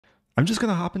I'm just going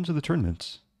to hop into the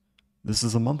tournament. This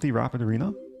is a monthly Rapid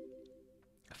Arena,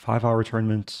 5-hour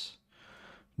tournament,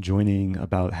 joining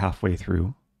about halfway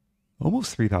through,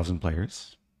 almost 3,000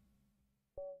 players.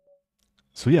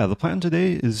 So yeah, the plan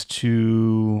today is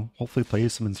to hopefully play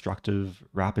some instructive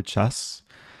rapid chess,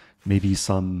 maybe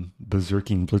some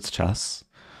berserking blitz chess,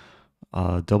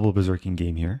 double berserking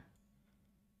game here.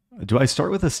 Do I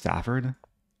start with a Stafford?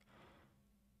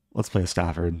 Let's play a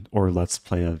Stafford, or let's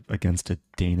play against a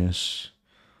Danish,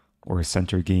 or a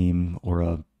center game, or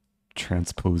a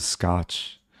transpose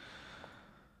Scotch.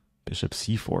 Bishop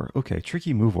c4. Okay,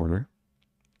 tricky move order.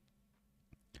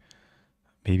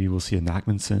 Maybe we'll see a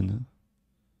Nachmanson.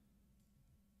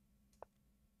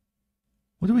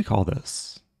 What do we call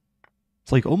this?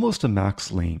 It's like almost a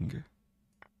Max Ling.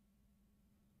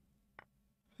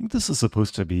 I think this is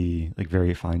supposed to be like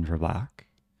very fine for black.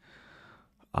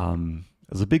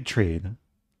 As a big trade,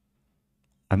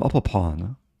 I'm up a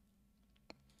pawn.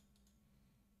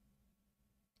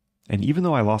 And even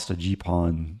though I lost a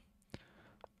g-pawn,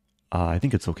 I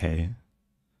think it's okay.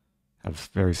 I have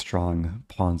very strong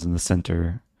pawns in the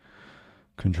center,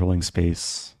 controlling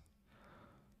space.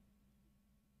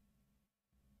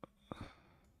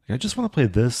 I just want to play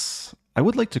this. I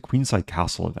would like to queenside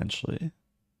castle eventually.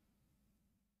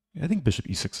 I think bishop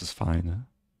e6 is fine.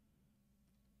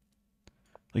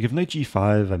 Like if knight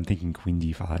g5, I'm thinking queen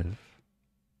d5.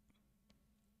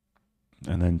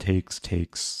 And then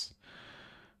takes.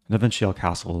 And eventually I'll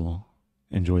castle,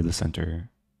 enjoy the center.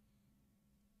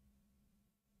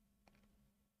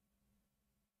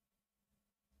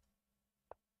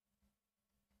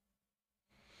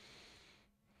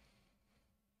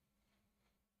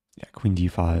 Yeah, queen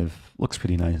d5 looks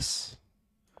pretty nice.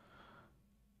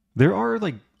 There are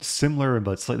like similar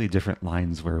but slightly different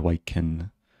lines where white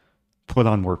can put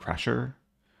on more pressure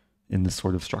in this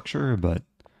sort of structure, but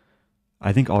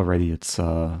I think already it's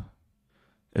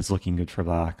looking good for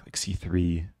black. Like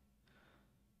c3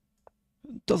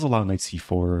 does allow knight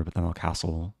c4, but then I'll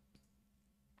castle.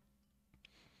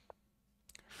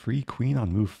 Free queen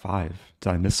on move 5. Did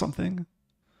I miss something?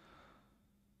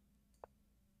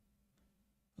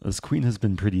 This queen has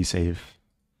been pretty safe,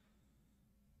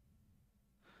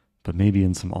 but maybe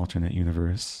in some alternate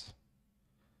universe.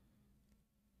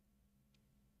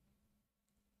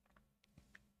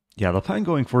 Yeah, the plan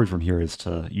going forward from here is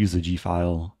to use the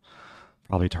g-file,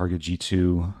 probably target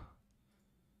g2,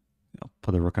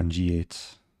 put a rook on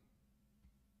g8.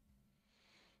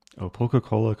 Oh,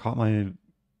 Coca-Cola caught my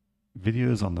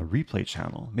videos on the replay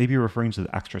channel. Maybe you're referring to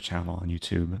the extra channel on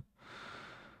YouTube.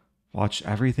 Watch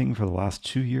everything for the last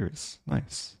 2 years.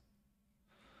 Nice.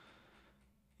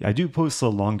 Yeah, I do post a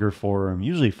longer form,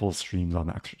 usually full streams on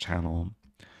the extra channel,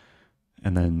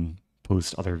 and then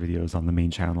post other videos on the main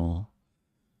channel.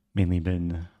 Mainly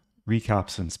been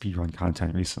recaps and speedrun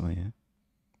content recently.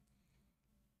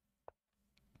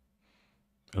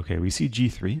 Okay, we see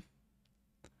g3.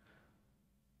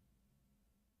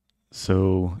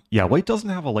 So yeah, white doesn't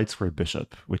have a light square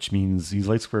bishop, which means these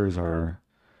light squares are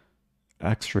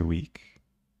extra weak.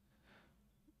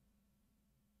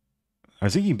 I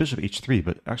was thinking bishop h3,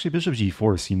 but actually bishop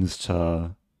g4 seems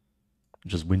to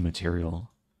just win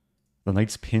material. The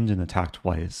knight's pinned and attacked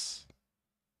twice.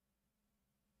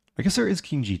 I guess there is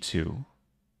king g2,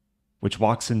 which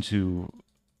walks into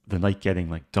the knight getting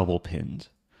like double pinned,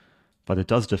 but it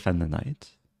does defend the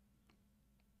knight.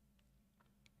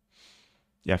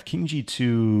 Yeah, if king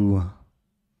g2,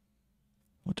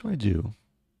 what do I do?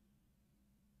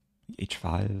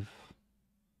 h5.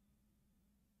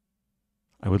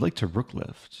 I would like to rook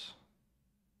lift.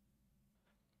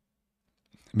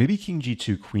 Maybe king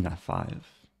g2, queen f5.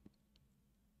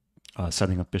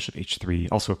 Setting up bishop h3,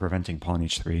 also preventing pawn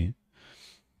h3.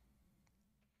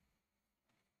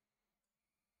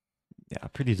 Yeah,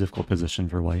 pretty difficult position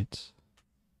for white.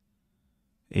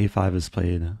 a5 is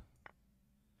played.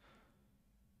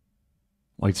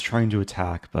 White's trying to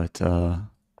attack, but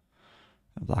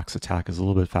black's attack is a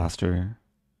little bit faster.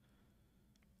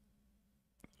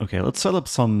 Okay, let's set up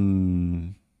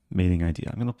some mating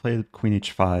idea. I'm going to play queen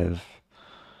h5.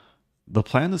 The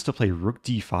plan is to play rook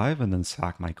d5 and then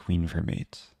sack my queen for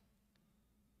mate.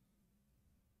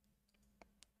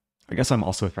 I guess I'm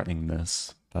also threatening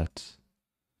this, but...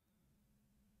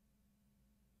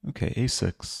 Okay,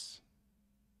 a6.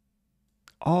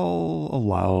 I'll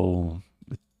allow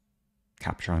the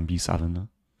capture on b7.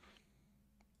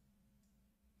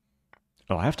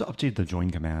 Oh, I have to update the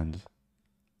join command.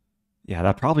 Yeah,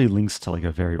 that probably links to like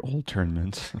a very old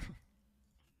tournament.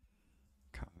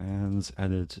 Commands,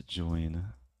 edit,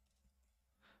 join.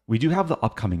 We do have the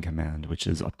upcoming command, which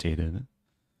is updated.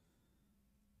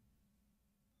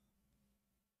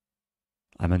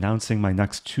 I'm announcing my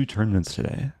next 2 tournaments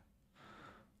today.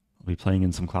 I'll be playing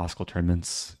in some classical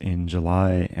tournaments in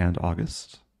July and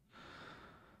August.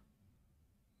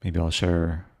 Maybe I'll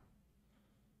share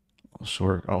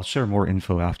more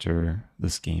info after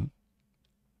this game.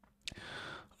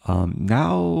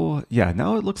 Now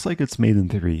it looks like it's mate in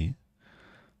 3.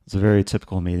 It's a very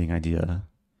typical mating idea.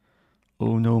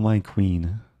 Oh no, my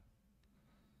queen.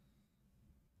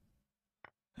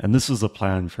 And this was the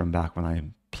plan from back when I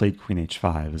played queen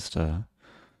h5, is to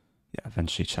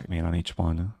eventually checkmate on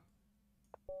h1.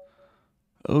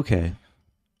 Okay,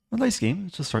 a nice game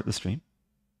to start the stream.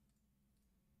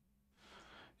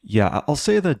 Yeah, I'll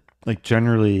say that, like,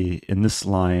 generally in this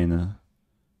line,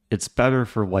 it's better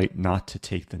for white not to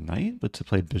take the knight, but to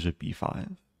play bishop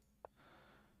b5.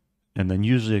 And then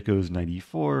usually it goes knight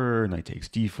e4, knight takes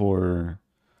d4,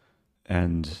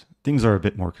 and things are a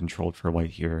bit more controlled for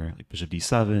white here. Like bishop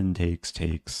d7,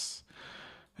 takes,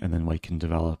 and then white can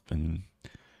develop, and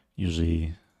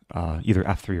usually either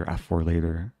f3 or f4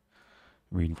 later,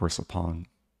 reinforce the pawn.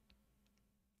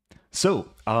 So,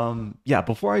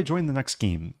 before I join the next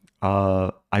game,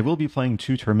 I will be playing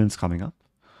 2 tournaments coming up.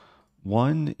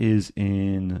 One is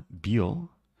in Biel.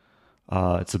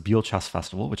 It's a Biel Chess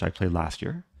Festival, which I played last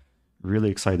year.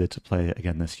 Really excited to play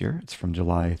again this year. It's from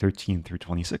July 13th through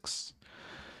 26th.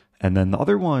 And then the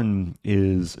other one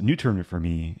is a new tournament for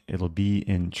me. It'll be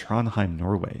in Trondheim,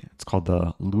 Norway. It's called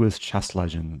the Lewis Chess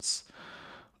Legends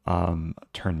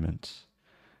tournament.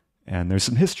 And there's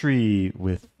some history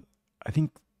with, I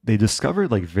think they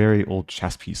discovered like very old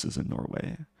chess pieces in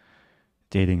Norway,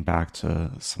 dating back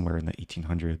to somewhere in the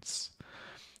 1800s.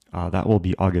 That will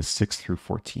be August 6th through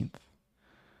 14th.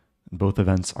 Both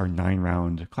events are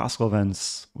 9-round classical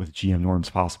events with GM norms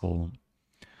possible.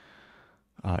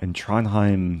 In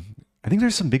Trondheim, I think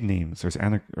there's some big names. There's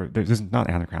not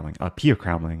Anna Kramling, Pia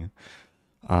Kramling,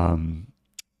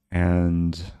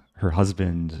 and her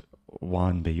husband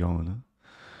Juan Bayonne,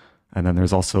 and then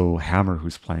there's also Hammer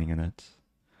who's playing in it.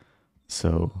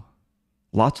 So,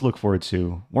 a lot to look forward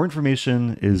to. More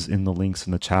information is in the links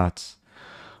in the chat.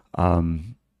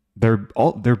 They're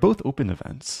both open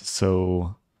events,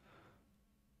 so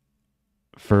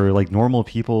for like normal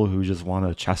people who just want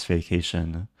a chess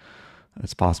vacation,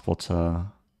 it's possible to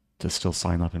still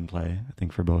sign up and play, I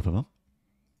think, for both of them.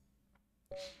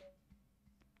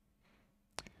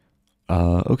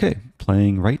 Okay,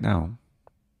 playing right now,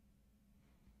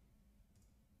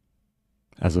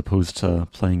 as opposed to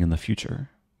playing in the future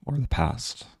or the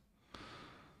past.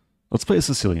 Let's play a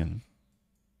Sicilian.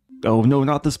 Oh no,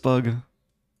 not this bug.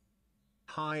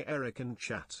 Hi Eric and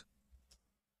chat.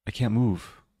 I can't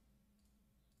move.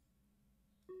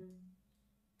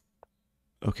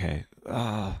 Okay.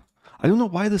 I don't know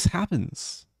why this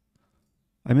happens.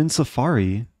 I'm in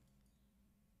Safari.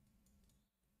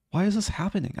 Why is this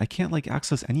happening? I can't like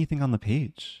access anything on the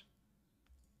page.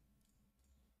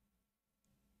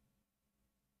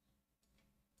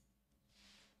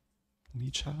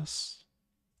 Lichess.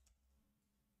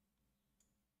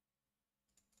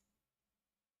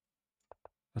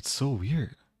 That's so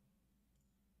weird.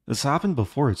 This happened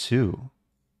before too.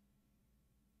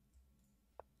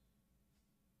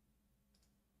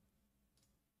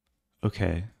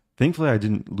 Okay. Thankfully I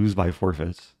didn't lose by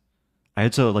forfeit. I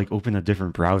had to like open a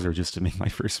different browser just to make my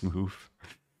first move.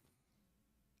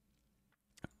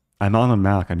 I'm on a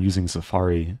Mac, I'm using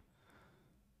Safari.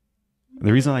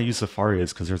 The reason I use Safari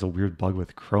is because there's a weird bug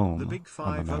with Chrome. The big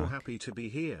 5-0 happy to be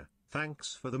here.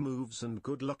 Thanks for the moves and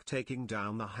good luck taking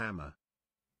down the hammer.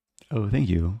 Oh, thank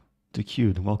you.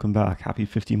 DeQ'd, welcome back. Happy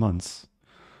 50 months.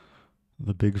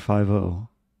 The big 5-0.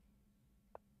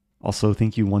 Also,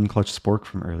 thank you, One Clutch Spork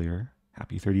from earlier.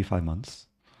 Happy 35 months.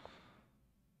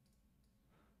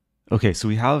 Okay, so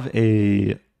we have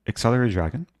a Accelerated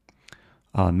Dragon.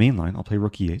 Mainline, I'll play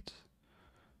Rook e8.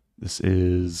 This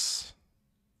is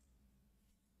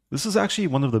actually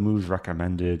one of the moves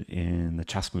recommended in the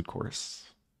Chess Mood course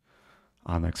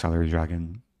on Accelerated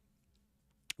Dragon.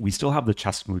 We still have the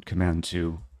Chess Mood command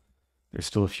too. There's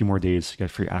still a few more days to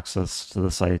get free access to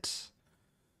the site,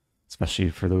 especially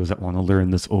for those that want to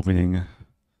learn this opening.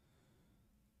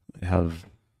 I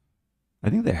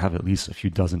think they have at least a few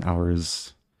dozen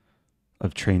hours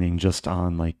of training just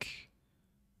on like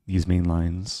these main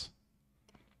lines.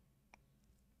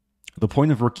 The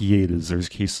point of Rook e8 is there's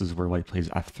cases where white plays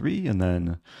f3 and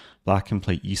then black can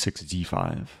play e6,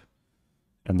 d5,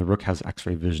 and the rook has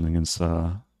x-ray vision against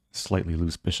a slightly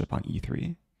loose bishop on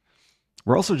e3.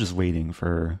 We're also just waiting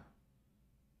for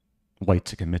white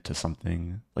to commit to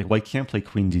something. Like white can't play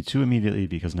queen d2 immediately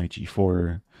because knight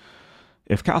g4.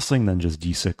 If castling, then just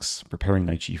d6, preparing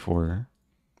knight g4.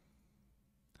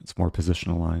 It's more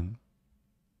positional line.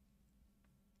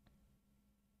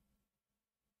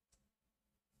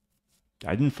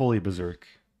 I didn't fully berserk.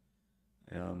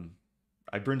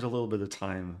 I burned a little bit of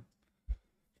time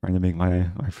trying to make my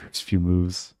first few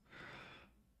moves.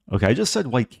 Okay, I just said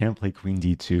white can't play queen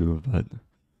d2, but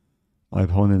my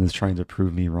opponent is trying to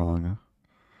prove me wrong.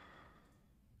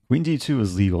 Queen d2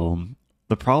 is legal.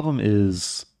 The problem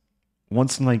is,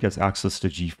 once knight gets access to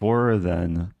g4,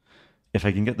 then if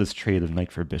I can get this trade of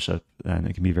knight for bishop, then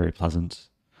it can be very pleasant.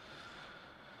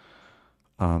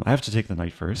 I have to take the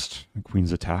knight first. The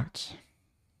queen's attacked.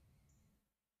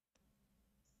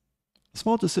 A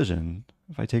small decision.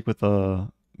 If I take with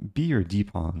a b or d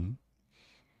pawn,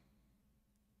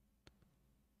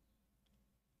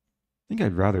 I think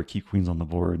I'd rather keep queens on the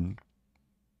board.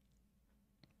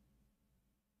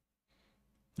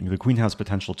 The queen has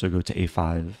potential to go to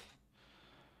a5.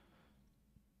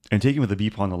 And taking with the b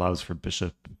pawn allows for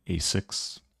bishop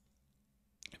a6.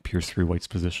 Pierce through white's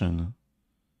position.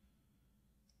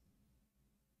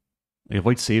 If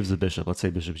white saves the bishop, let's say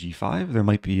bishop g5, there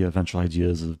might be eventual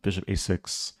ideas of bishop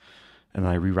a6, and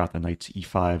then I reroute the knight to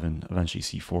e5 and eventually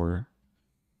c4.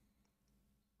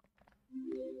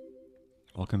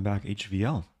 Welcome back,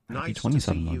 HVL. Happy Nice 27 to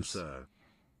see months. you, sir.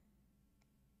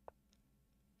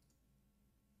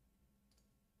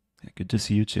 Yeah, good to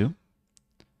see you too.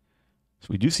 So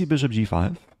we do see bishop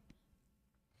g5.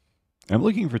 I'm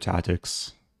looking for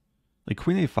tactics. Like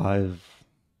queen a5.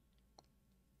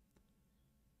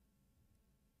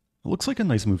 It looks like a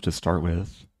nice move to start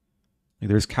with. Like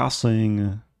there's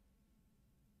castling.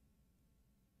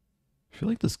 I feel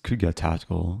like this could get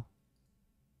tactical.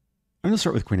 I'm going to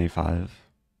start with queen a5.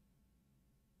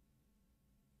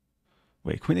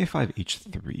 Wait, queen a5,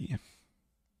 h3.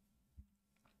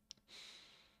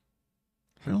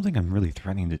 I don't think I'm really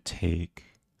threatening to take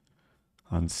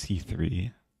on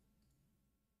c3.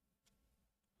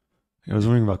 I was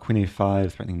wondering about queen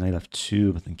a5, threatening knight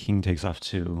f2, but then king takes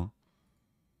f2.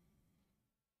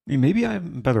 I mean, maybe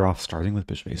I'm better off starting with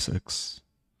bishop a6.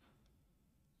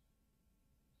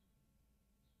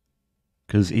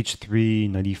 Because h3,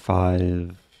 knight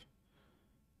e5...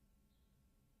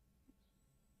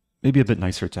 Maybe a bit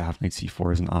nicer to have knight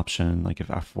c4 as an option, like if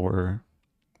f4.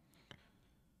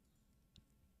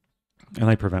 And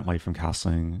I prevent white from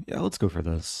castling. Yeah, let's go for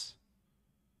this.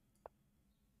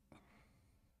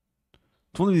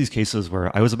 It's one of these cases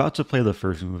where I was about to play the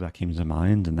first move that came to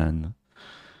mind and then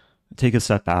take a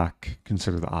step back,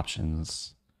 consider the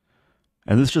options.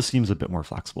 And this just seems a bit more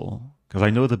flexible because I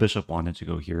know the bishop wanted to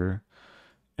go here,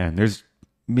 and there's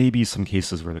maybe some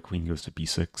cases where the queen goes to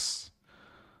b6.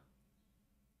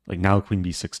 Like now queen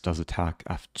b6 does attack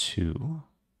f2.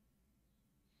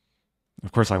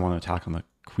 Of course I want to attack on the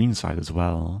queen side as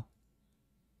well.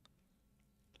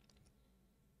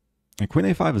 And queen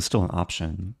a5 is still an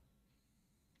option.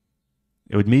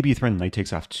 It would maybe threaten knight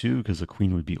takes f2 because the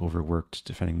queen would be overworked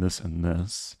defending this and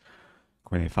this.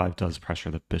 Queen a5 does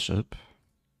pressure the bishop.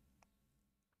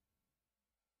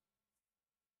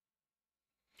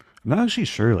 I'm not actually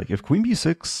sure, like if queen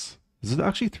b6, does it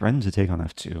actually threaten to take on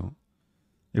f2?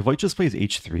 If white just plays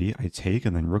h3, I take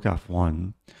and then rook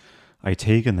f1. I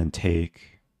take and then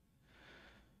take.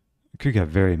 It could get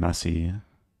very messy.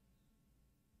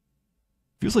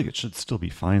 Feels like it should still be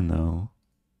fine though.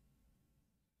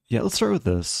 Yeah, let's start with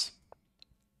this.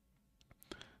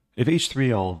 If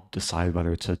h3, I'll decide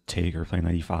whether to take or play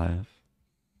knight e5.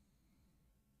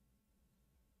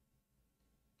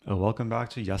 Oh, welcome back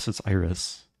to Yes, It's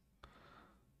Iris.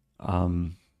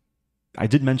 I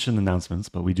did mention announcements,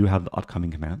 but we do have the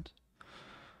upcoming command.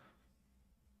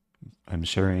 I'm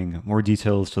sharing more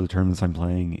details to the tournaments I'm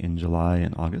playing in July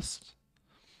and August.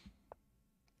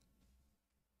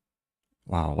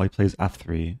 Wow, white plays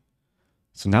f3.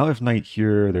 So now if knight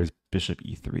here, there's bishop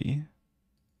e3.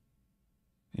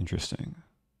 Interesting.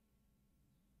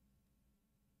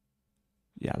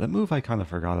 Yeah, that move I kind of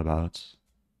forgot about.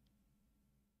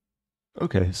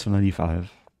 Okay, so knight e5.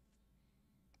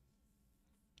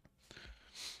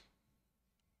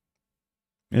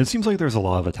 And it seems like there's a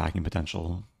lot of attacking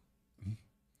potential.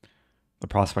 The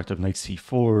prospect of knight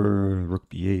c4, rook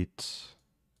b8.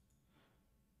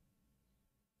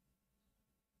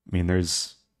 I mean,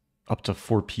 there's up to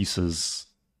 4 pieces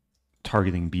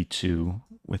targeting b2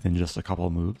 within just a couple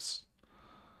of moves.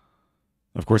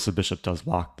 Of course, the bishop does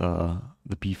block the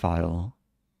b file.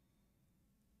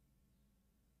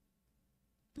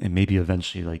 And maybe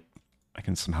eventually, like, I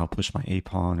can somehow push my a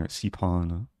pawn or c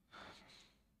pawn.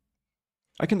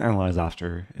 I can analyze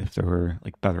after if there were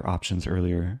like better options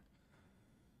earlier.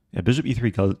 Yeah, bishop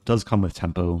e3 does come with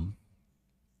tempo.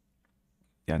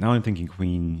 Yeah, now I'm thinking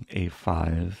queen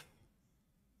a5.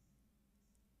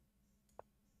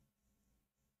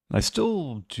 I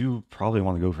still do probably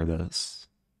want to go for this.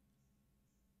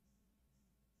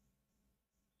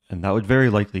 And that would very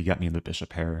likely get me the bishop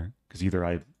pair, because either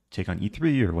I take on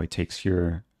e3 or white takes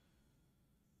here.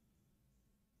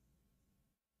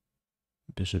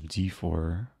 Bishop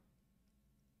d4.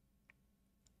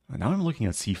 And now I'm looking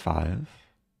at c5.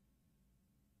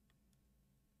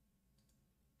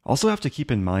 Also have to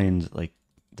keep in mind, like,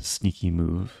 the sneaky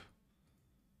move.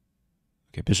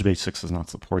 Okay, bishop h6 is not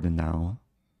supported now.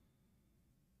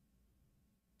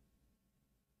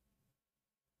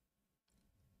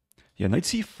 Yeah, knight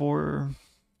c4,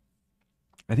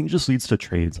 I think it just leads to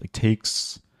trades, like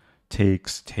takes,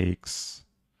 takes, takes.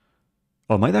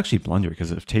 Well, it might actually blunder,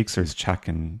 because if takes, there's check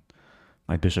and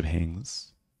my bishop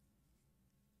hangs.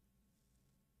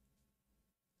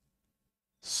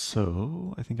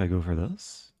 So I think I go for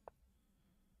this.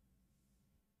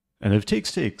 And if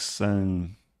takes takes,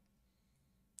 then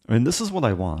I mean, this is what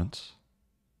I want.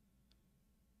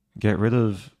 Get rid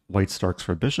of white's darks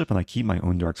for a bishop, and I keep my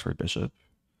own darks for a bishop.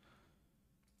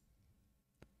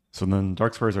 So then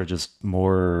dark squares are just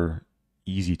more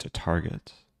easy to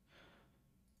target.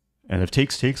 And if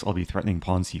takes takes, I'll be threatening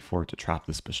pawn c4 to trap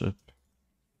this bishop.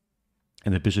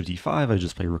 And if bishop d5, I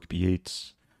just play rook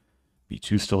b8.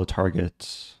 b2 is still a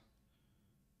target.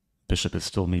 Bishop is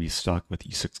still maybe stuck with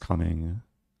e6 coming.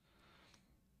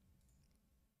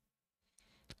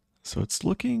 So it's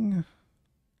looking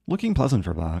pleasant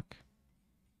for black.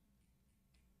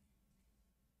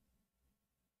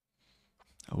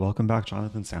 Welcome back,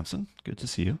 Jonathan Sampson. Good to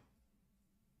see you.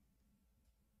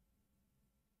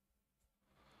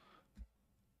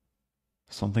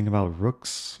 Something about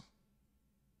rooks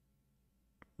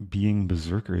being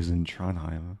berserkers in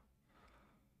Trondheim.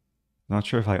 Not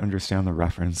sure if I understand the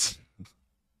reference.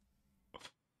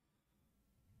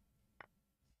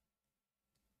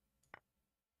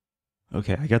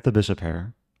 Okay, I get the bishop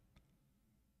pair.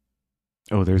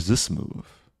 Oh, there's this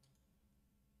move.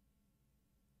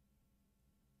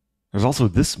 There's also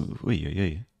this move.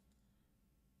 Okay,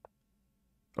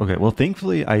 well,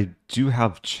 thankfully, I do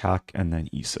have check and then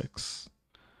e6.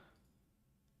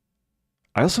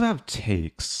 I also have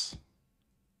takes.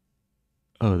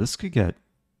 Oh, this could get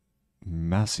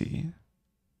messy.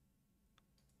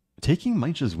 Taking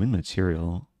might just win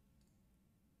material.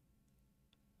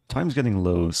 Time's getting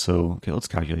low, so okay, let's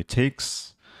calculate.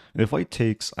 Takes. And if white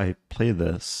takes, I play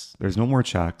this. There's no more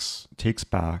checks. Takes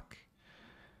back.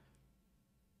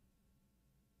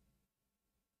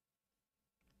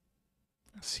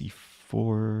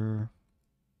 c4.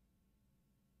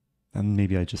 Then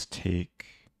maybe I just take.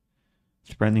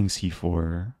 Threatening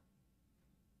c4.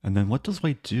 And then what does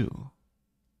white do?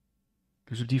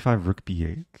 Bishop d5, rook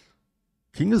b8.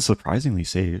 King is surprisingly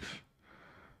safe.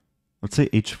 Let's say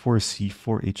h4,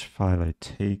 c4, h5, I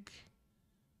take.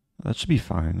 That should be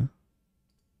fine.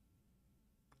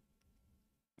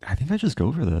 I think I just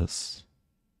go for this.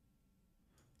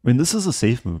 I mean, this is a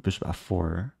safe move, bishop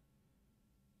f4.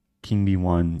 King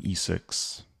b1,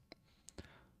 e6.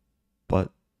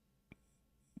 But,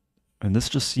 and this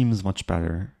just seems much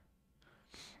better.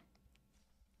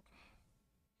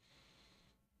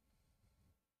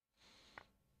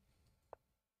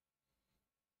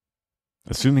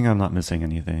 Assuming I'm not missing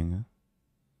anything.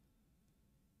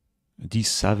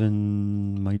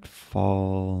 d7 might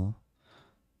fall.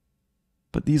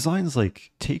 But these lines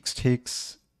like takes,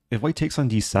 takes. If white takes on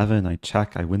d7, I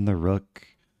check, I win the rook.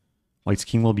 White's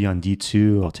king will be on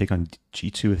d2. I'll take on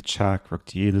g2 with check. Rook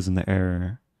d8 is in the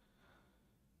air.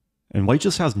 And white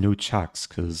just has no checks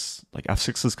because like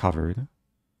f6 is covered.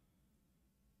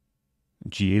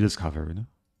 g8 is covered.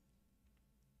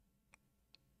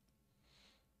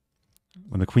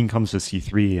 When the queen comes to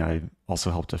c3, I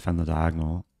also help defend the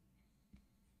diagonal.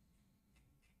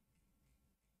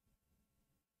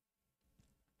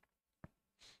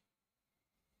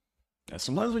 Yeah,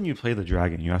 sometimes when you play the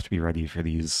dragon, you have to be ready for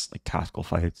these like tactical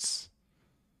fights.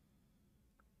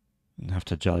 And have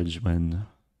to judge when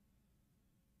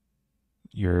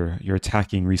your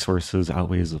attacking resources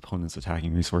outweighs the opponent's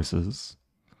attacking resources.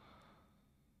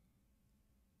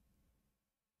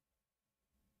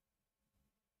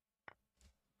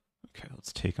 Okay,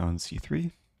 let's take on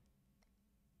c3.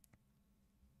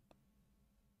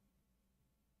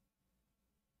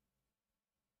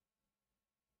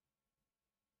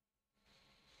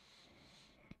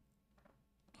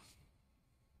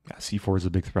 Yeah, c4 is a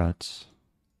big threat.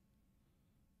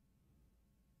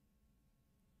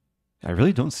 I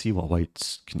really don't see what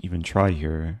white can even try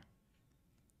here.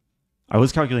 I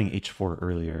was calculating h4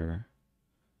 earlier,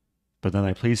 but then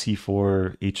I play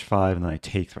c4, h5, and then I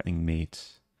take threatening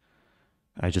mate.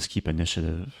 I just keep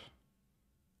initiative.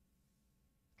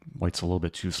 White's a little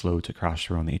bit too slow to crash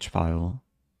through on the h-file.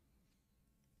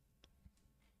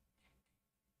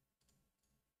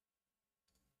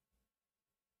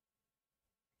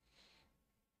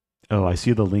 Oh, I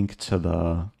see the link to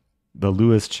the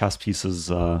Lewis chess pieces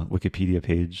Wikipedia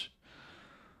page.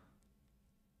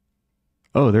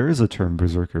 Oh, there is a term,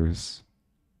 berserkers.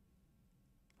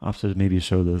 I'll have to maybe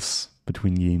show this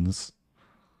between games.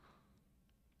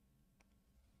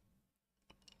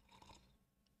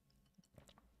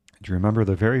 Do you remember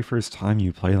the very first time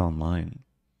you played online?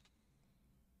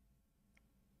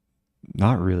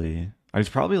 Not really. I was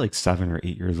probably like 7 or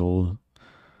 8 years old.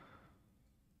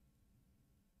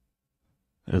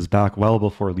 It was back well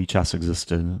before Lichess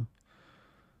existed.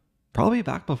 Probably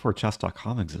back before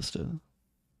chess.com existed.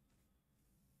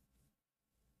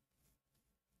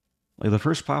 Like the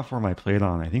first platform I played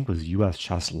on, I think, was US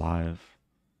Chess Live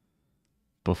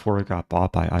before it got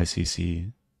bought by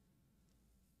ICC.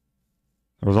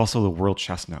 There was also the World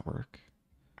Chess Network.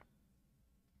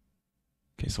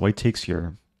 Okay, so white takes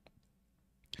here.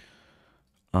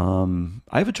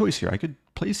 I have a choice here. I could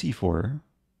play c4.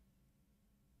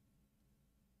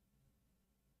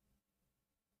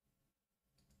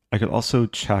 I could also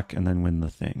check and then win the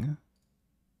thing.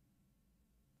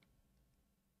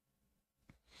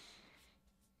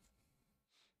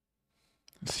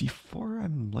 c4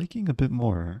 I'm liking a bit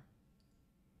more.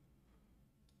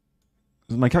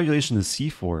 My calculation is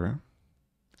c4.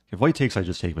 If white takes, I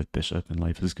just take with bishop and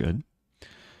life is good.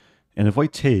 And if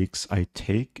white takes, I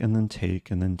take and then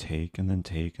take and then take and then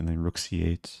take and then rook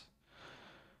c8.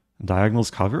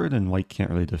 Diagonal's covered and white can't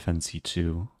really defend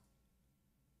c2.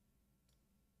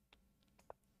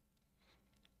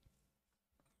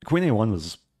 Queen a1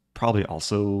 was probably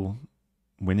also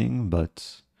winning,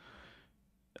 but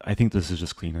I think this is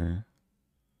just cleaner.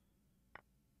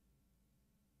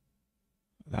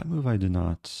 That move I did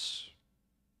not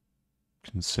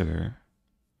consider.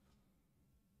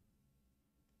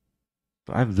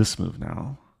 But I have this move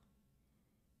now.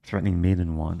 Threatening mate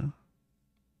in 1.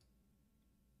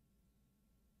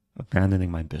 Abandoning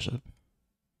my bishop.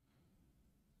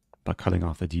 But cutting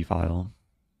off the d-file.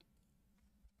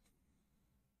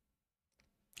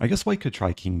 I guess white could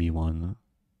try king b1.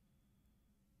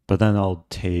 But then I'll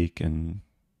take and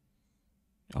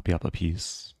I'll be up a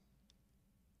piece.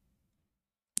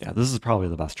 Yeah, this is probably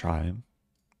the best try.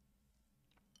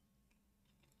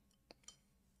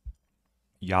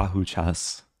 Yahoo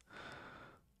Chess.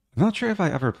 I'm not sure if I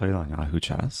ever played on Yahoo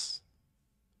Chess.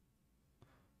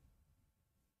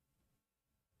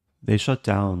 They shut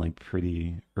down like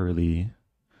pretty early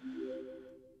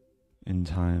in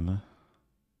time.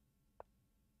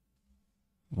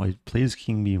 White plays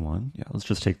king b1. Yeah, let's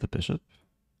just take the bishop.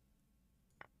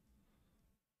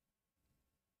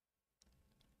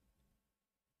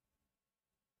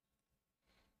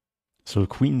 So if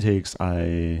queen takes,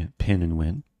 I pin and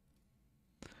win.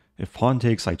 If pawn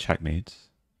takes, I checkmate.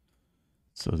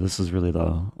 So this is really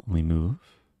the only move.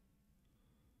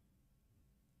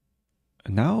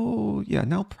 And now, yeah,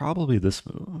 now probably this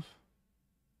move.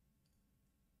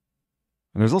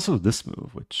 And there's also this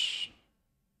move, which...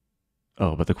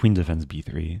 Oh, but the queen defends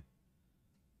b3.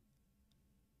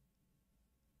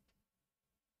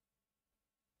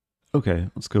 Okay,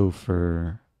 let's go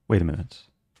for... Wait a minute.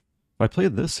 If I play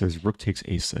this, there's rook takes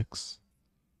a6.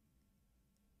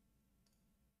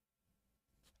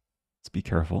 Let's be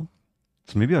careful.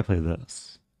 So maybe I play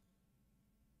this.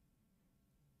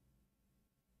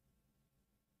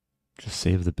 Just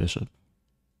save the bishop.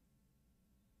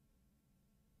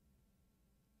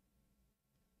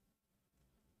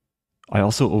 I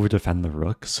also overdefend the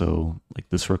rook, so like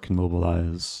this rook can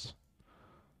mobilize.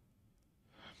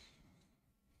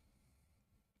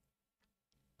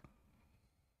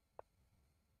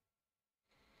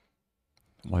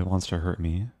 White wants to hurt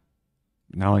me.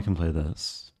 Now I can play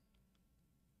this.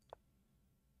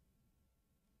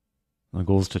 The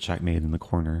goal is to checkmate in the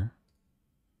corner.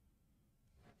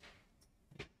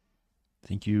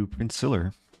 Thank you, Prince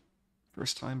Siller.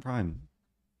 First time prime.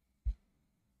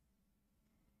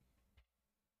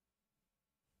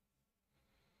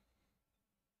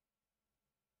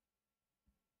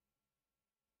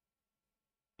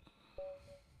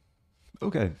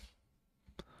 Okay.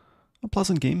 A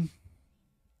pleasant game.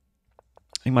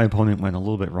 I think my opponent went a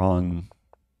little bit wrong,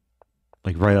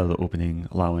 like right out of the opening,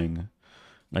 allowing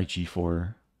knight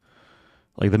g4.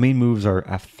 Like the main moves are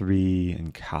f3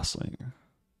 and castling.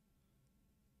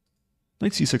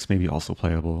 Knight c6 may be also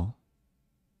playable.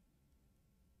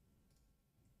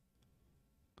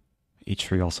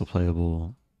 h3 also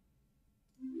playable.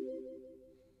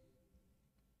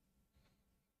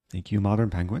 Thank you, Modern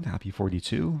Penguin. Happy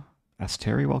 42. S.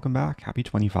 Terry, welcome back. Happy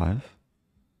 25.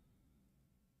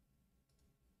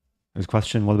 There's a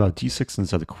question, what about d6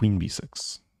 instead of queen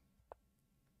b6?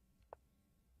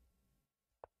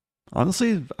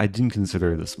 Honestly, I didn't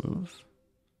consider this move.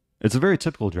 It's a very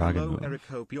typical dragon Hello, move. Eric.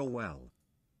 Hope you're well.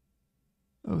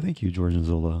 Oh, thank you, George and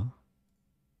Zola.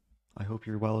 I hope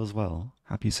you're well as well.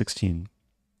 Happy 16.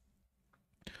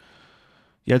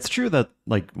 Yeah, it's true that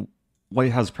like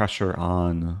white has pressure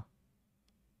on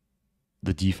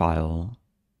the D file,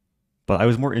 but I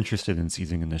was more interested in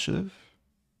seizing initiative.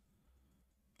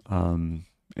 And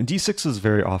D6 is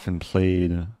very often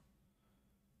played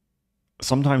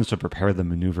sometimes to prepare the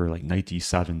maneuver like knight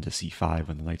D7 to C5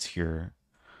 when the knight's here.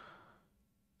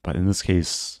 But in this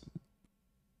case,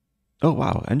 oh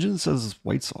wow, engine says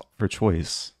white's for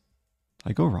choice.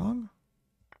 Did I go wrong?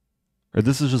 Or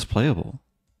this is just playable?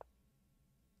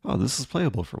 Oh, this is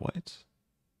playable for white.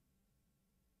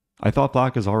 I thought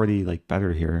black is already like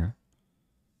better here.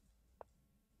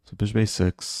 So bishop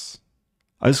a6.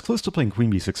 I was close to playing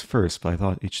queen b6 first, but I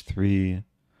thought h3.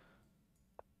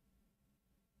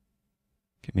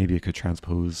 Okay, maybe it could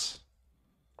transpose.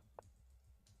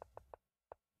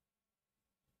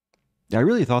 Yeah, I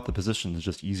really thought the position is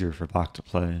just easier for black to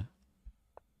play.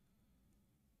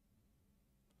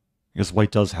 I guess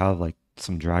white does have like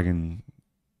some dragon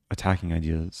attacking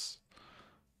ideas,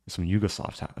 some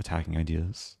Yugoslav attacking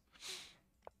ideas.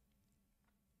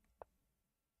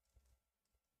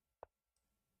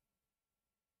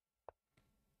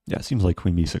 Yeah, it seems like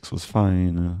queen b6 was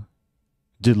fine.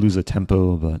 Did lose a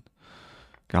tempo, but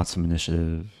got some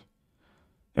initiative.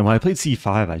 And when I played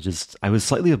c5, I was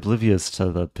slightly oblivious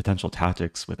to the potential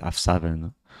tactics with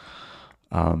f7.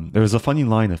 There was a funny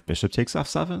line: if bishop takes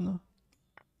f7,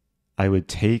 I would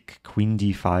take queen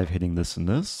d5 hitting this and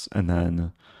this, and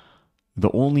then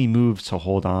the only move to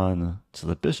hold on to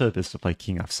the bishop is to play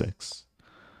king f6.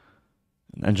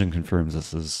 And engine confirms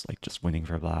this is like just winning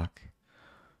for black.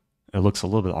 It looks a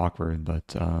little bit awkward,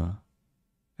 but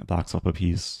black's up a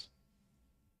piece.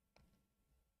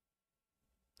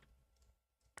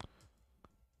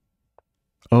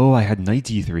 Oh, I had knight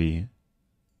d3.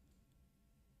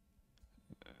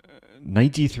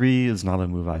 Knight d3 is not a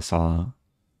move I saw.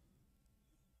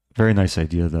 Very nice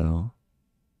idea, though.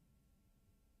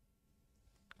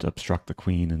 To obstruct the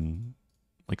queen and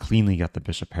like cleanly get the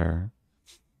bishop pair.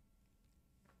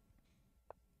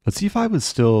 But c5 was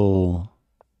still,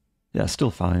 yeah,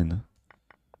 still fine.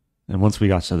 And once we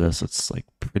got to this, it's like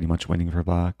pretty much winning for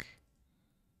black.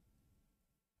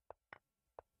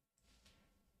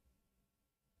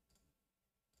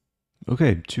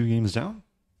 Okay, 2 games down.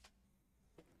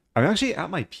 I'm actually at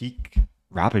my peak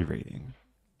rapid rating.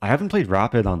 I haven't played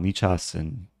rapid on Lichess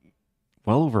in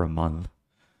well over a month.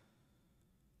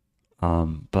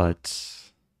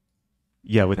 But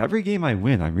yeah, with every game I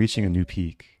win, I'm reaching a new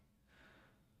peak.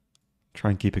 Try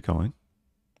and keep it going.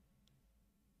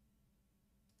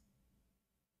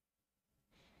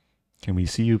 Can we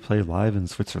see you play live in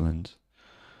Switzerland?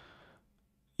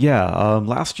 Yeah,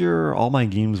 last year all my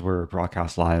games were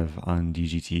broadcast live on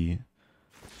DGT.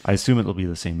 I assume it'll be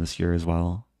the same this year as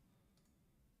well.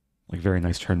 Like, very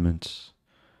nice tournament.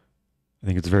 I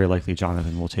think it's very likely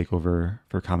Jonathan will take over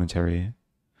for commentary.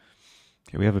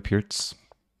 Okay, we have a Pierce.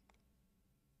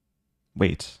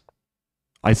 Wait.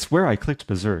 I swear I clicked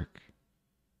Berserk.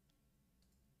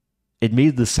 It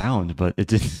made the sound, but it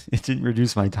didn't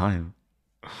reduce my time.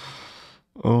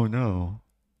 Oh no.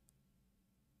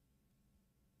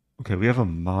 Okay, we have a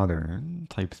modern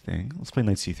type thing. Let's play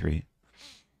knight c3.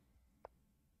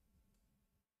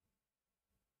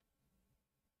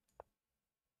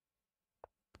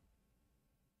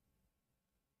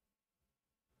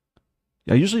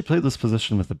 Yeah, I usually play this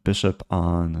position with the bishop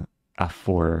on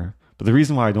f4, but the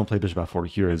reason why I don't play bishop f4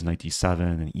 here is knight d7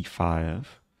 and e5.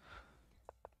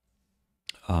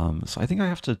 So I think I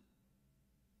have to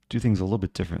do things a little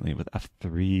bit differently with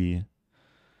f3,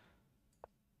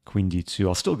 queen d2.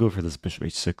 I'll still go for this bishop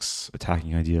h6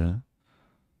 attacking idea.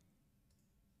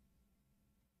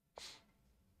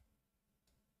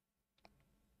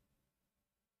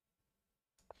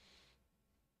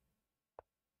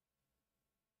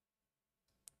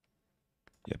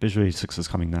 Yeah, bishop h6 is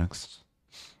coming next.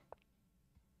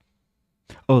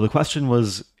 Oh, the question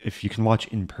was if you can watch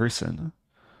in person.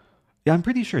 Yeah, I'm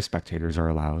pretty sure spectators are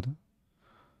allowed.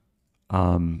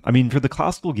 I mean, for the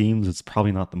classical games, it's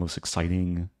probably not the most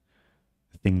exciting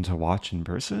thing to watch in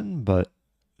person, but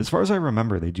as far as I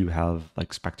remember, they do have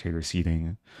like spectator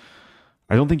seating.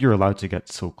 I don't think you're allowed to get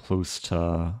so close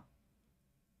to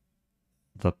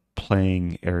the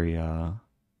playing area.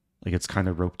 Like, it's kind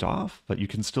of roped off, but you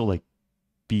can still like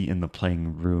be in the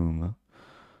playing room.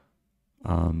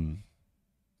 Like,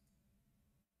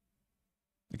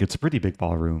 it's a pretty big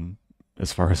ballroom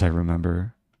as far as I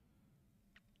remember.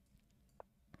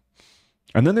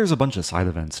 And then there's a bunch of side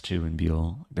events too in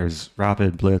Beal. There's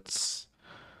Rapid, Blitz,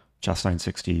 Chess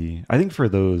 960. I think for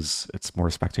those, it's more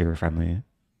spectator friendly.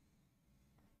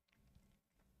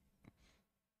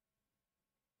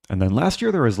 And then last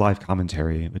year there was live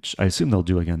commentary, which I assume they'll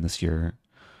do again this year.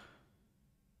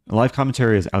 Live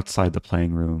commentary is outside the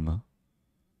playing room,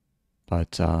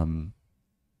 but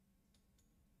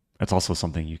it's also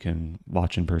something you can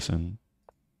watch in person.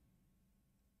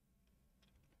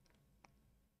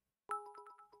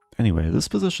 Anyway, this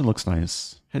position looks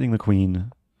nice. Hitting the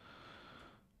queen.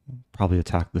 Probably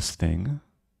attack this thing.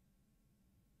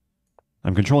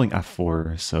 I'm controlling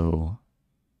f4, so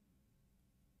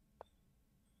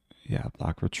yeah,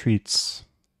 black retreats.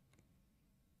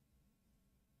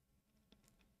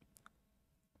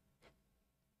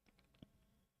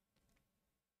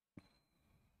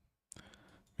 I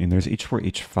mean, there's h4,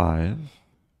 h5.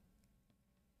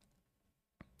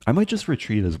 I might just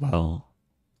retreat as well.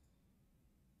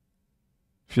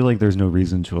 I feel like there's no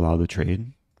reason to allow the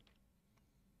trade.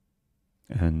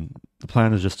 And the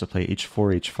plan is just to play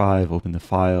h4, h5, open the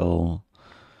file,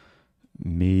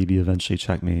 maybe eventually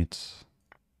checkmate.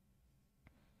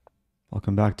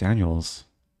 Welcome back, Daniels.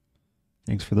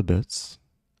 Thanks for the bits.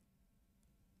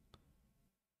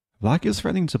 Black is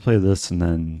threatening to play this and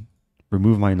then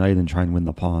remove my knight and try and win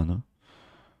the pawn.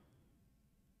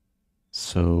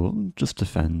 So just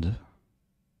defend.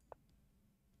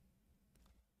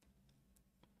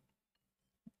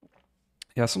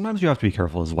 Yeah, sometimes you have to be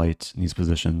careful as white in these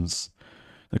positions.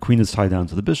 The queen is tied down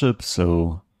to the bishop,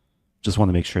 so just want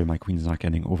to make sure my queen's not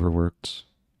getting overworked.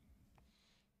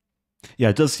 Yeah,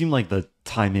 it does seem like the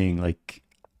timing, like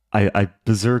I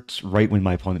berserked right when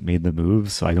my opponent made the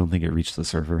move, so I don't think it reached the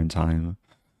server in time.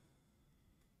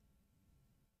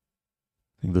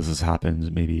 I think this has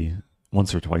happened maybe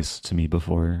once or twice to me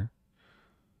before.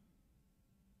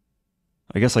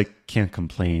 I guess I can't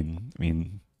complain. I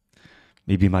mean,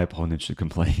 maybe my opponent should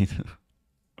complain.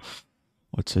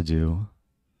 What to do?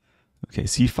 Okay,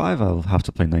 c5, I'll have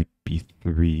to play knight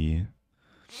b3.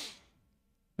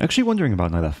 I'm actually wondering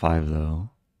about knight f5, though.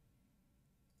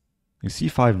 Like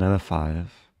c5, knight f5.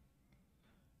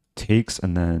 Takes,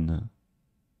 and then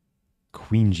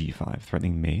queen g5,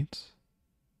 threatening mate.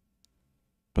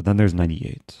 But then there's knight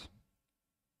e8.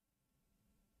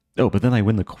 Oh, but then I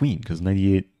win the queen, because knight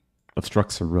e8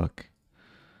 obstructs a rook.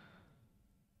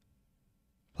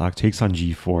 Black takes on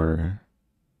g4.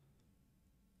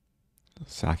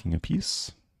 Sacking a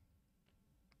piece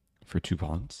for 2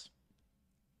 pawns.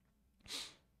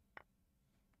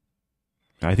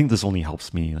 I think this only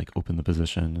helps me like open the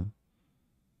position.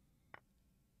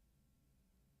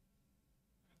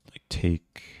 Like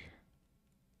take.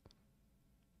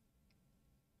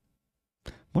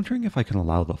 I'm wondering if I can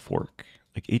allow the fork.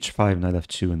 Like h5, knight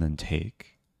f2, and then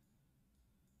take.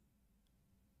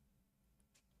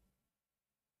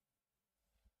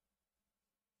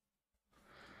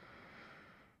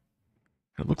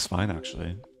 It looks fine,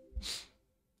 actually.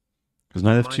 Because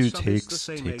knight f2 takes, the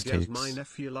same takes, age as takes. my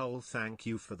nephew. Lol, thank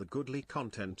you for the goodly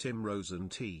content, Tim Rosen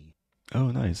T. Oh,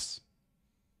 nice.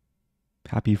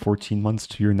 Happy 14 months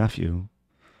to your nephew.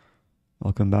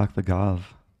 Welcome back, the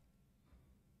Gav.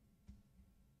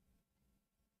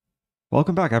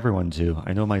 Welcome back, everyone, too.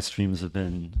 I know my streams have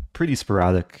been pretty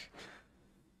sporadic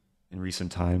in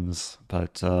recent times,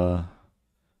 but I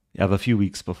have a few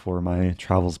weeks before my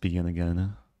travels begin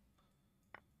again.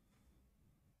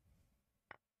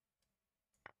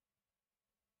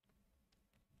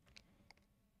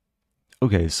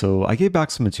 Okay, so I gave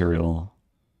back some material,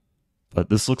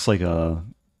 but this looks like a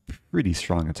pretty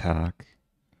strong attack.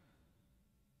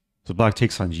 So black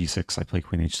takes on g6, I play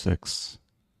queen h6.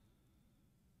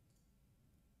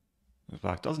 If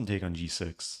black doesn't take on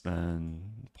g6,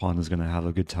 then pawn is going to have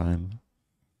a good time.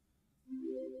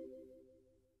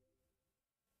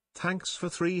 Thanks for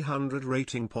 300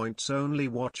 rating points, only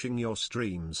watching your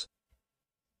streams.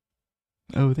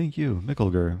 Oh, thank you,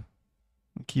 Mikkelger.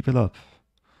 Keep it up.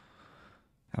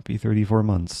 Happy 34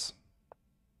 months.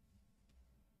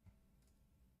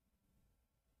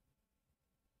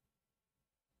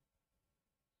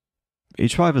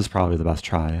 h5 is probably the best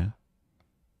try.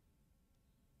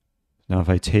 Now if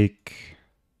I take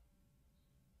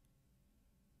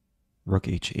rook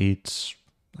h8,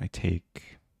 I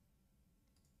take...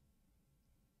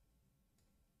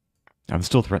 I'm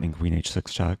still threatening queen h6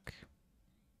 check.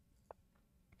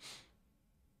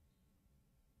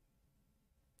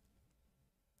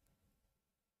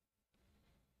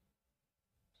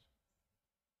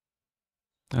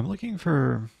 I'm looking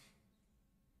for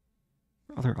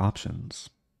other options.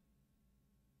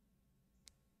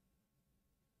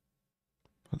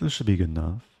 But this should be good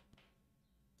enough.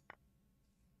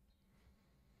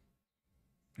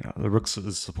 Yeah, the rook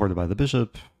is supported by the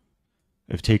bishop.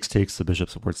 If takes, the bishop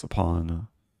supports the pawn.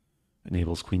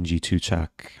 Enables queen g2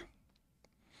 check.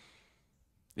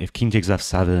 If king takes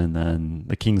f7, then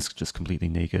the king's just completely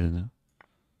naked.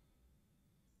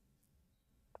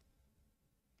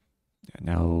 Yeah,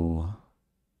 now,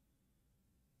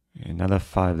 knight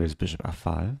f5, there's bishop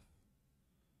f5.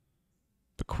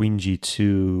 The queen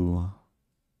g2,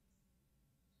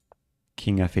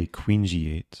 king f8, queen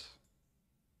g8.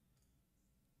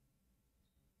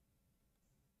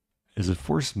 Is it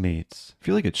forced mate? I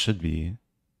feel like it should be.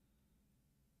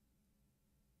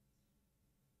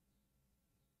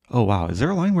 Oh wow, is there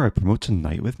a line where I promote to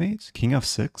knight with mate? King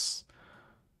f6?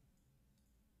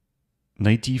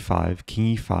 Knight d5,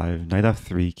 king e5, knight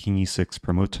f3, king e6,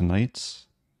 promote to knight?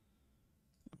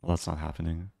 Well, that's not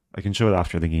happening. I can show it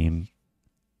after the game.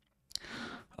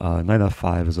 Knight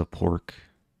f5 is a pork.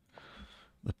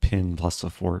 The pin plus the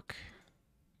fork.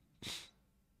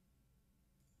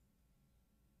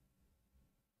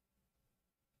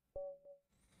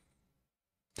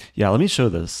 Yeah, let me show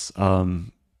this.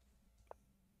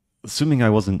 Assuming I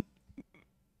wasn't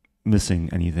missing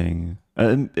anything.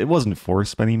 It wasn't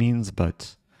forced by any means,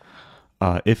 but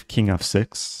if king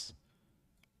f6,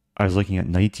 I was looking at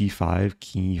knight d5,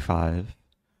 king e5,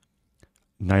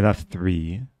 knight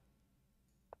f3,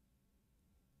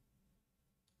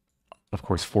 of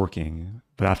course forking,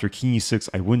 but after king e6,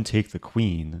 I wouldn't take the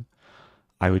queen.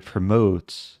 I would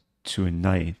promote to a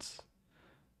knight,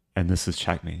 and this is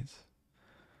checkmate.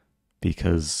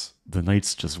 Because the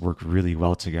knights just work really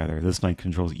well together. This knight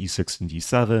controls e6 and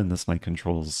d7. This knight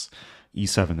controls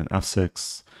e7 and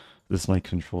f6. This knight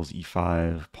controls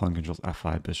e5. Pawn controls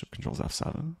f5. Bishop controls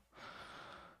f7.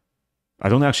 I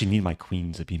don't actually need my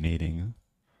queen to be mating.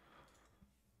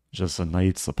 Just the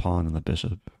knights, the pawn, and the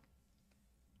bishop.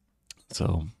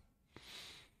 So,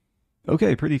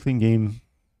 okay, pretty clean game.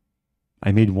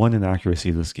 I made one inaccuracy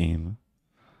this game,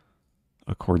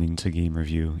 according to game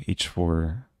review.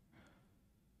 h4.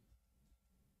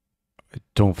 I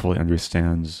don't fully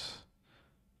understand.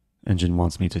 Engine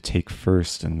wants me to take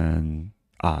first and then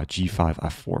g5,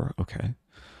 f4. Okay.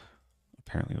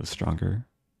 Apparently it was stronger.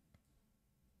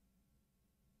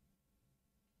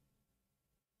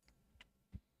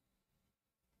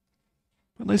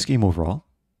 But nice game overall.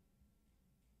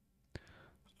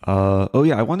 Oh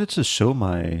yeah, I wanted to show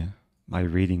my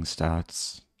rating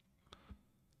stats.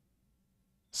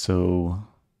 So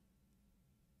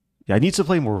yeah, I need to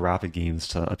play more rapid games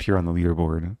to appear on the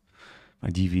leaderboard. My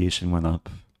deviation went up.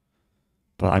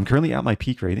 But I'm currently at my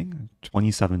peak rating,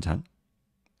 2710.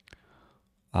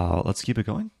 Let's keep it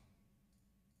going.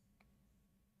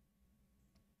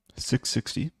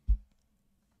 660.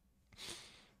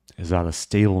 Is that a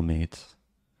stalemate?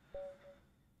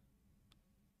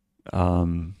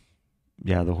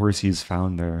 Yeah, the horsies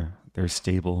found their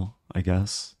stable, I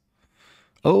guess.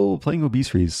 Oh, playing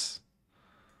Obese Reese.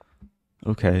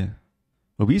 Okay.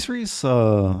 Obese Reese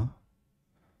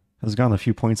has gotten a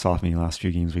few points off me last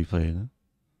few games we played.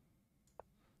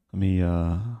 Let me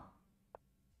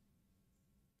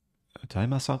did I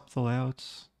mess up the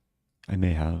layouts? I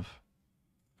may have.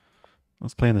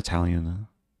 Let's play an Italian.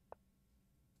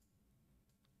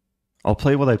 I'll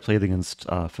play what I played against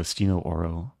Faustino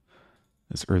Oro.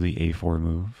 This early a4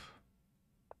 move.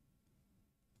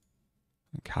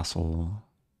 Castle.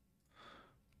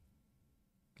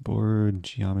 Board,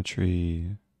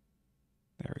 geometry.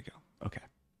 There we go. Okay.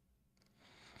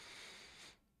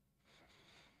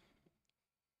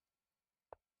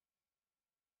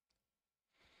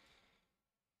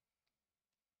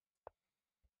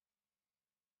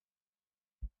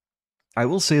 I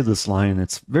will say this line,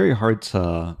 it's very hard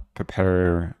to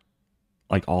prepare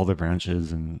like all the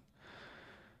branches and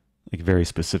like very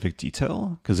specific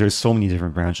detail because there's so many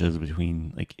different branches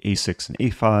between like a6 and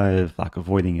a5, black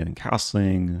avoiding it and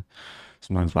castling.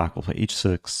 Sometimes black will play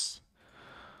h6.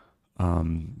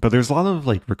 But there's a lot of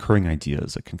like recurring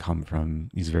ideas that can come from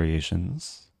these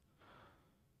variations.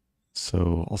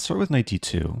 So I'll start with knight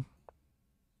d2.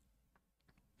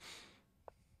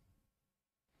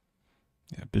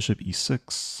 Yeah, bishop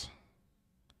e6.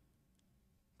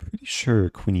 Pretty sure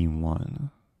queen e1.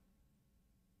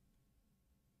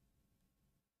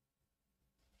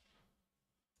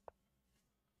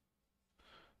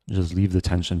 Just leave the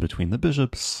tension between the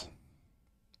bishops.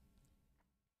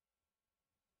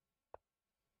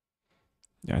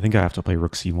 Yeah, I think I have to play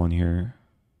rook c1 here.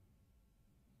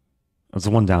 That's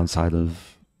the one downside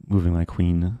of moving my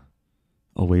queen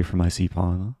away from my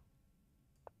c-pawn.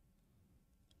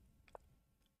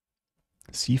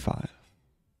 c5.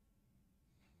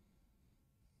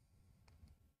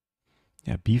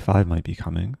 Yeah, b5 might be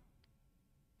coming.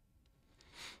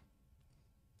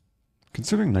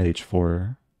 Considering knight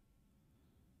h4,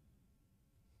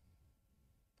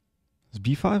 this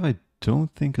b5 I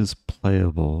don't think is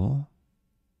playable.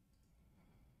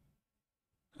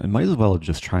 I might as well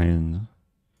just try and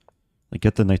like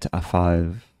get the knight to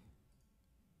f5.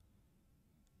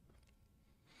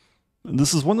 And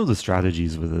this is one of the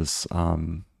strategies with this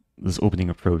this opening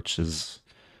approach is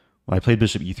when I played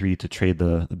bishop e3 to trade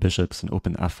the bishops and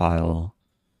open f file,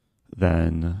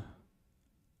 then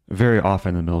very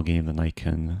often in the middle game the knight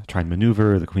can try and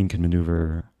maneuver, the queen can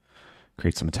maneuver,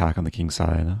 create some attack on the king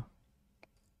side.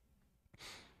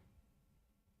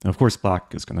 And of course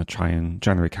black is going to try and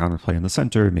generate counterplay in the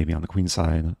center, maybe on the queen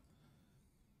side.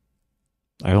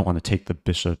 I don't want to take the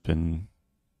bishop, and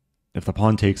if the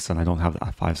pawn takes, then I don't have the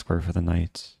f5 square for the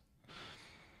knight.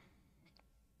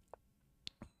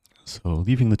 So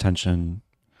leaving the tension.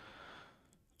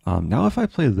 Now if I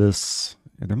play this,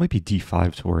 there might be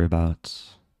d5 to worry about.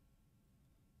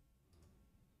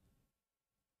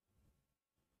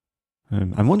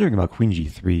 I'm wondering about queen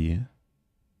g3.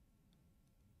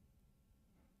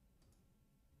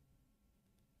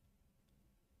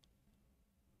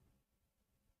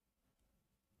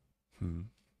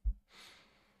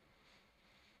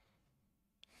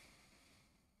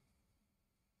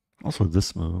 Also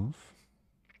this move.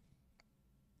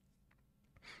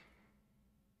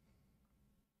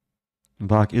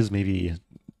 Black is maybe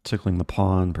tickling the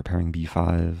pawn, preparing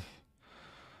b5.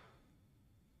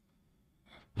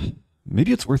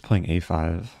 Maybe it's worth playing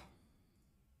a5.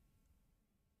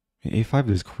 a5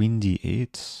 is queen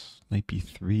d8, knight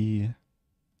b3.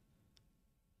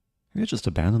 Maybe I just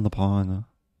abandon the pawn.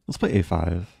 Let's play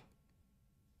a5.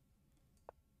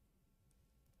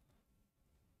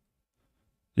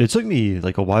 It took me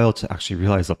like a while to actually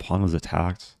realize the pawn was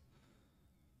attacked.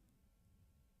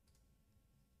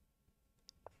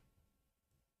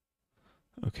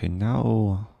 Okay,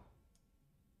 now...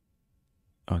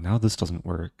 Oh, now this doesn't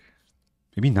work.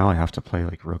 Maybe now I have to play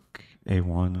like rook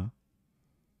a1.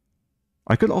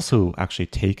 I could also actually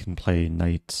take and play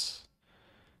knight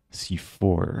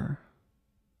c4.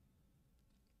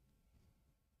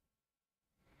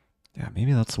 Yeah,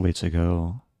 maybe that's the way to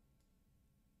go.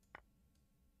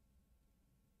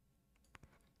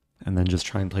 And then just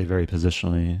try and play very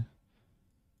positionally.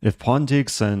 If pawn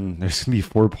takes, then there's going to be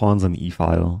 4 pawns on the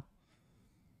e-file.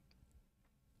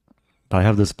 But I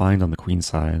have this bind on the queen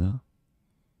side.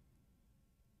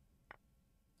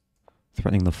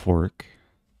 Threatening the fork.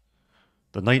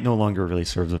 The knight no longer really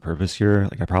serves a purpose here.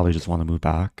 Like, I probably just want to move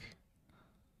back.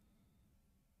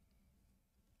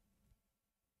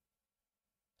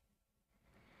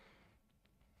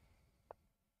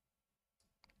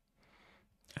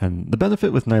 And the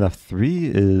benefit with knight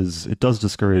f3 is it does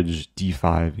discourage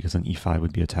d5 because then e5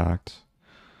 would be attacked.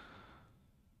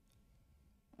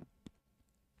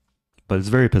 But it's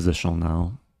very positional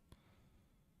now.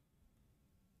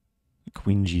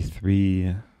 Queen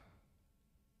g3.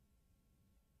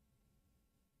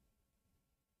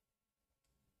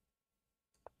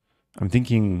 I'm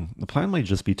thinking the plan might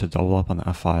just be to double up on the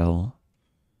f-file.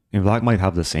 And black might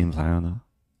have the same plan.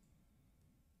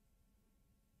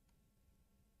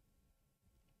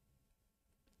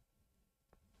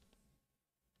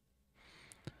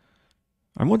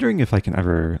 I'm wondering if I can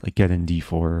ever like get in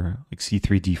d4. Like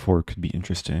c3, d4 could be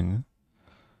interesting.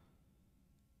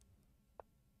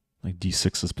 Like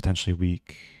d6 is potentially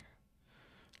weak.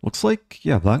 Looks like,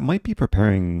 yeah, black might be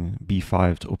preparing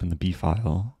b5 to open the b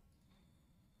file.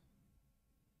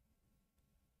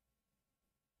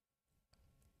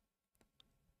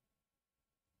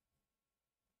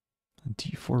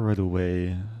 d4 right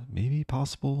away, maybe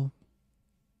possible.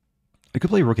 I could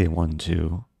play rook a1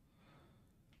 too.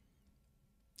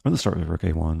 I'm going to start with rook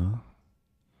a1.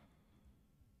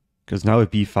 Because now with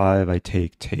b5, I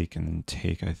take, and then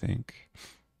take, I think.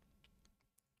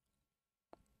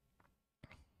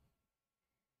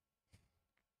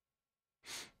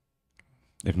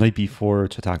 If knight b4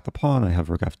 to attack the pawn, I have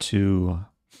rook f2.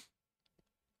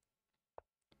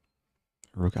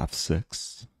 Rook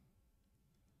f6.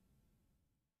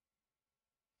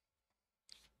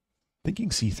 Thinking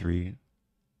c3.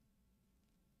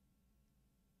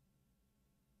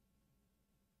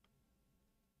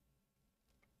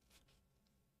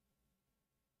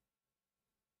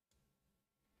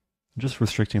 Just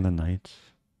restricting the knight.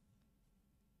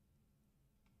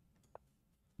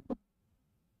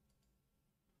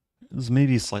 This is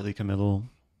maybe slightly committal.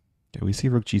 Okay, we see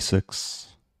rook g6.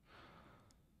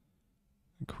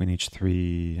 Queen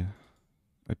h3.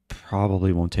 I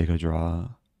probably won't take a draw.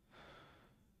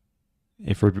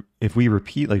 If we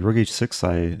repeat like rook h6,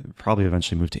 I probably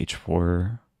eventually move to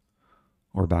h4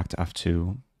 or back to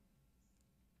f2.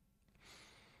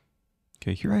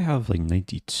 Okay, here I have like knight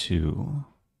d2.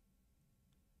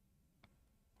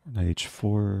 Knight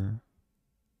h4.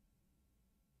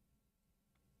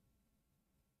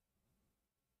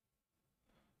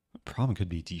 The problem could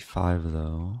be d5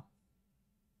 though.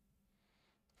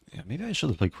 Yeah, maybe I should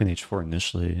have played queen h4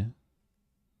 initially.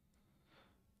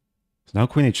 So now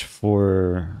queen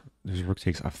h4, there's rook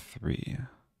takes f3.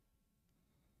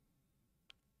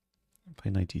 Play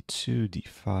knight d2,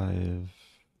 d5.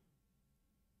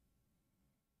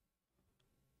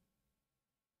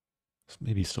 It's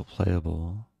maybe still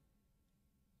playable.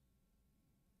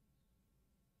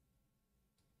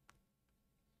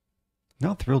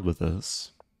 Not thrilled with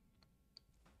this.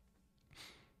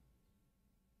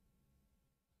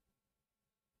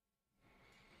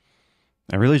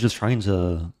 I'm really just trying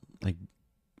to like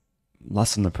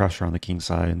lessen the pressure on the king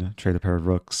side, trade a pair of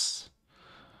rooks.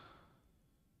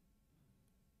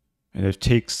 And if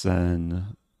takes,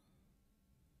 then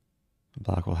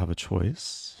black will have a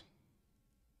choice.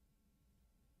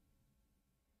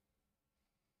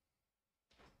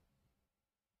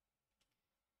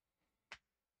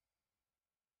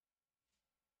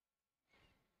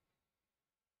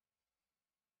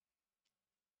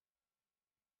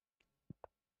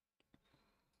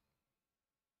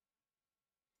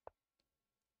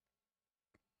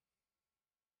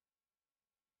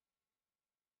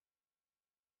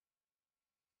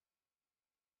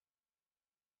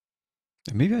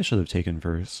 And maybe I should have taken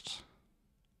first.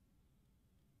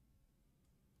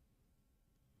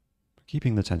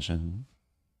 Keeping the tension.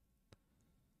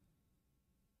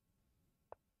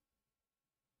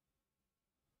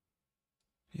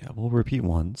 Yeah, we'll repeat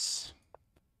once.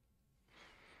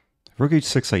 Rook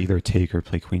h6, I either take or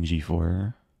play queen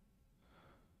g4.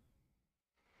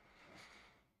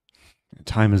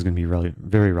 Time is going to be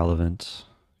very relevant.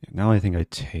 Now I think I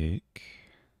take.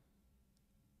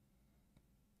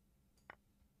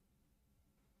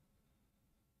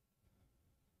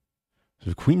 So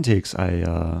if queen takes,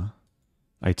 I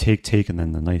take, and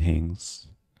then the knight hangs.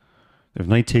 If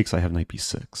knight takes, I have knight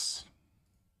b6.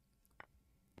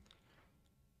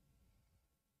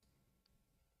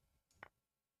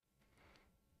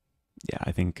 Yeah,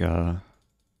 I think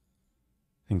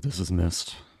this is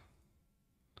missed.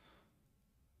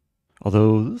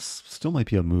 Although this still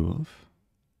might be a move.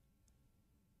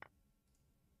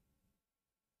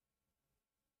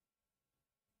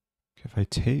 If I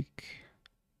take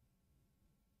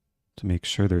to make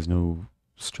sure there's no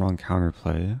strong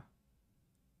counterplay,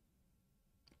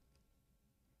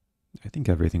 I think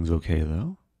everything's okay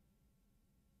though.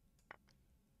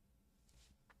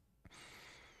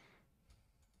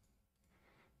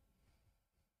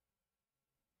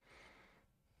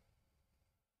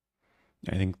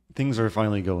 I think things are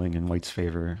finally going in white's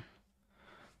favor.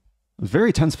 It was a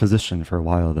very tense position for a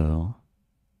while though.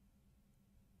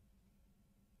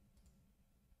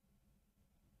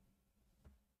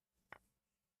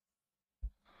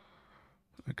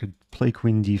 I could play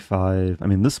queen d5. I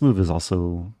mean, this move is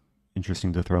also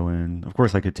interesting to throw in. Of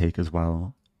course, I could take as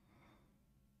well.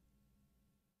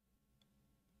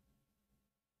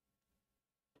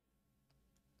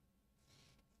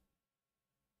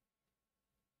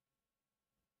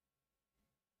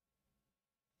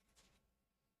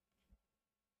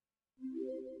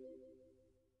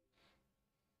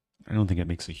 I don't think it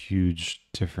makes a huge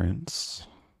difference.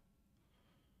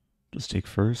 Just take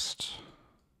first.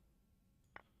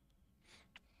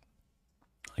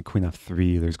 Like queen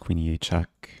f3, there's queen e8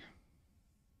 check.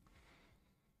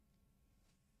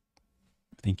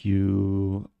 Thank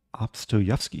you,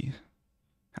 Obstoyevsky.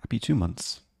 Happy 2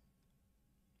 months.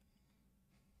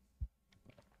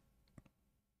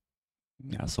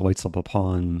 Yeah, so white's up a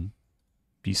pawn.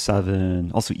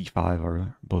 b7, also e5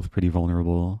 are both pretty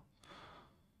vulnerable.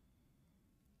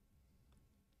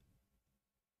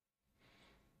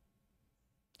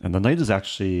 And the knight is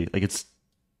actually, like, it's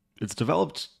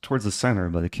developed towards the center,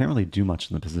 but it can't really do much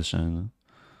in the position.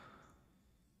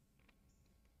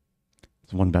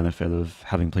 It's one benefit of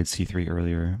having played c3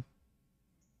 earlier.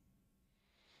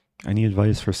 Any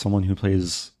advice for someone who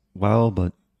plays well,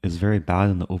 but is very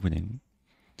bad in the opening?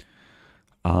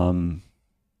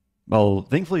 Well,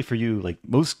 thankfully for you, like,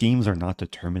 most games are not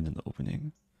determined in the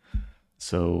opening.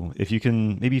 So if you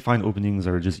can maybe find openings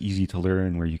that are just easy to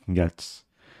learn, where you can get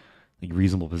like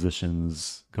reasonable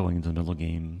positions going into the middle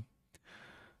game,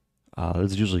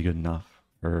 that's usually good enough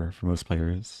for most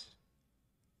players.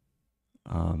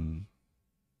 But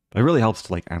it really helps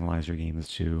to like analyze your games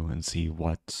too and see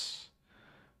what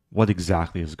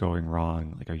exactly is going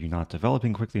wrong. Like, are you not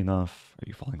developing quickly enough? Are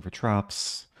you falling for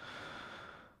traps?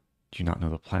 Do you not know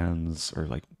the plans or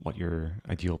like what your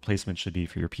ideal placement should be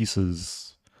for your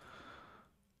pieces?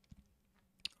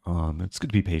 It's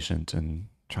good to be patient and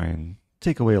try and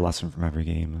take away a lesson from every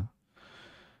game.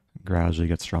 Gradually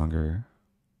get stronger.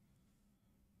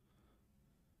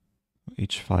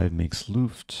 H5 makes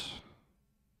Luft.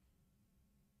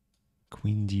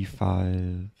 Queen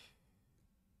D5.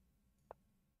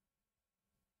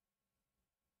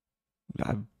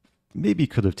 I maybe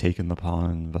could have taken the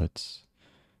pawn, but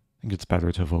I think it's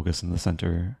better to focus in the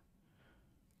center.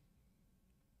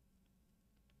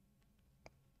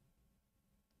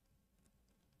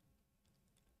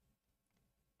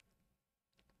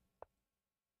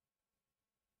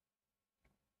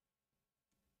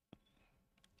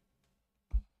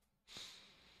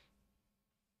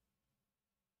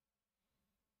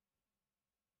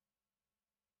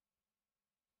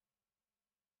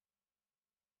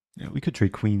 Yeah, we could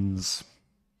trade queens.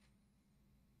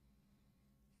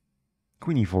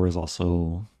 Queen E4 is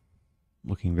also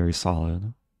looking very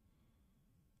solid.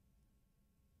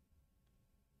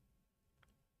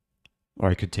 Or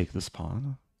I could take this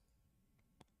pawn.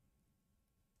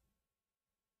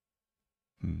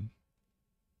 If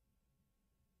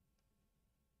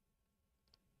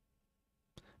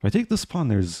I take this pawn,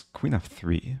 there's queen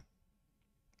f3.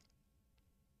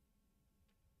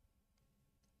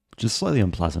 Which is slightly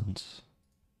unpleasant.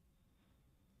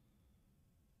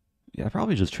 Yeah, I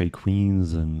probably just trade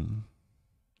queens and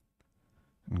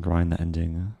grind the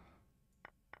ending.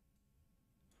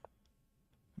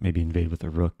 Maybe invade with a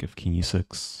rook if king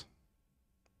e6.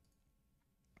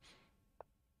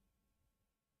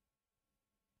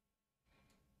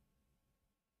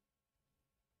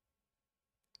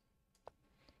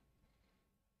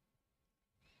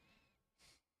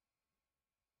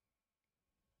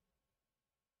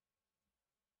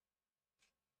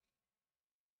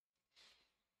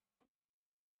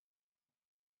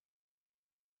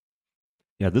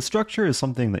 Yeah, this structure is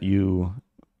something that you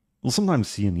will sometimes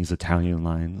see in these Italian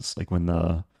lines, like when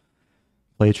the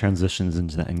play transitions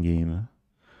into the endgame.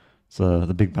 It's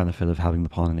the big benefit of having the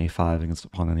pawn on a5 against the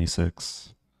pawn on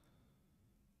a6.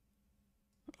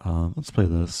 Let's play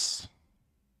this.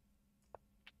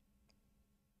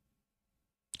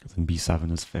 Then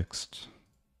b7 is fixed.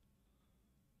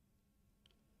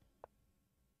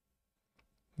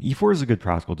 e4 is a good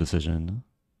practical decision.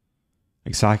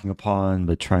 Like sacking a pawn,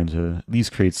 but trying to at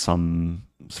least create some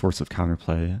sorts of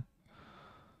counterplay.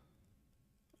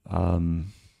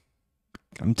 I'm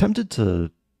tempted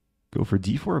to go for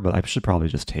d4, but I should probably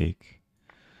just take.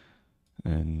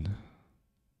 And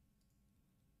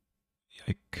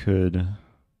I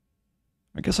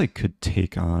guess I could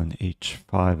take on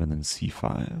h5 and then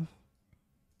c5.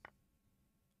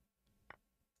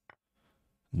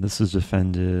 And this is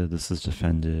defended, this is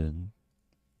defended.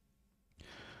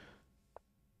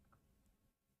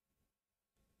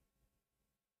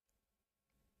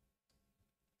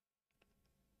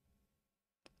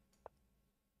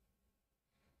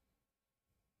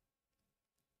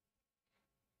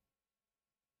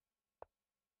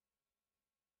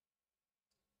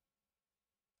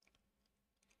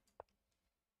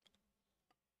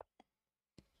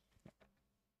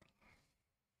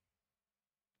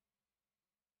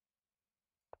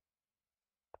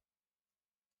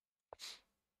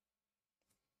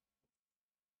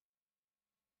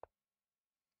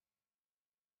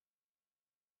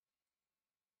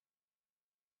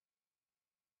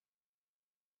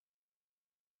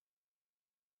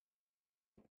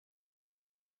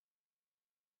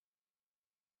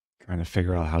 Trying to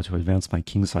figure out how to advance my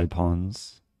kingside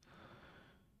pawns.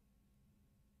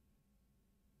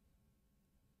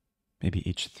 Maybe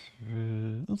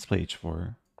h3. Let's play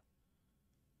h4.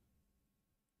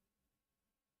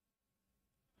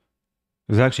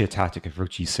 There's actually a tactic of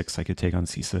rook g6 I could take on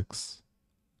c6.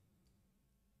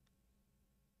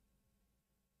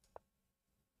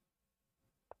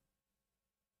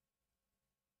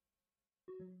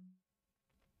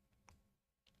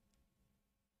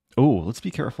 Oh, let's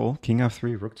be careful. King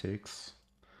f3, rook takes.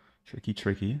 Tricky,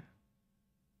 tricky.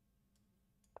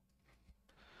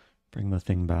 Bring the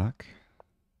thing back.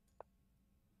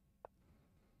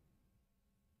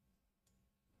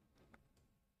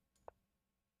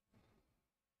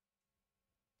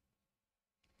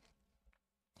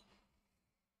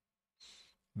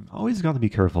 Always got to be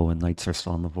careful when knights are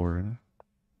still on the board.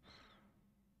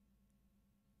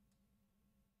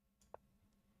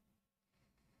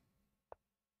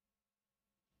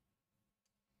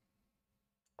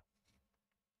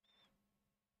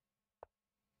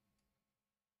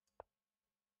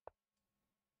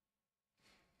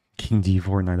 King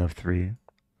d4, knight f3.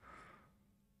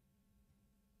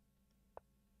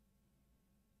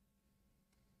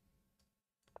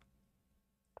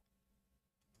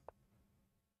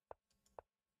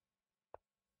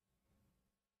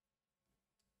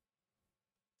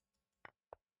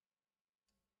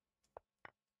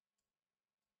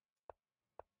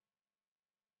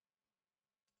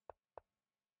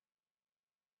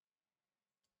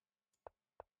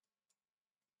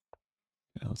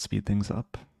 Let's speed things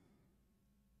up.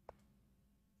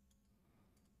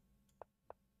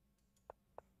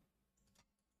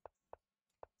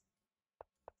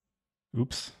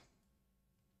 Oops.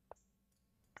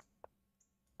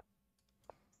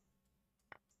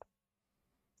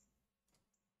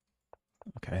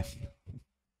 Okay.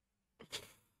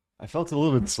 I felt a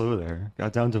little bit slow there.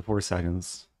 Got down to 4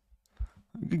 seconds.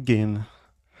 Good game.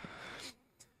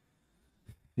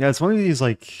 Yeah, it's one of these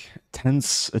like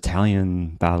tense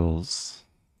Italian battles,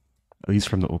 at least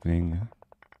from the opening.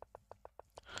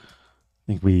 I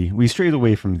think we strayed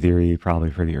away from theory probably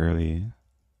pretty early.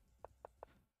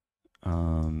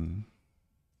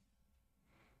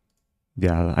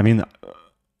 Yeah, I mean,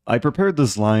 I prepared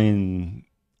this line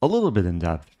a little bit in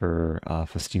depth for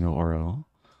Festino Oro.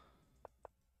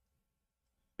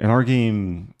 In our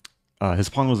game, his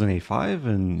pawn was an a5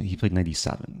 and he played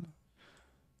 97.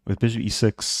 With bishop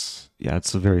e6, yeah,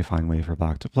 it's a very fine way for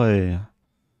black to play.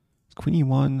 Queen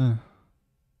e1.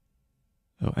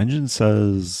 Oh, engine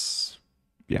says,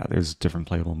 yeah, there's different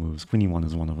playable moves. Queen e1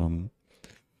 is one of them.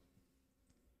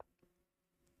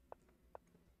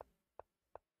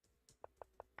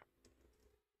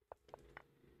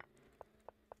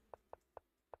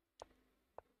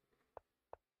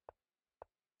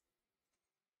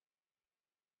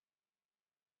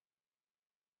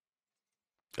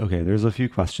 Okay, there's a few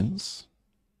questions.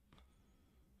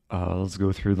 Let's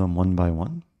go through them one by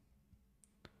one.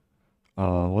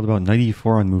 What about knight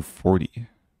e4 on move 40?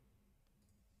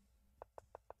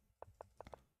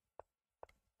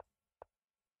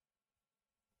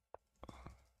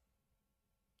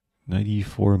 Knight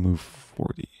e4 move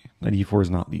 40. Knight e4 is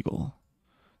not legal.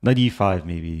 Knight e5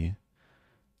 maybe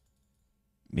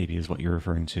is what you're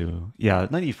referring to. Yeah,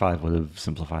 knight e5 would have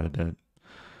simplified a bit.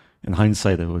 In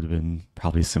hindsight, it would have been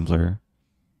probably simpler.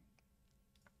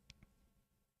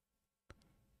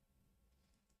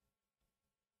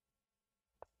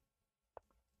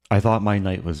 I thought my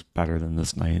knight was better than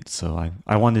this knight, so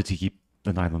I wanted to keep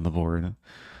the knight on the board.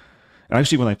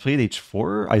 Actually, when I played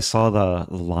h4, I saw the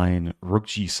line rook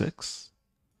g6,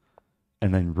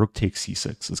 and then rook takes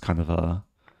c6 is kind of a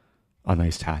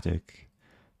nice tactic.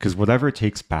 Because whatever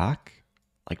takes back,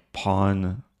 like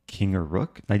pawn, king, or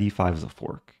rook, knight e5 is a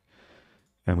fork.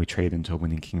 And we trade into a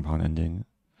winning king pawn ending.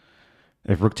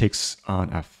 If rook takes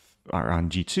on on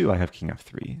g2, I have king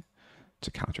f3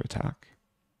 to counterattack.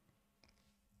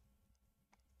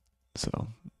 So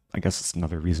I guess it's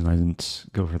another reason I didn't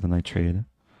go for the knight trade.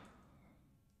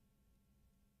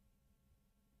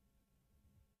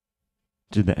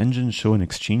 Did the engine show an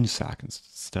exchange sack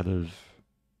instead of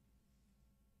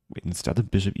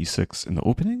bishop e6 in the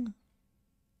opening?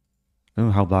 I don't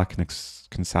know how black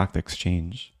can sack the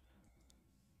exchange.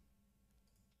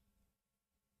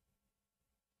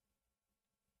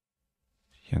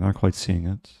 Yeah, not quite seeing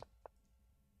it.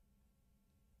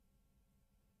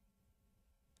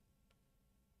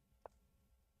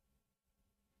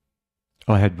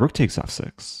 Oh, I had rook takes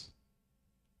f6.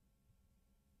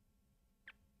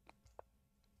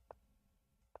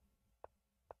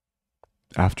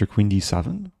 After queen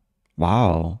d7?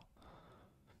 Wow.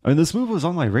 I mean, this move was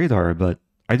on my radar, but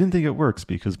I didn't think it works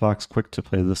because black's quick to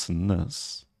play this and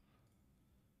this.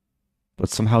 But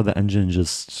somehow the engine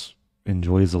just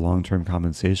enjoys a long-term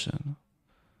compensation.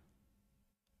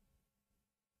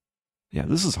 Yeah,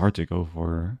 this is hard to go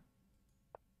for.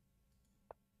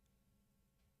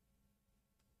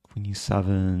 Queen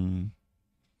e7.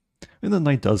 And the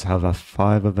knight does have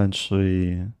f5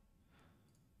 eventually.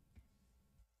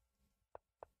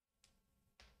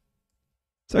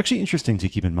 It's actually interesting to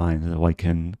keep in mind that white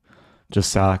can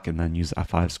just sack and then use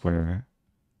f5 square.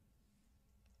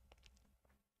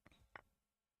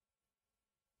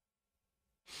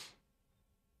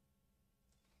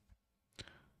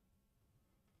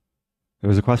 There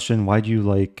was a question, why do you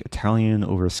like Italian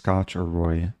over Scotch or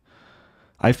Roy?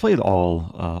 I've played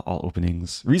all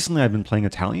openings. Recently, I've been playing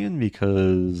Italian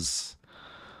because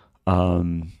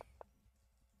I've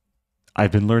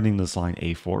been learning this line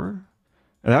A4.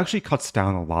 It actually cuts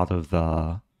down a lot of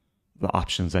the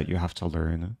options that you have to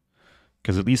learn.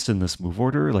 Because at least in this move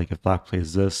order, like if black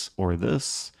plays this or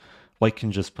this, white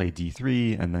can just play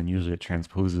d3 and then usually it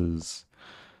transposes.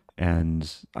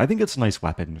 And I think it's a nice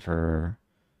weapon for,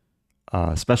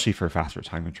 especially for faster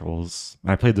time controls.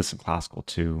 I played this in classical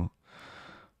too.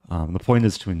 The point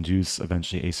is to induce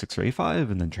eventually a6 or a5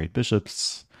 and then trade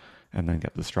bishops and then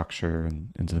get the structure and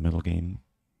into the middle game.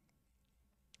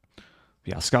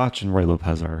 But yeah, Scotch and Roy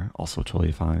Lopez are also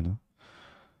totally fine.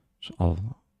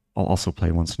 I'll also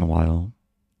play once in a while.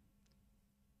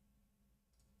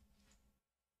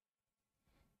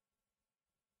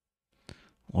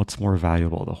 What's more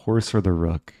valuable, the horse or the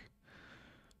rook?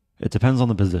 It depends on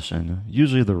the position.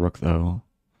 Usually the rook, though,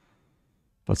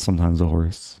 but sometimes the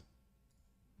horse.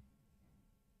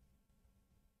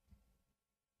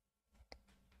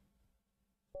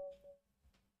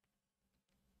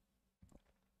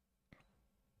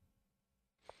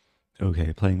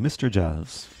 Okay, playing Mr.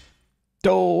 Jazz.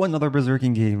 Oh, another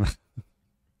berserking game.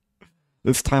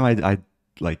 This time I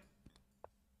like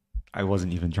I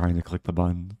wasn't even trying to click the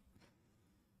button.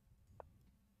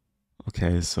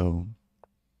 Okay, so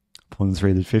opponent's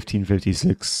rated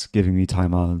 1556, giving me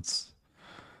time odds.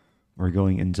 We're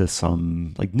going into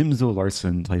some like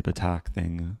Nimzo-Larsen type attack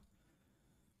thing.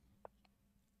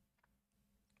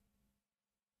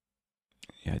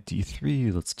 Yeah,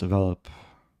 d3, let's develop.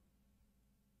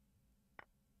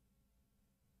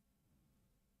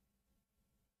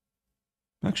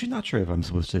 I'm actually not sure if I'm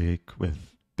supposed to take with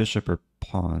bishop or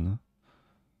pawn.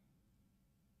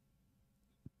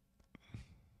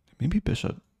 Maybe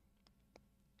bishop.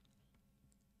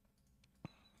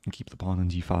 And keep the pawn on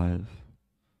d5.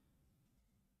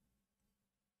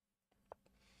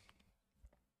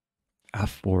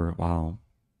 f4, wow.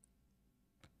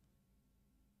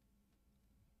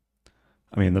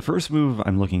 I mean, the first move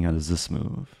I'm looking at is this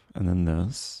move, and then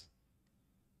this.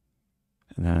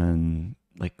 And then,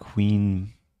 like,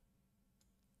 queen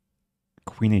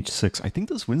h6. I think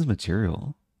this wins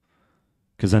material.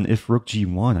 Because then if rook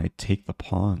g1, I take the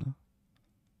pawn.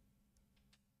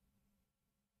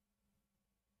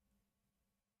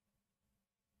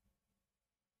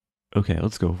 Okay,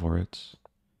 let's go for it.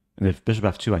 And if bishop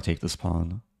f2, I take this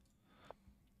pawn.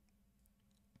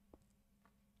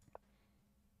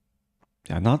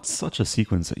 Yeah, not such a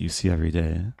sequence that you see every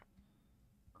day.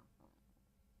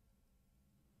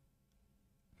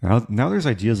 Now there's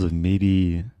ideas of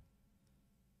maybe...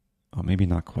 Oh, maybe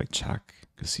not quite check,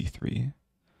 because c3.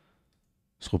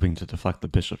 Just hoping to deflect the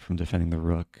bishop from defending the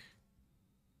rook.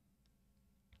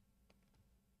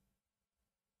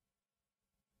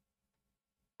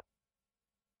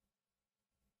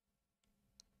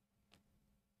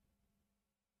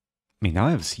 I mean, now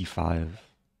I have c5.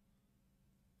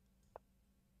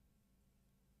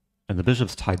 And the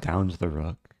bishop's tied down to the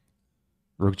rook.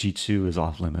 Rook g2 is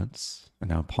off limits. And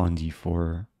now pawn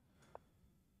d4.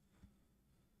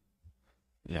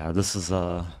 Yeah, this is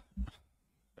an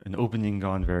opening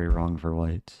gone very wrong for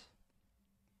white.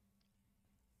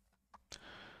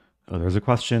 Oh, there's a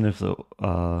question if the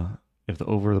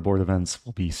over the board events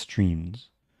will be streamed.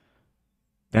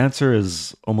 The answer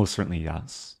is almost certainly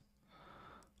yes.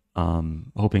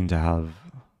 Hoping to have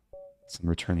some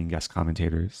returning guest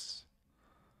commentators.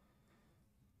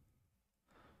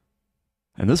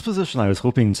 In this position, I was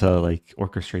hoping to like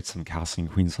orchestrate some castling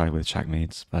queenside with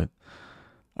checkmates, but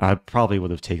I probably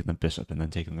would have taken the bishop and then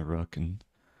taken the rook and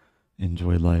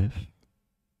enjoyed life.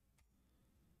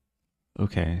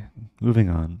 Okay, moving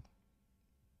on.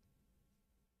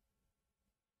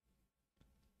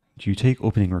 Do you take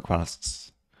opening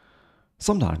requests?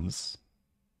 Sometimes.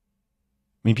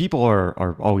 I mean, people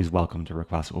are always welcome to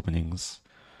request openings.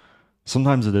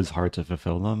 Sometimes it is hard to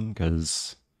fulfill them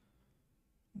because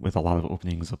with a lot of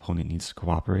openings, the opponent needs to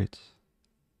cooperate.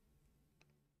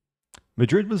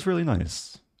 Madrid was really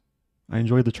nice. I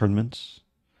enjoyed the tournament.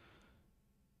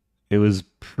 It was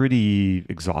pretty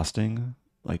exhausting.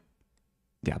 Like,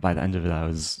 yeah, by the end of it, I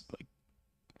was like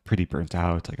pretty burnt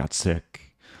out. I got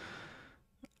sick.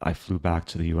 I flew back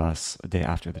to the US a day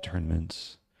after the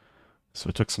tournament, so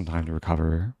it took some time to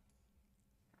recover.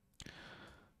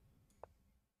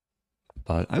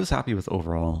 But I was happy with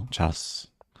overall chess.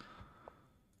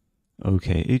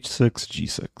 Okay, h6,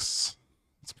 g6.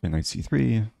 Let's play knight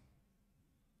c3.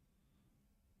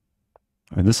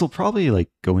 I mean, this will probably like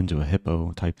go into a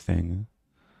hippo type thing.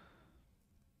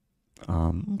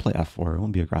 We'll play f4. It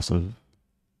won't be aggressive.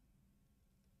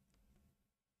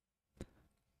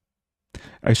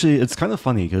 Actually, it's kind of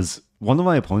funny because one of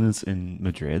my opponents in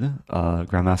Madrid,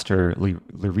 Grandmaster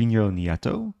Lerino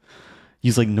Nieto,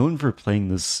 he's like known for playing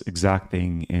this exact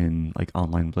thing in like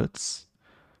online blitz.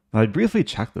 And I briefly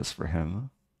checked this for him.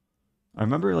 I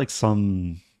remember like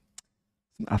some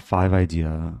f5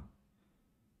 idea,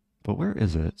 but where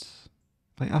is it?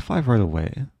 Like f5 right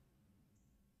away.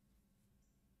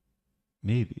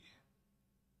 Maybe.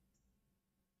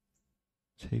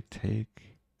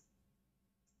 Take.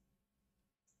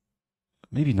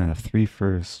 Maybe knight f3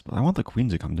 first, but I want the queen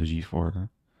to come to g4.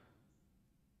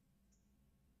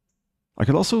 I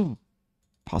could also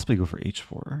possibly go for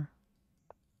h4.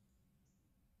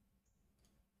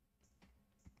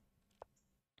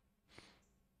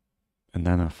 And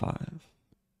then f5.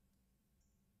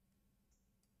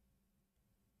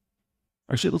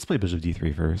 Actually, let's play bishop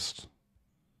d3 first.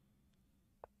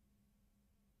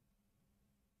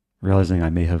 Realizing I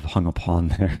may have hung a pawn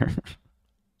there.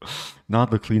 Not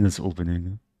the cleanest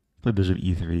opening. Play bishop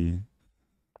e3.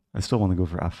 I still want to go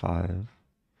for f5.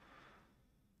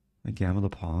 I gambit the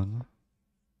pawn.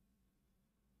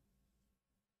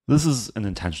 This is an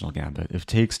intentional gambit. If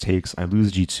takes, takes, I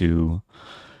lose g2,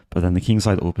 but then the king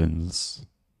side opens.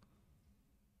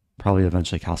 Probably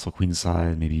eventually castle queen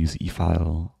side, maybe use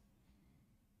e-file.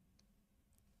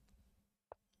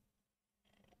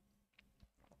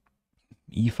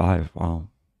 e5, wow.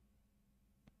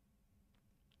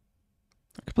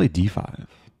 I could play d5.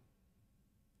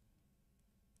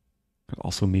 Could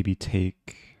also maybe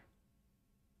take...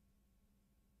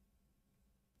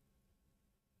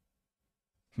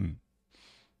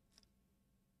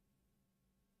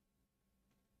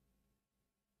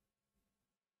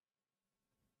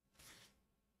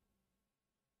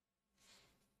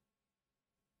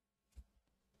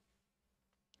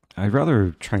 I'd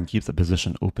rather try and keep the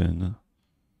position open.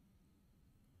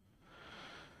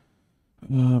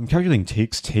 I'm calculating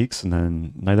takes, takes, and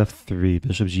then knight f3,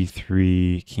 bishop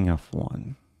g3, king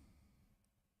f1.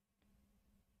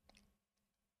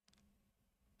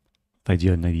 The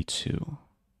idea knight e2.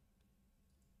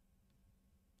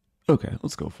 Okay,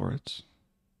 let's go for it.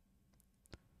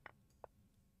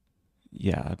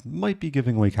 Yeah, it might be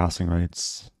giving away casting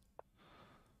rights.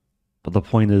 But the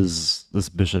point is, this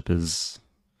bishop is...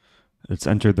 It's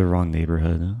entered the wrong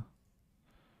neighborhood.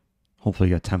 Hopefully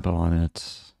get tempo on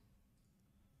it.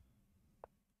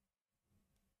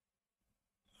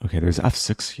 Okay, there's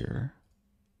f6 here.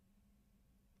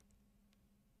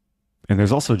 And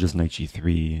there's also just knight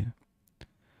g3,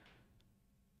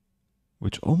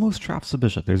 which almost traps the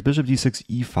bishop. There's bishop d6,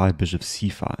 e5, bishop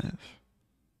c5.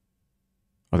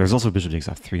 Oh, there's also bishop takes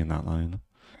f3 in that line.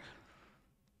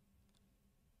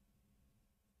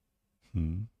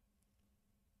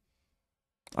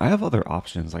 I have other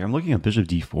options. Like I'm looking at bishop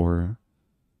d4.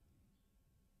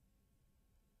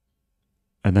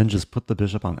 And then just put the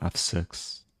bishop on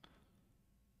f6.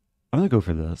 I'm going to go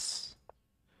for this.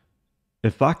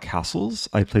 If black castles,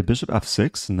 I play bishop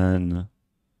f6 and then...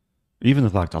 Even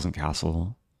if black doesn't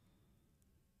castle,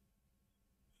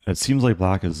 it seems like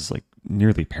black is like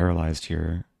nearly paralyzed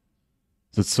here.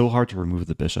 It's so hard to remove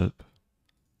the bishop.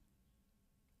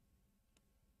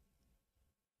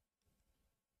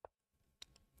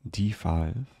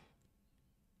 d5.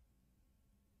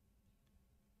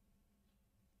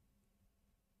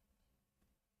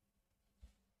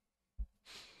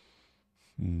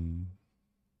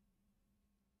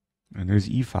 And there's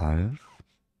e5.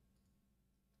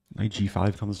 Knight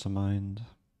g5 comes to mind.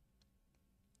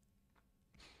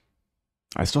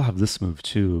 I still have this move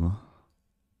too.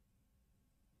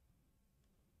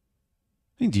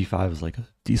 I think d5 is like a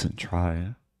decent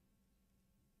try.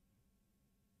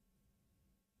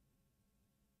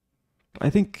 But I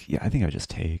think I just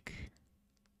take.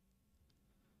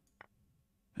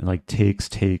 And like takes,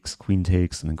 takes, queen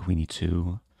takes, and then queen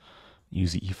e2.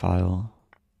 Use the e-file.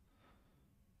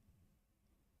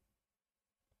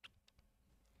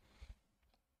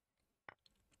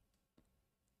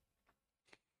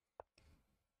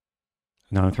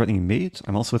 Now I'm threatening mate.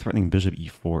 I'm also threatening bishop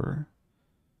e4.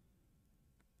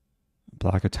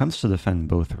 Black attempts to defend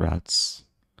both threats.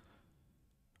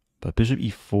 But bishop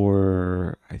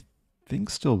e4, I think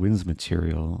still wins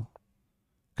material.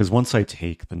 Because once I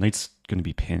take, the knight's going to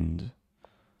be pinned.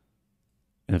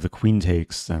 And if the queen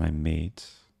takes, then I mate.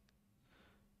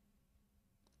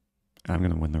 And I'm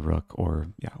going to win the rook or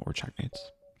checkmate.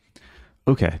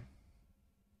 Okay.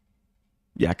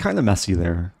 Yeah, kind of messy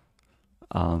there.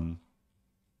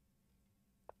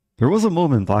 There was a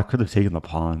moment black could have taken the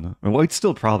pawn. I mean, white's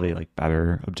still probably like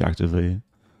better objectively.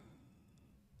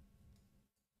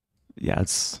 Yeah,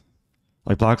 it's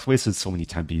like black's wasted so many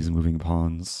tempes moving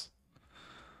pawns.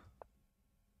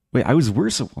 Wait, I was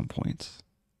worse at one point.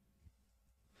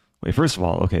 Wait, first of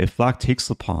all, okay, if black takes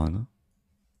the pawn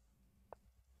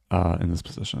in this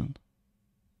position.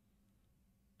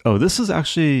 Oh, this is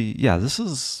actually, yeah, this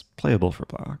is playable for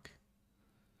black.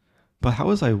 But how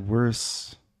was I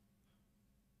worse?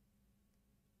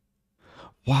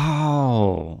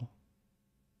 Wow.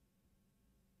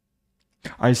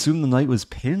 I assumed the knight was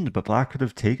pinned, but black could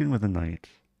have taken with a knight.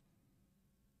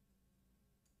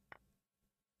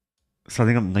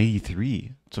 Setting up knight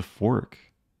e3 to fork.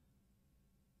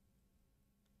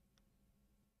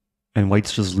 And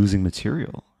white's just losing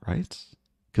material, right?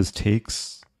 Because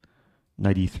takes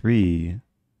knight e3,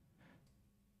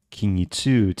 king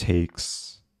e2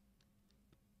 takes...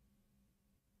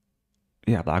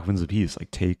 Yeah, black wins a piece, like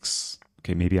takes...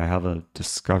 Okay, maybe I have a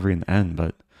discovery in the end,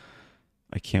 but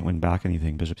I can't win back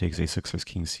anything. Bishop takes a6 versus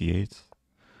king c8.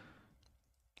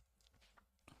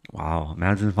 Wow,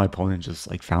 imagine if my opponent just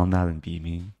like found that and beat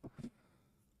me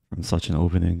from such an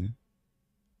opening.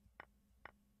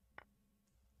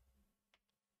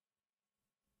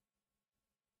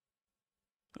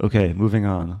 Okay, moving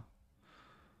on.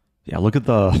 Yeah, look at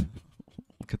the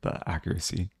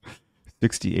accuracy.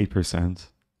 68%.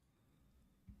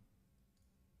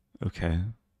 Okay.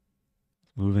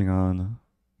 Moving on.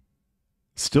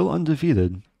 Still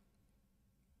undefeated.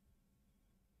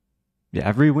 Yeah,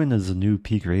 every win is a new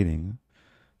peak rating.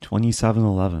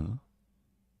 27-11.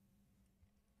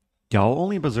 Yeah, I'll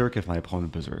only berserk if my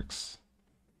opponent berserks.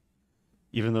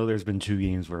 Even though there's been 2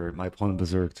 games where my opponent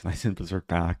berserked and I didn't berserk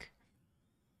back.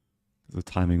 The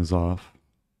timing is off.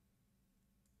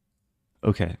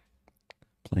 Okay.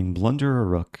 Playing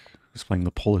blunderarook, who's playing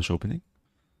the Polish opening.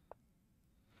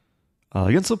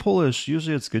 Against the Polish,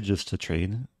 usually it's good just to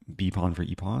trade b pawn for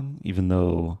e pawn, even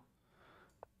though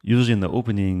usually in the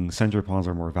opening, center pawns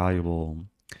are more valuable.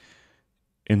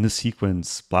 In this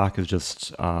sequence, black is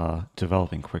just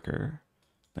developing quicker.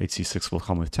 Knight c6 will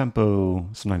come with tempo.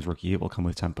 Sometimes rook e8 will come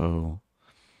with tempo.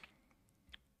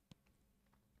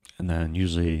 And then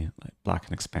usually black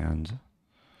can expand.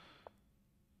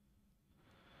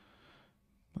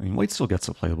 I mean, white still gets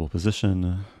a playable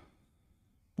position.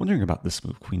 Wondering about this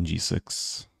move, queen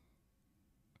g6.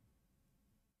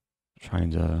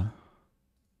 Trying to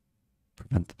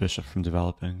prevent the bishop from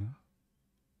developing.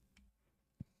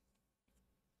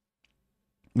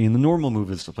 I mean, the normal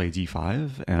move is to play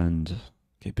d5 and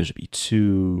okay, bishop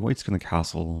e2. White's going to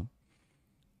castle.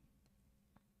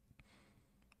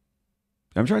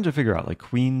 I'm trying to figure out like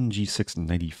queen g6 and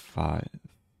knight e5.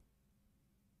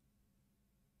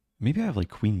 Maybe I have like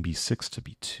queen b6 to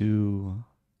b2.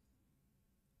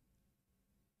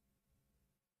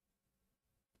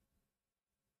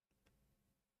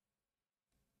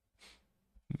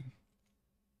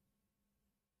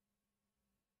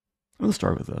 I'm going to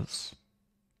start with this.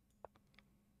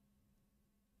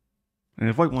 And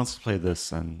if white wants to play this,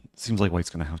 then it seems like white's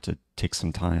going to have to take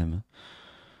some time.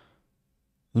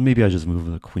 Then maybe I just move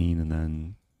the queen and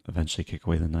then eventually kick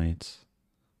away the knight.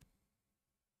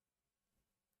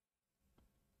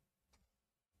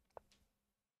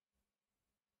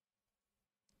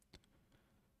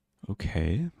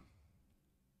 Okay.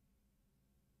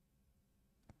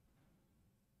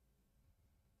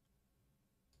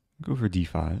 Go for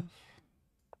d5.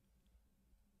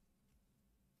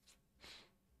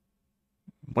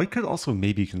 White could also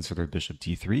maybe consider bishop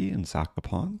d3 and sack the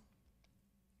pawn.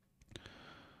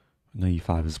 Knight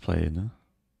e5 is played.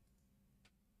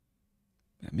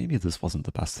 Yeah, maybe this wasn't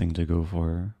the best thing to go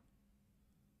for.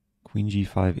 Queen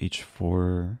g5,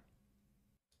 h4.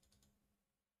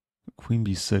 Queen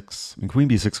b6. I mean, queen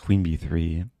b6, queen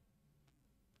b3.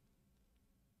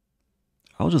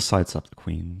 I'll just sidestep the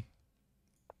queen.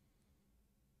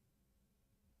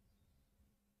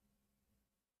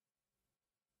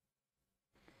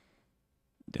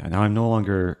 Yeah, now I'm no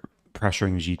longer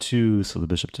pressuring g2, so the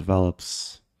bishop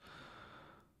develops.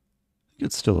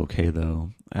 It's still okay,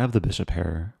 though. I have the bishop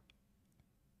pair.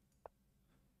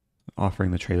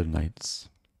 Offering the trade of knights.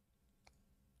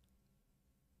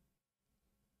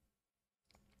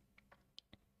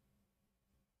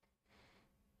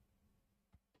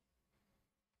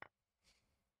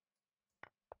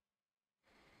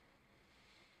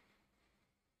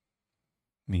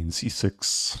 I mean,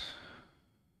 c6.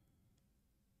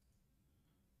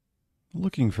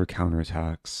 Looking for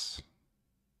counterattacks.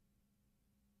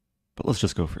 But let's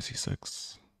just go for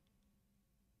c6.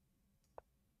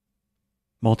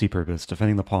 Multi-purpose,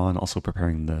 defending the pawn, also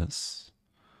preparing this.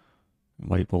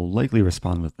 White will likely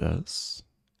respond with this.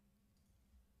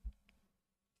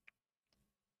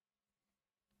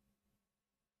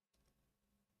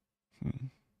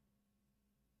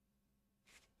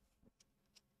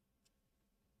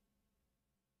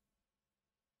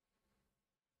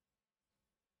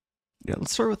 Yeah,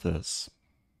 let's start with this.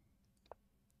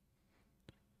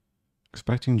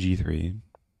 Expecting g3.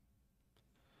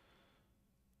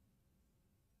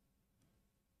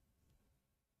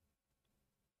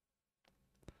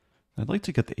 I'd like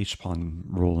to get the h-pawn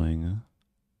rolling.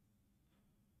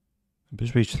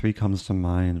 Bishop h3 comes to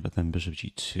mind, but then bishop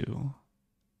g2.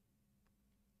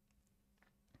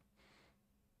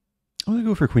 I'm going to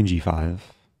go for queen g5.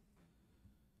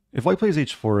 If white plays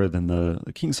h4, then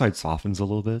the king side softens a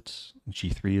little bit.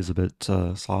 G3 is a bit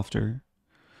softer.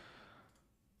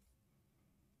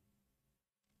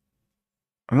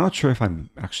 I'm not sure if I'm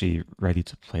actually ready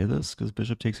to play this because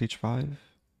bishop takes h5.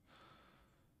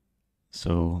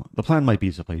 So the plan might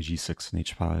be to play g6 and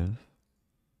h5.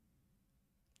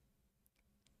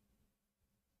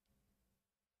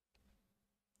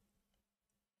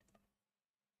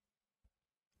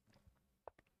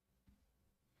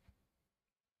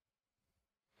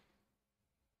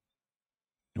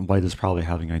 And white is probably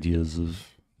having ideas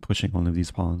of pushing one of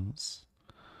these pawns.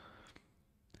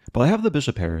 But I have the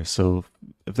bishop pair, so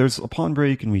if there's a pawn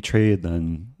break and we trade,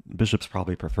 then bishops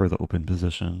probably prefer the open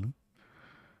position.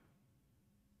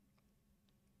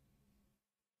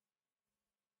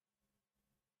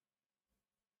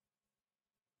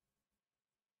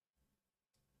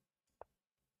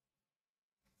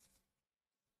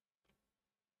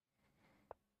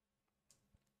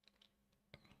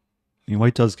 I mean,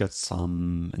 white does get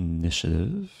some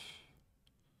initiative.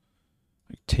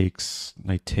 Like takes,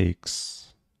 knight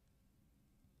takes.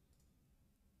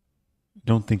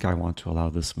 Don't think I want to allow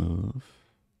this move.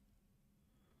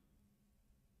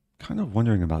 Kind of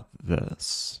wondering about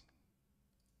this.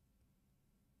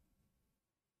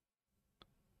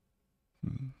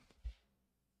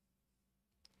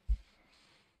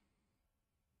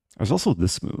 There's also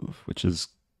this move, which is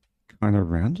kind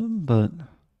of random, but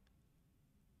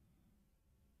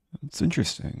it's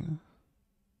interesting.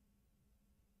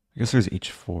 I guess there's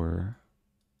h4.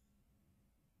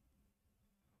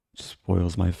 Which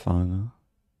spoils my fun.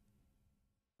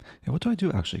 Yeah, what do I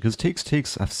do actually? Because takes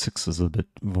f6 is a bit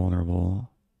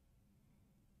vulnerable.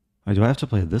 Do I have to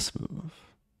play this move?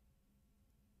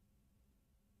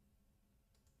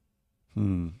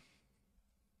 And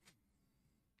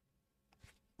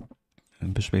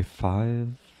bishop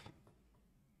a5.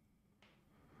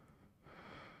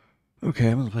 Okay,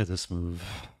 I'm gonna play this move.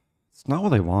 It's not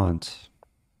what I want.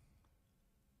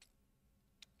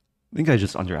 I think I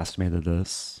just underestimated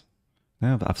this. I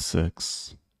have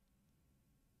f6.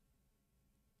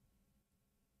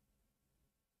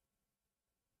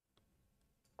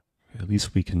 At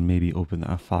least we can maybe open the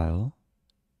f-file.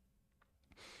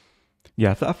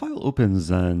 Yeah, if the f-file opens,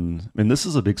 then... I mean, this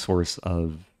is a big source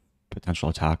of potential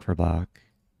attack for black.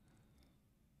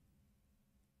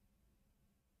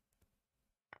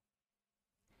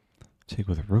 Take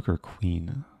with rook or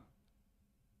queen?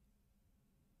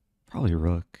 Probably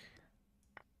rook.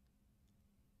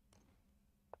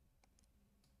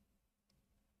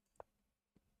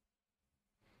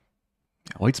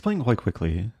 Yeah, white's playing quite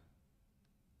quickly.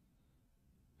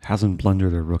 Hasn't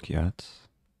blundered a rook yet.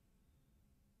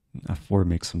 f4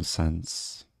 makes some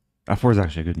sense. f4 is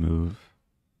actually a good move.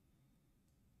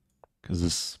 Because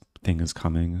this thing is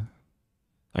coming.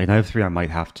 Knight f3 I might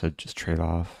have to just trade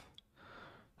off.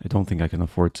 I don't think I can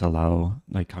afford to allow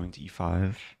knight coming to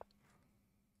e5.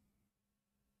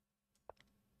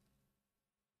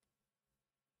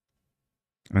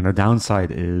 And the downside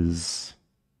is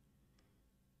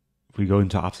if we go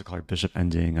into obstacle or bishop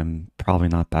ending, I'm probably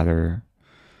not better.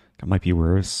 It might be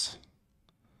worse.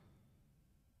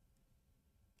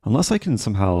 Unless I can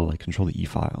somehow like control the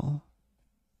e-file.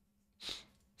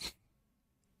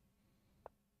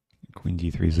 Queen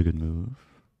d3 is a good move.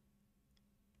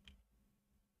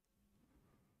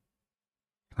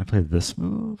 Can I play this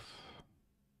move?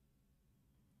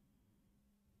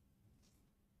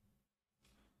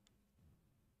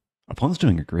 Opponent's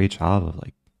doing a great job of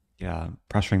like, yeah,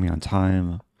 pressuring me on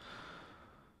time.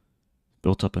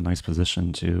 Built up a nice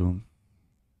position too.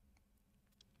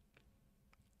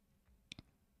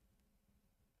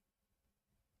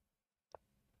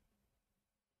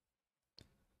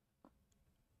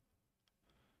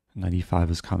 Knight e5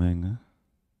 is coming.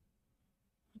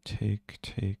 Take.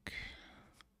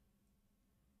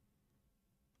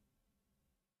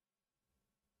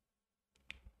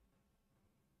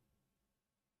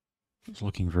 Just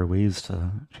looking for ways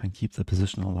to try and keep the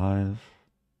position alive.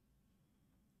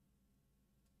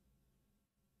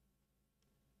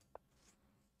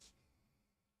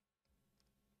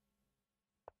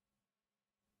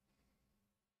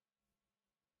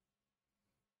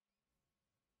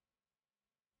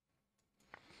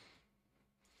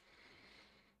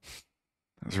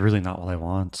 That's really not what I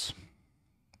want.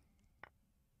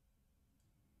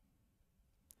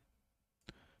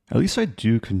 At least I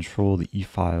do control the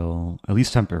e-file, at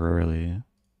least temporarily.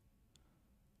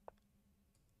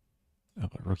 Oh,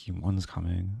 but rook e1's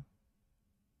coming.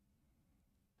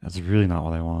 That's really not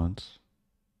what I want.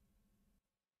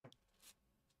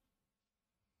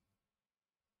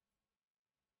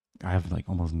 I have like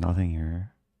almost nothing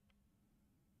here.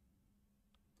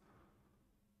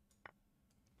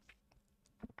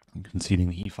 I'm conceding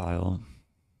the e-file.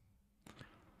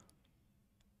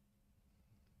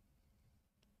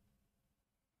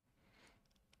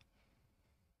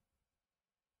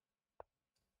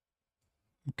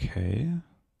 Okay.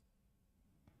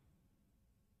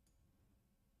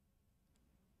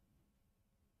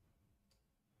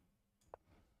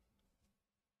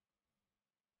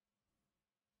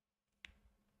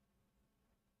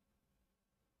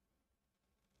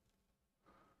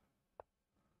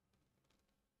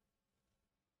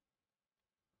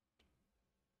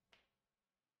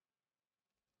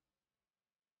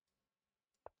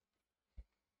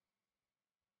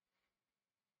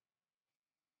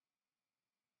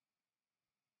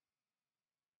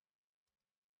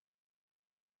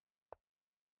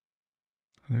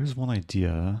 There's one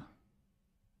idea.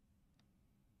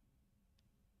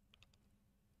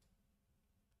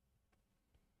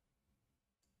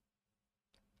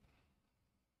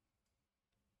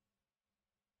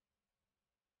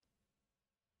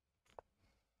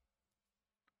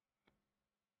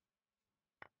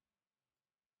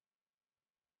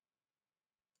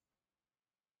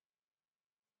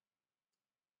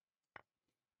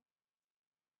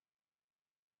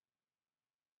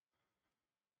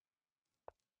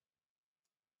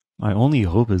 My only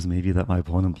hope is maybe that my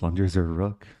opponent blunders their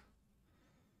rook.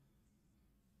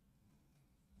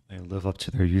 They live up to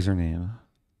their username.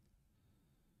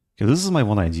 Okay, this is my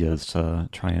one idea, is to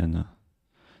try and...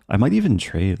 I might even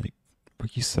trade, like,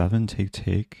 rook e7,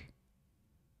 take.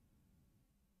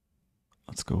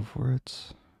 Let's go for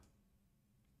it.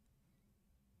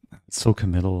 It's so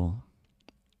committal.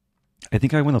 I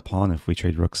think I win a pawn if we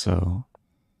trade rook, so...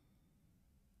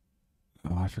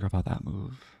 Oh, I forgot about that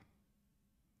move.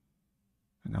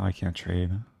 Now I can't trade.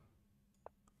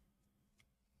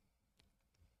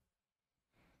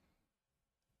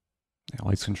 Yeah,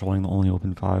 White's controlling the only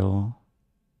open file.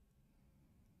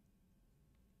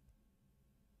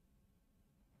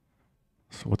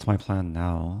 So what's my plan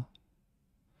now?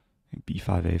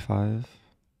 B5, A5.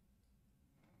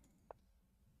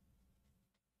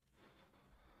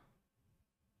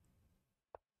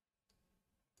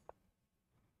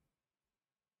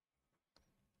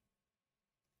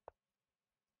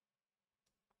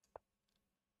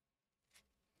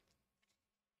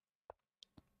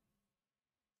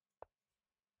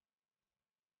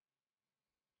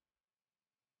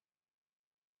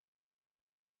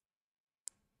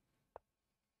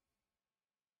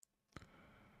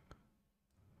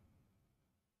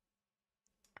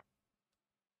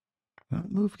 That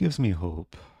move gives me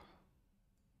hope.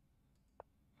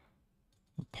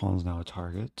 The pawn's now a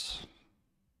target.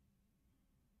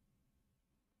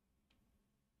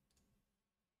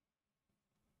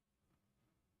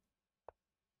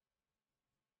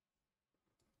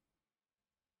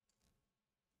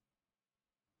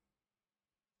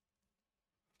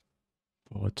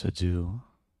 But what to do?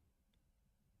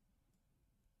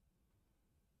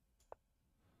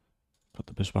 Put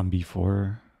the bishop on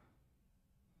B4.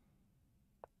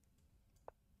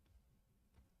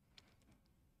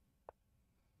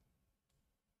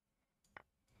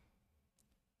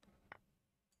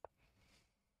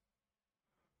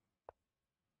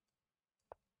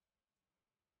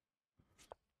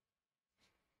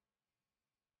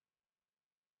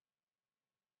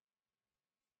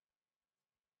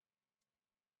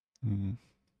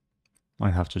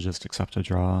 Might have to just accept a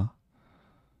draw.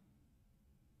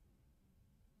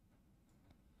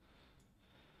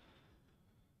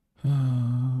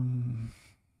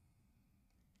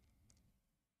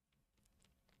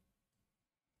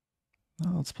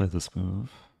 Let's play this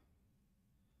move.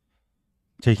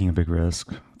 Taking a big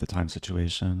risk, the time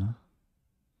situation.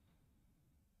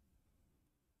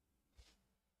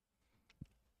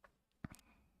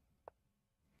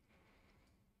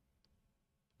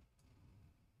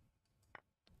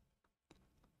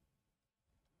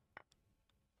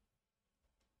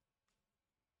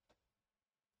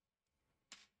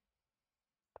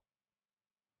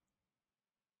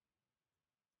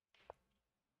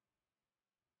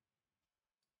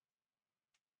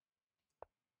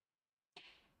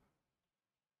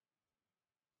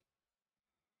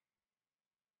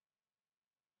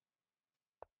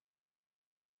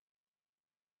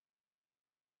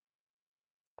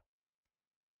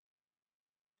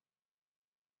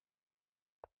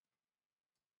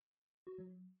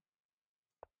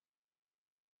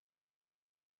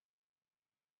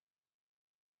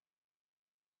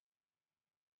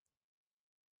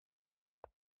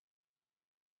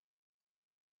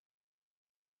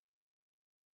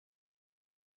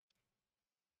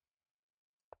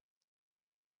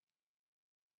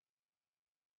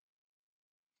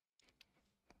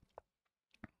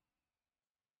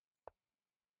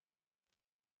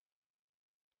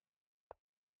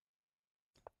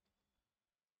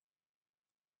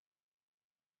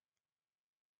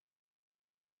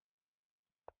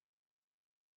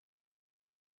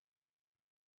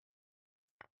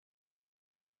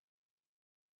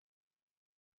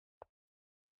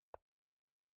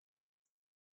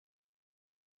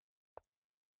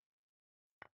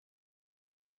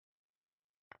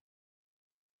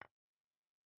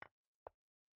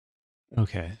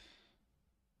 Okay.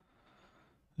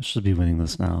 I should be winning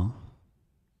this now.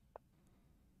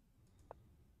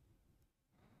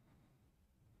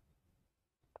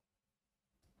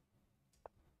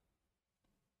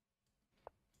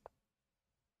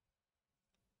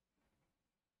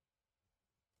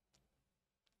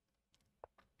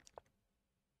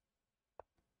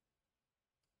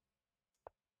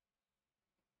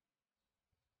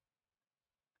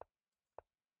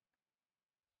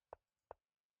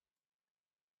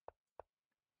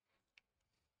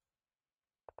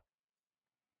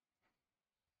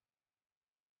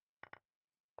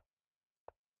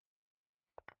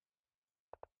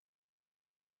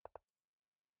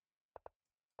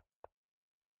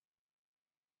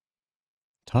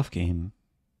 Tough game.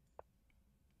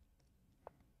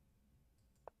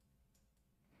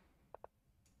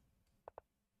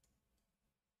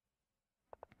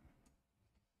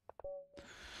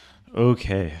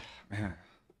 Okay. Man.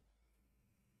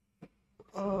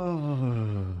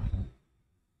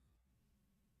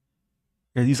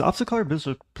 Yeah, these obstacle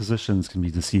bishop positions can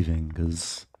be deceiving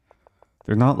because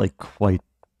they're not like quite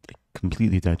like,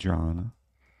 completely dead drawn.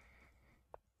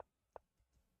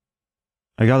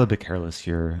 I got a bit careless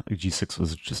here. Like g6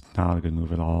 was just not a good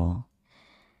move at all.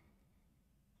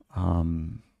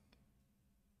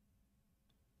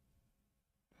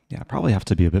 Yeah, probably have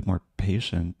to be a bit more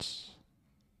patient.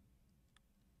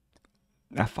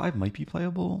 F5 might be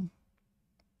playable.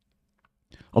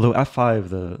 Although F5,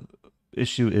 the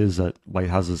issue is that white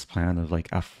has this plan of like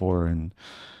F4 and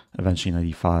eventually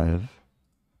knight e5.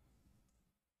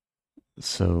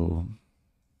 So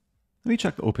let me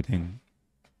check the opening.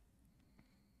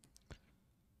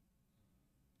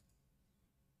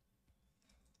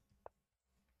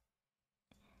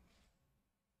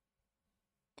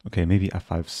 Okay, maybe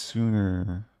F5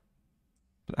 sooner.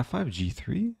 But F5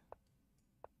 G3?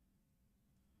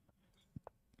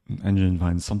 Engine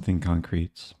finds something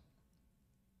concrete.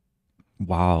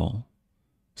 Wow.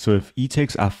 So if E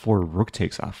takes F4, Rook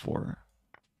takes F4.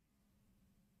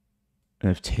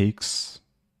 And if takes,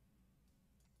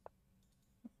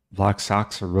 Black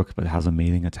sacks a Rook but has a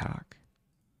mating attack.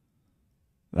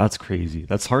 That's crazy.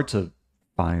 That's hard to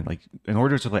find. Like, in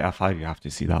order to play F5, you have to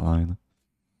see that line.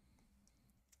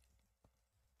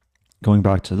 Going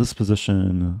back to this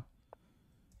position,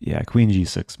 yeah, Queen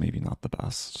G6 maybe not the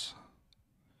best.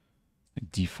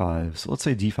 Like D5. So let's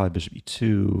say D5, Bishop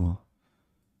E2,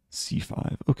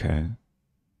 C5. Okay.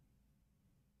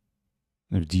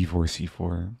 There's D4,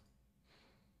 C4.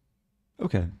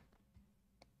 Okay.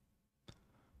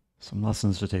 Some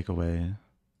lessons to take away.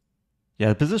 Yeah,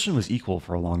 the position was equal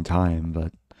for a long time,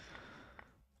 but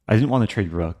I didn't want to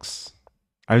trade rooks.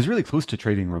 I was really close to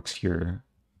trading rooks here.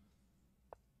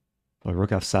 But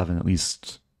Rook F7 at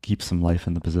least keeps some life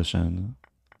in the position.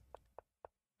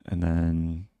 And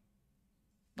then,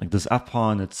 like this F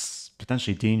pawn, it's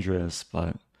potentially dangerous,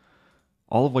 but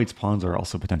all of white's pawns are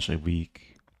also potentially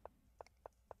weak.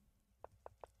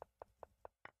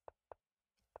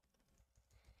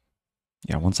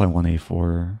 Yeah, once I won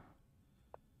A4,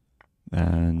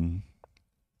 then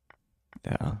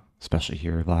yeah, especially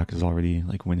here, black is already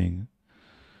like winning.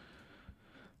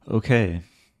 Okay,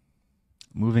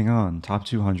 moving on, top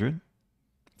 200,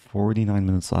 49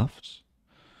 minutes left.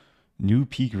 New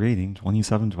peak rating,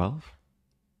 2712.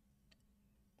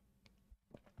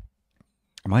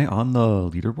 Am I on the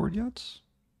leaderboard yet?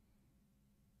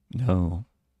 No.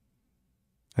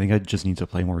 I think I just need to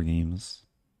play more games.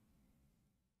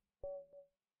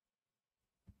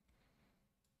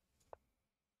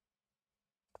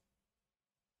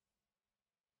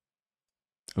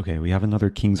 Okay, we have another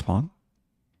king's pawn.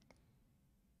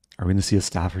 Are we going to see a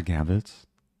Stafford Gambit?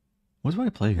 What do I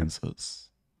play against this?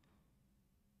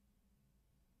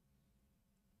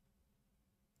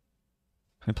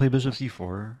 Can I play bishop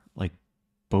c4, like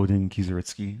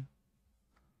Boden-Kieseritzky?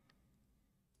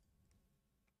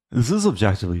 This is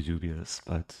objectively dubious,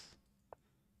 but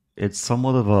it's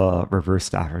somewhat of a reverse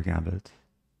Stafford Gambit.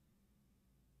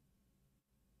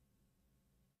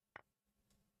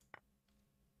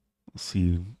 We'll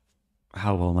see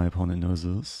how well my opponent knows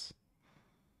this.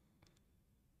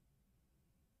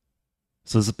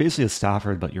 So this is basically a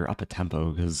Stafford, but you're up a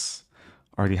tempo because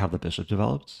I already have the bishop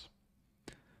developed.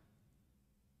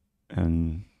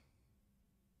 And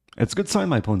it's a good sign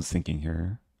my opponent's thinking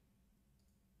here.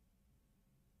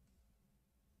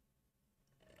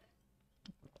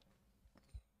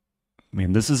 I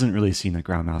mean, this isn't really seen at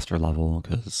Grandmaster level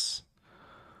because,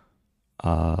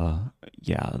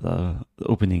 yeah, the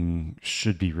opening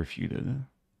should be refuted.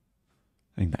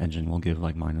 I think the engine will give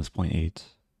like minus 0.8.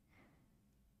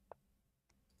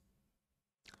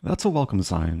 That's a welcome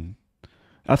sign.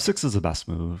 F6 is the best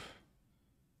move.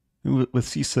 With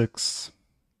C6,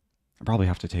 I probably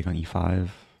have to take on E5.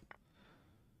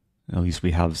 At least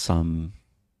we have some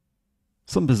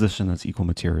position that's equal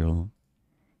material.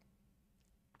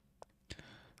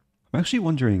 I'm actually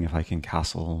wondering if I can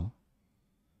castle.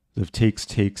 If takes.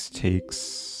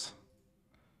 This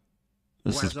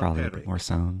is probably a bit more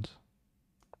sound.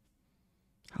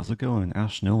 How's it going,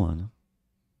 Ash? No one.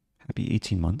 Happy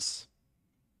 18 months.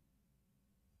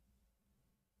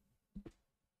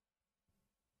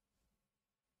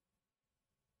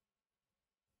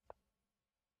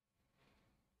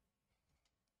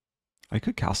 I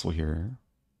could castle here.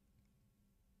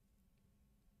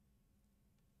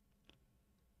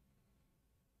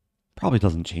 Probably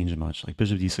doesn't change much. Like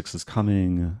bishop d6 is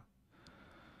coming.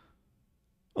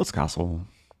 Let's castle.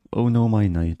 Oh no, my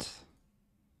knight.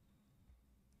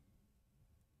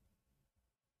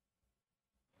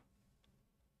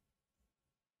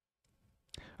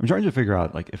 I'm trying to figure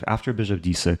out, like, if after bishop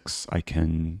d6 I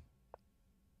can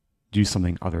do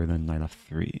something other than knight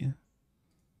f3.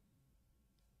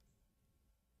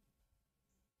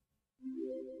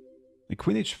 Like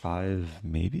queen h5,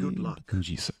 maybe? Good luck. And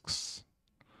g6.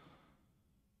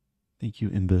 Thank you,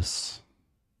 Imbus.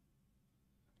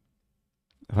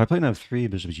 If I play knight f3,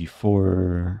 bishop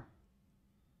g4...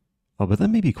 Oh, but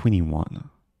then maybe queen e1.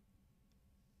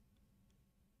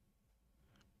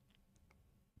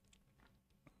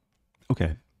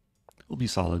 Okay. It'll be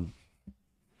solid.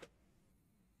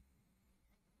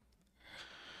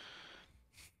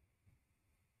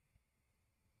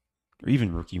 Or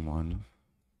even rook e1. I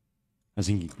was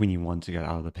thinking queen e1 to get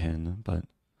out of the pin, but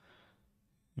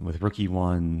with rook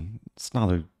e1, it's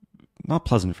not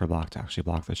pleasant for black to actually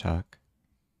block the check.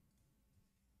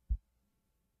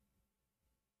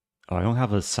 Oh, I don't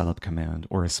have a setup command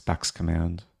or a specs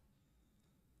command.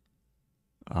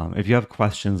 If you have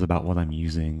questions about what I'm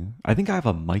using, I think I have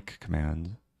a mic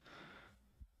command.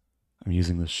 I'm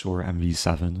using the Shure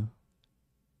MV7.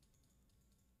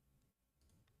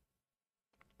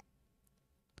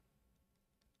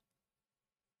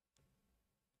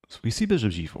 So we see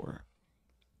bishop g4.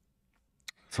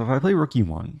 So if I play rook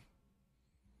e1, I'm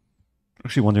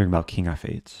actually wondering about king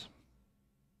f8.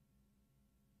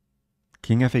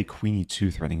 King f8, queen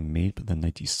e2 threatening mate, but then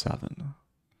knight d7.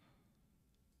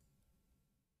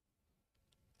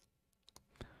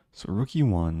 So rook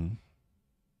e1,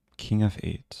 king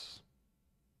f8.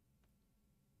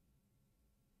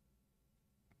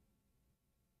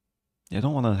 Yeah, I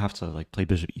don't want to have to like play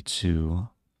bishop e2.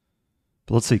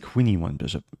 But let's say queen e1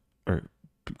 bishop, or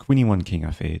queen e1 king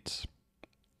f8.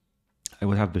 I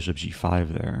would have bishop g5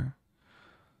 there.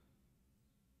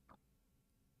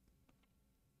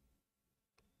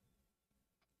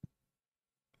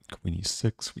 Queen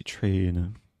e6, we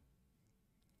trade.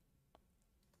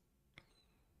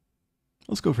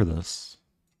 Let's go for this.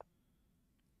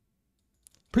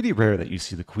 Pretty rare that you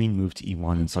see the queen move to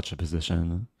e1 in such a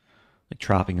position, like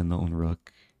trapping in the own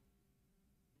rook.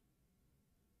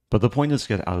 But the point is to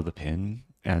get out of the pin,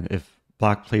 and if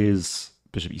black plays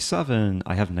bishop e7,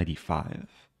 I have knight e5.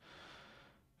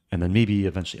 And then maybe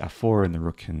eventually f4 and the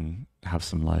rook can have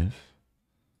some life.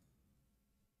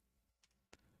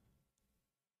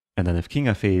 And then if king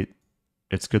f8,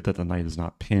 it's good that the knight is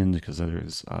not pinned because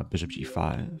there's bishop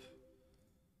g5.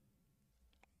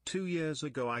 2 years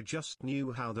ago I just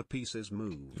knew how the pieces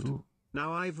moved. Ooh.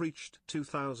 Now I've reached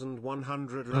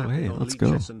 2,100 Oh, hey, on let's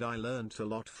Lichess go. and I learned a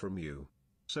lot from you.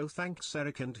 So thanks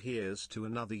Eric, and here's to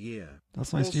another year.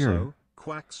 That's nice also, to hear.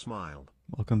 Quack smile.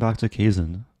 Welcome back to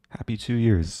Kazan. Happy 2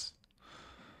 years.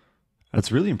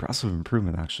 That's really impressive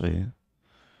improvement, actually.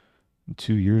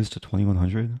 2 years to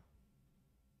 2,100.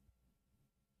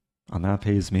 On that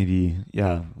pace, maybe,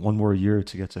 yeah, one more year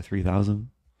to get to 3,000.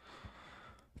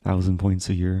 1,000 points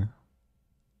a year.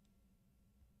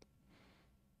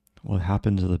 What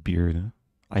happened to the beard?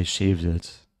 I shaved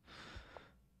it.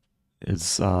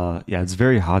 It's, yeah, it's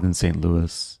very hot in St.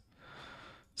 Louis.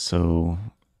 So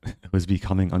it was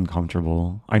becoming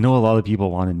uncomfortable. I know a lot of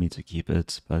people wanted me to keep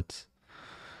it, but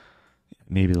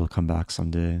maybe it'll come back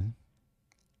someday.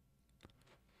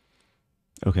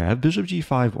 Okay, I have bishop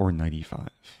g5 or knight e5.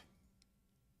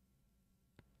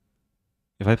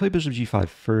 If I play bishop g5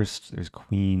 first, there's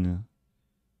queen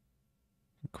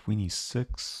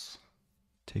e6,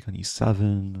 take on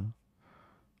e7.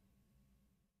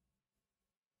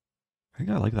 I think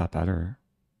I like that better.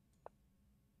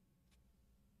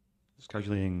 Just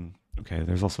calculating, okay,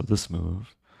 there's also this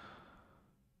move.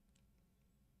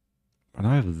 And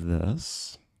I have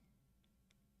this.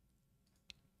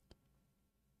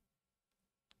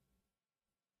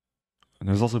 And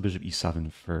there's also bishop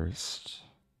e7 first.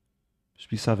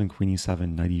 Bishop e7, queen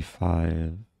e7, knight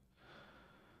e5.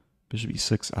 Bishop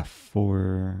e6,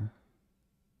 f4.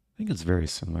 I think it's very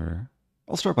similar.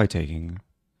 I'll start by taking.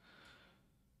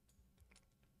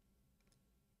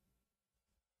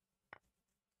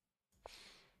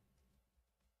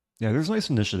 Yeah, there's nice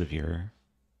initiative here.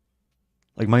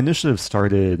 Like, my initiative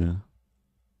started,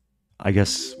 I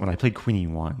guess, when I played queen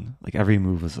e1. Like, every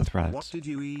move was a threat. What did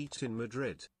you eat in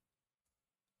Madrid?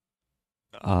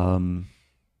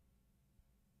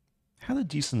 Had a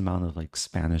decent amount of, like,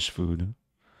 Spanish food.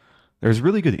 There's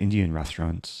really good Indian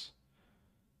restaurants,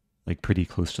 like, pretty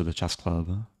close to the chess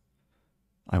club.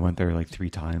 I went there, like, 3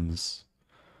 times.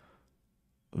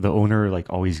 the owner like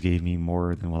always gave me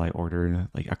more than what I ordered,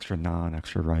 like extra naan,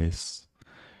 extra rice.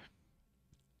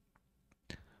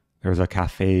 There was a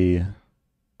cafe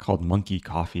called Monkey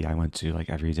Coffee I went to like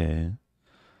every day.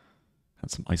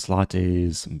 Had some iced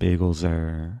lattes, some bagels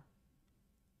there.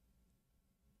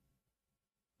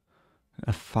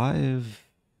 F5.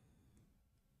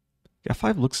 Yeah,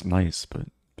 F5 looks nice, but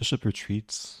bishop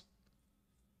retreats.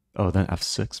 Oh, then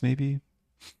F6 maybe?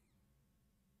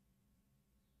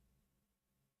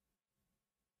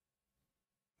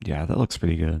 Yeah, that looks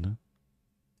pretty good.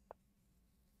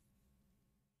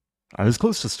 I was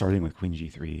close to starting with Queen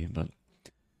G3, but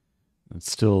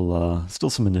it's still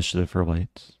some initiative for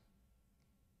white.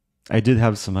 I did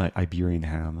have some Iberian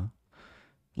ham.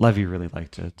 Levy really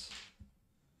liked it.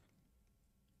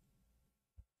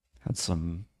 I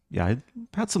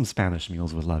had some Spanish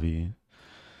meals with Levy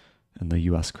in the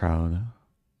US crowd.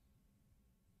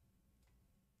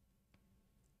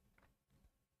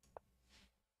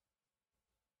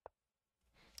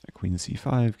 Queen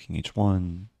C5, King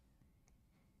H1.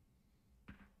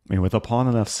 I mean, with a pawn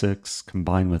on F6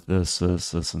 combined with this,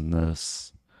 and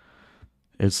this,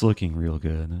 it's looking real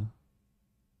good.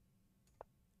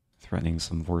 Threatening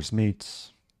some force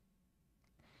mates.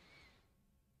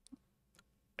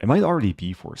 It might already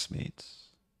be force mates.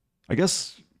 I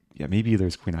guess, yeah, maybe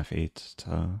there's Queen F8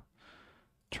 to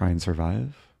try and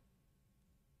survive.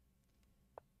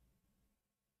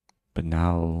 But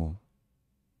now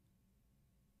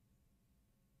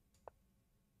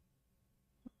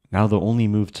the only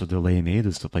move to delay mate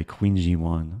is to play Queen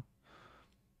G1.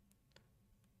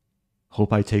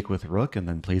 Hope I take with Rook and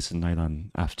then place a knight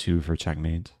on F2 for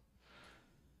checkmate.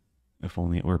 If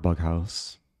only it were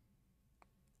Bughouse.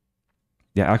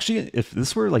 Yeah, actually, if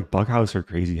this were like Bughouse or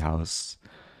Crazy House,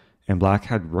 and Black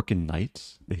had Rook and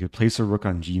Knight, they could place a Rook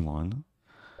on G1,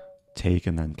 take,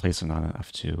 and then place a knight on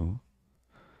F2.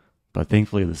 But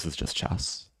thankfully, this is just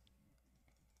chess.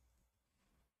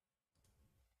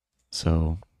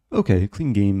 So, okay,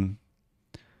 clean game.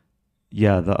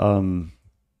 Yeah, the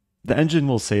engine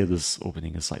will say this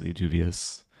opening is slightly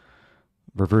dubious.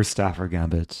 Reverse Stafford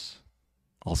Gambit,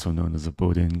 also known as a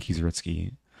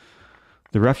Boden-Kieseritzky.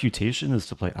 The refutation is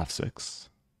to play F6.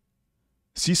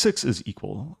 C6 is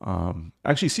equal.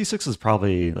 Actually, C6 is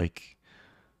probably like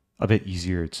a bit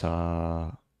easier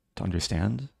to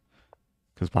understand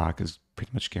because Black is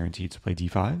pretty much guaranteed to play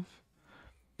D5.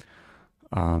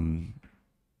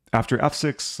 After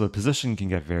F6, the position can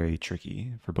get very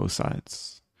tricky for both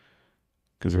sides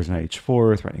because there's knight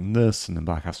H4 threatening this, and then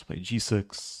Black has to play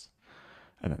G6,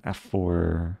 and then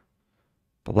F4.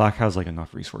 But Black has like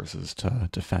enough resources to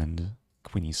defend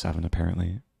Queen E7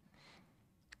 apparently.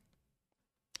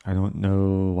 I don't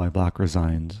know why Black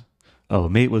resigned. Oh,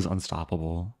 mate was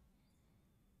unstoppable.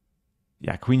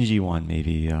 Yeah, Queen G1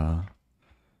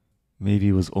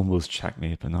 maybe was almost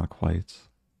checkmate, but not quite.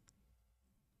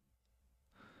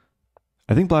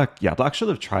 I think Black should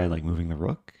have tried like moving the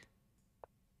Rook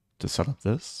to set up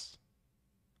this.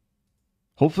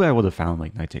 Hopefully I would have found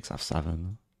like knight takes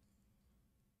F7.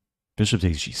 Bishop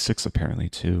takes G6 apparently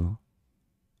too.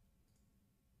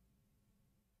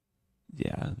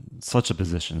 Yeah, such a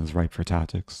position is ripe for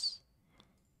tactics.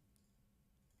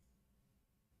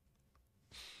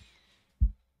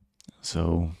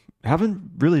 So,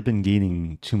 haven't really been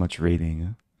gaining too much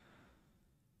rating.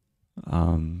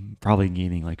 Probably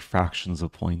gaining like fractions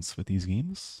of points with these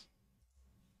games.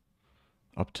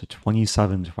 Up to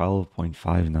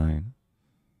 2712.59.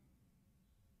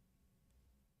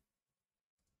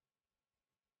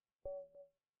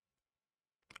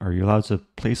 Are you allowed to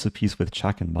place a piece with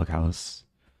check in Bughouse?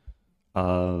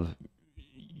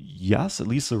 Yes, at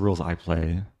least the rules I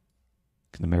play.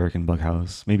 In American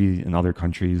Bughouse. Maybe in other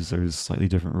countries there's slightly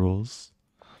different rules.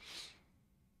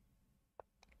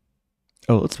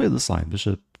 Oh, let's play this line.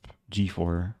 Bishop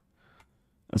G4.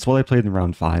 That's what I played in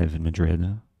round 5 in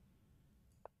Madrid.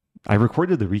 I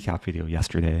recorded the recap video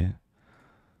yesterday.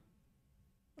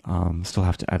 Still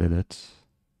have to edit it.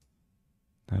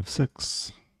 I have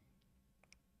 6.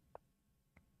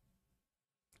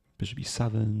 Bishop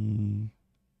E7.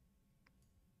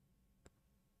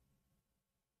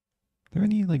 Are there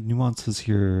any like nuances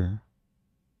here?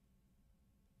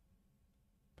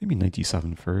 Maybe knight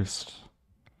D7 first.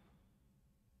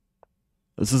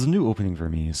 This is a new opening for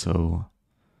me, so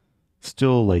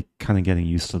still like kind of getting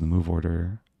used to the move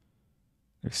order.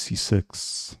 There's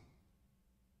C6.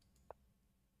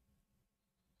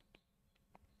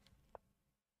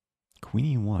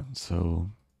 Queen E1,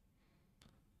 so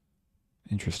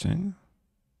interesting.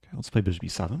 Okay, let's play Bishop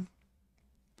E7.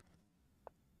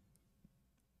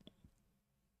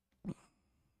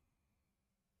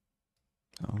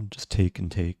 Oh, Just take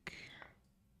and take.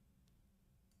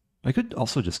 I could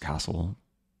also just castle.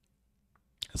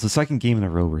 It's the second game in a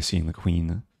row we're seeing the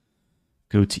queen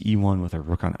go to e1 with a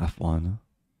rook on f1.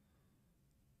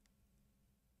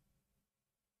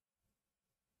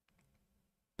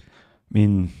 I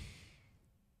mean,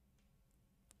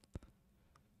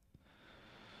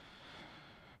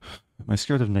 am I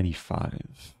scared of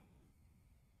 95?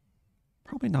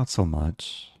 Probably not so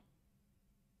much.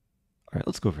 All right,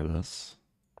 let's go for this.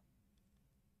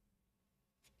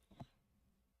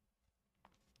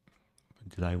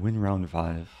 Did I win round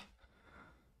 5?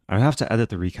 I have to edit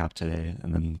the recap today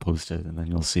and then post it, and then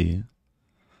you'll see.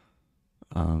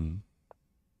 I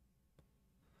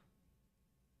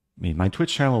mean, my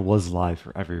Twitch channel was live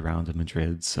for every round in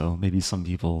Madrid, so maybe some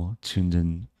people tuned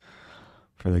in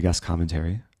for the guest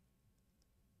commentary.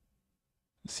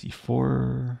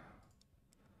 C4.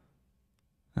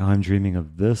 Now I'm dreaming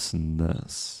of this and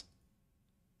this.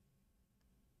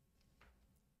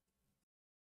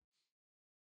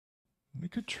 We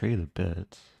could trade a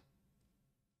bit.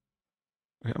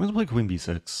 Okay, I'm going to play queen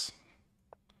b6.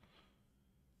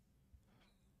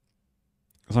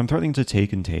 So I'm threatening to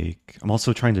take and take. I'm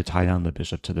also trying to tie down the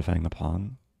bishop to defending the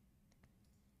pawn.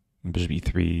 And bishop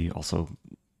e3 also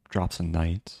drops a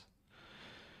knight.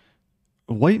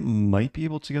 White might be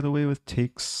able to get away with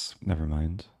takes. Never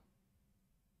mind.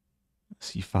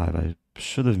 c5 I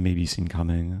should have maybe seen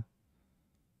coming.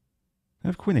 I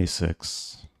have queen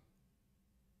a6.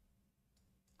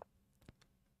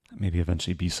 Maybe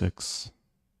eventually b6.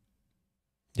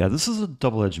 Yeah, this is a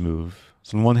double-edged move.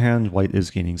 So on one hand, white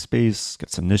is gaining space,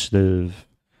 gets initiative,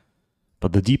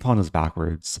 but the d-pawn is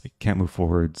backwards. It can't move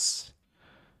forwards,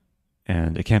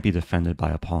 and it can't be defended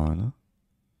by a pawn.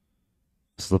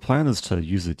 So the plan is to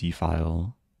use the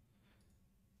d-file,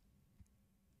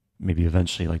 maybe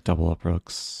eventually like double up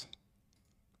rooks.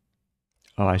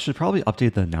 Oh, I should probably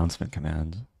update the announcement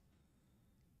command.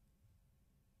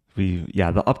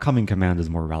 The upcoming command is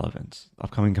more relevant.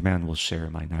 Upcoming command will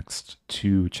share my next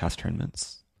 2 chess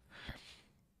tournaments.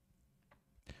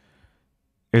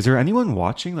 Is there anyone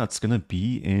watching that's going to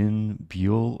be in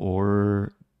Biel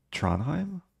or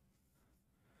Trondheim?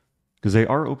 Because they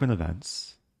are open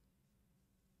events.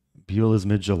 Biel is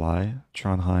mid-July.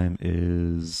 Trondheim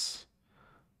is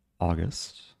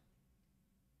August.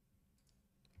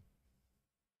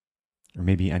 Or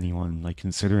maybe anyone like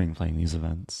considering playing these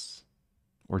events.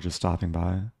 Or just stopping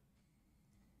by.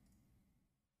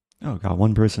 Oh, got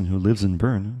one person who lives in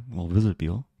Bern. Will visit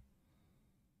Biel.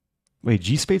 Wait,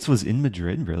 G Spates was in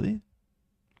Madrid, really?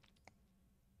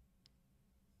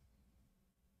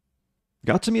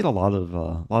 Got to meet a lot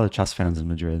of chess fans in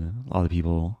Madrid. A lot of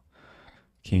people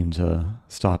came to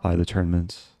stop by the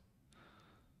tournament.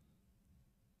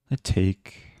 I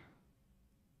take.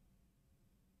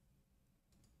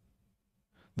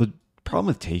 The problem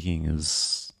with taking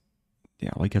is,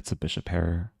 yeah, white gets a bishop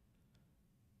pair.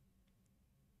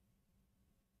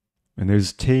 And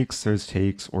there's takes,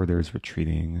 or there's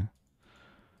retreating.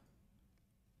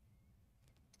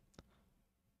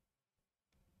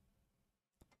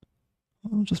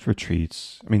 I'll just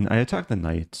retreat. I mean, I attack the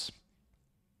knight.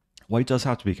 White does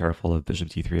have to be careful of bishop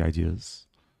d3 ideas.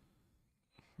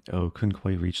 Oh, couldn't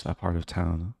quite reach that part of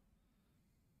town.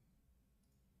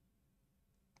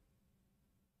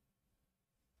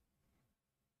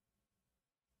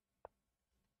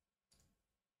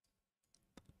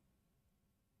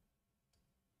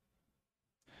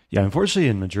 Yeah, unfortunately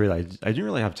in Madrid, I didn't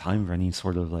really have time for any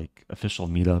sort of like official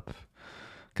meetup.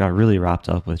 Got really wrapped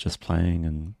up with just playing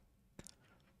and...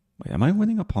 Wait, am I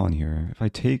winning a pawn here? If I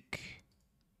take...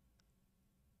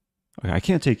 Okay, I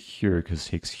can't take here because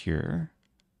takes here.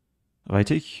 If I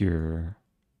take here,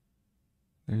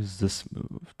 there's this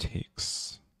move,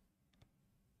 takes.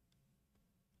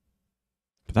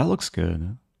 But that looks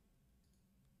good.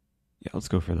 Yeah, let's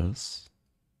go for this.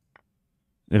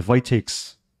 If white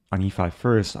takes on e5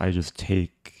 first, I just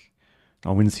take...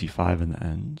 I'll win c5 in the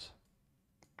end.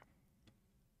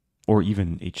 Or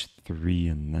even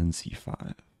h3 and then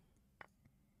c5.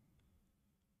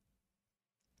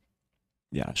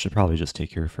 Yeah, I should probably just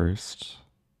take here first.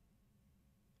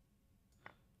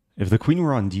 If the queen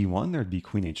were on d1, there'd be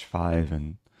queen h5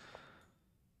 and...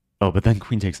 Oh, but then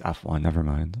queen takes f1, never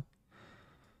mind.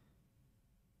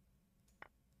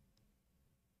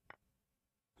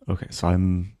 Okay, so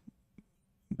I'm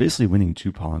basically winning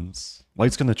 2 pawns.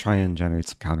 White's going to try and generate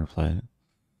some counterplay.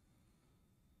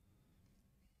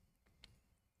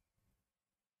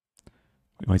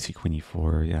 We might see queen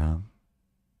e4, yeah.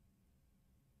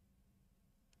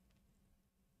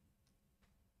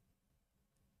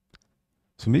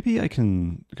 So maybe I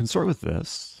can start with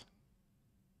this.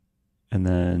 and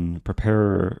then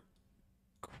prepare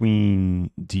queen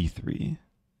d3.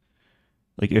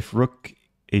 Like if rook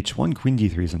h1, queen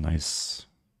d3 is a nice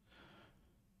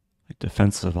like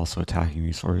defensive, also attacking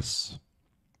resource.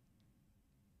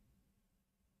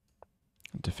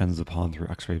 It defends the pawn through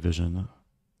X-ray vision.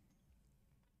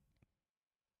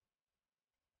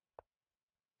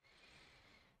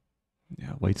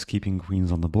 Yeah, white's keeping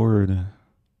queens on the board. I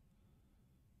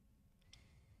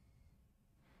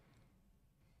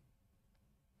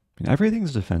mean,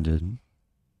 everything's defended.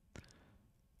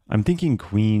 I'm thinking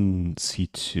queen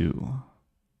c2.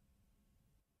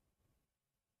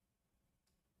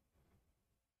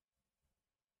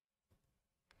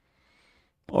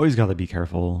 Always got to be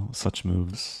careful, such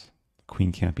moves.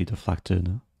 Queen can't be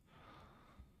deflected.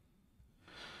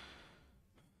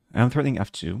 I'm threatening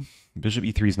f2. Bishop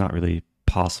e3 is not really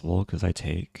possible because I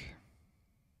take.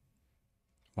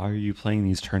 Why are you playing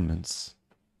these tournaments?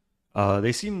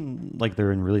 They seem like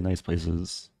they're in really nice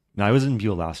places. Now, I was in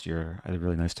Buell last year. I had a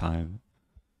really nice time.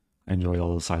 I enjoyed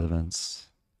all those side events.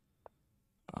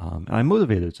 And I'm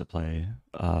motivated to play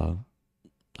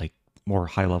like more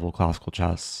high-level classical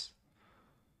chess.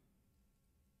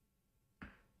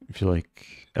 I feel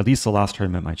like at least the last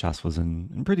tournament my chess was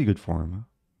in pretty good form.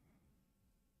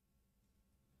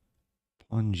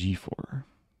 Pawn g4.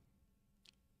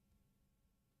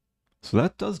 So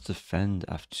that does defend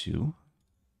f2.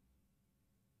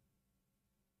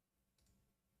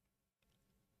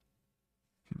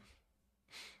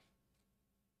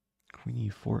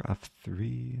 Queen e4,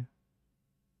 f3.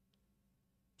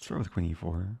 Let's start with queen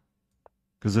e4.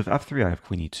 Because if f3, I have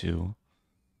queen e2.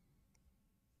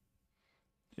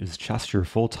 Is chess your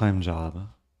full-time job?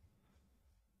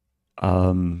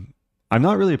 I'm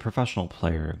not really a professional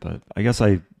player, but I guess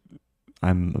I'm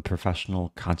a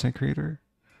professional content creator.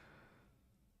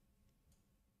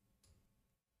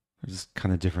 There's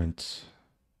kind of different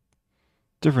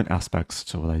aspects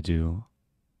to what I do.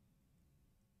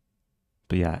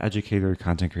 But yeah, educator,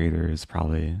 content creator is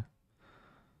probably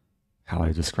how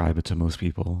I describe it to most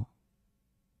people.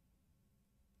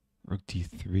 Rook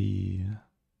d3.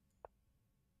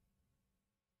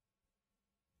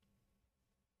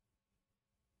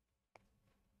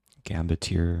 Gambit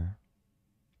here.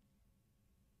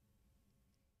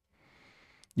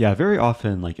 Yeah, very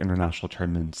often like international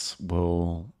tournaments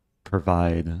will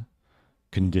provide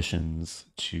conditions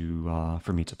to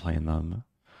for me to play in them.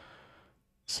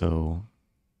 So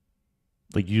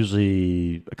like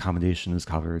usually accommodation is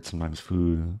covered, sometimes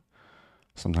food,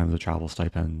 sometimes a travel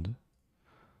stipend.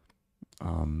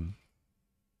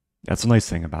 That's a nice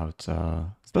thing about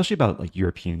especially about like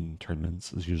European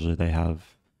tournaments is usually they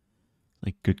have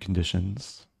like good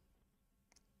conditions.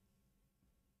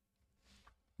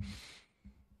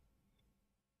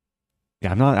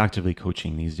 Yeah, I'm not actively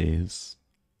coaching these days.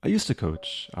 I used to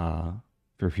coach for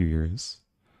a few years.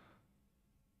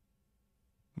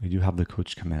 We do have the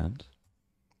coach command.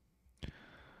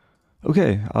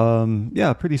 Okay,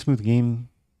 yeah, pretty smooth game.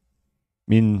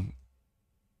 I mean,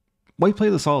 white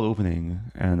played a solid opening,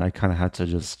 and I kind of had to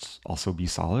just also be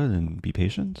solid and be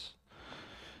patient.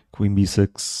 Queen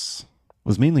b6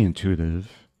 was mainly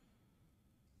intuitive.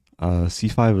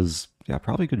 c5 was, yeah,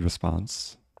 probably a good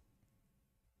response.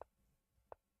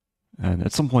 And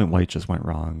at some point, white just went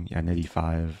wrong. Yeah, knight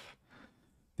e5.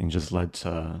 Thing just led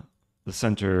to the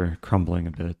center crumbling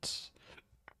a bit.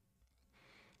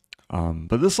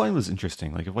 But this line was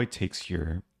interesting. Like if white takes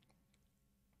here,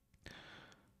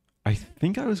 I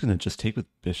think I was going to just take with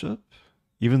bishop.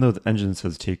 Even though the engine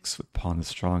says takes with pawn is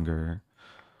stronger,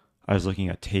 I was looking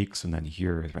at takes and then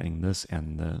here threatening this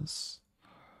and this.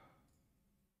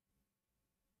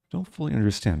 Don't fully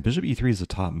understand. Bishop e3 is the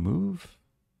top move?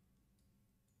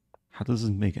 How does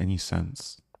this make any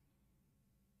sense?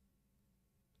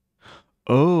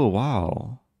 Oh,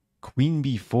 wow. Queen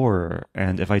b4,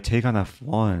 and if I take on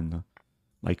f1,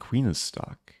 my queen is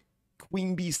stuck.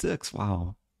 Queen b6,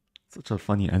 wow. Such a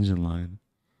funny engine line.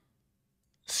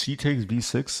 C takes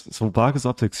b6, so black is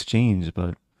up to exchange,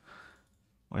 but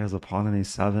white has a pawn on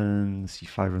a7,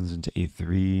 c5 runs into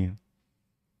a3.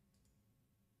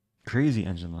 Crazy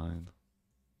engine line.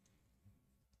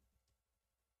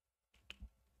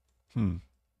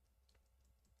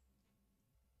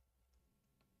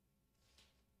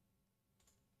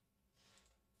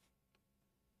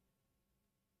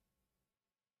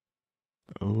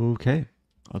 Okay,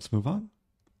 let's move on.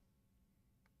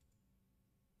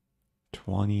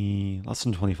 Less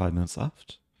than 25 minutes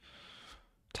left.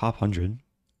 Top 100.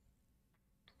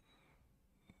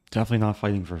 Definitely not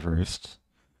fighting for first.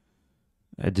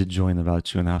 I did join about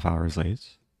 2.5 hours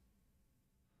late.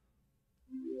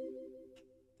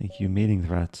 Thank you, mating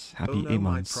threats. Oh Happy 8 no,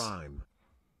 my months. prime.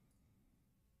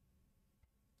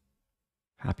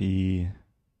 Happy...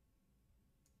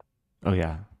 Oh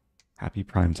yeah. Happy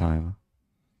prime time.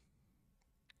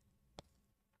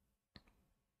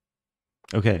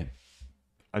 Okay.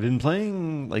 I've been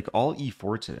playing like all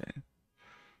e4 today.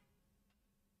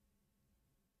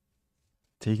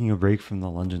 Taking a break from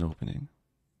the London opening.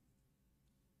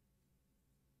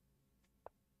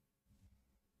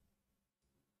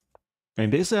 I mean,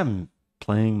 basically, I'm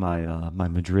playing my my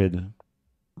Madrid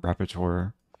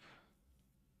repertoire.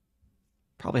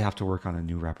 Probably have to work on a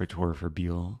new repertoire for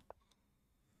Beal.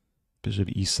 Bishop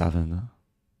e7.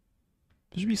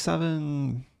 Bishop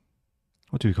e7.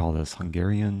 What do we call this?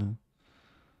 Hungarian.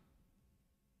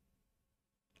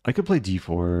 I could play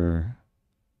d4.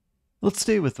 Let's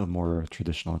stay with the more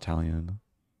traditional Italian.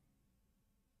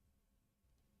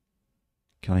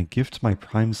 Can I gift my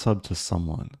prime sub to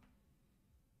someone?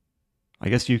 I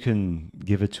guess you can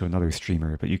give it to another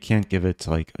streamer, but you can't give it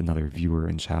to like another viewer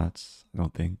in chats, I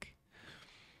don't think.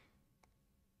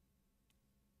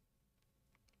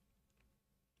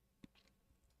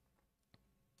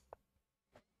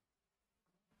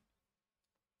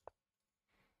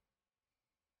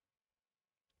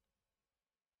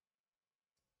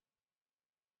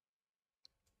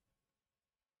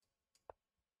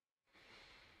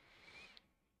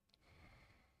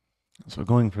 So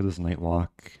going for this night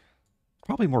walk,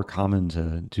 probably more common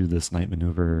to do this night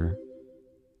maneuver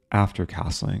after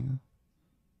castling.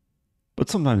 But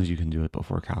sometimes you can do it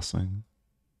before castling.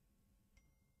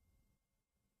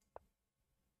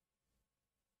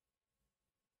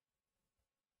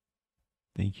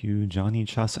 Thank you, Johnny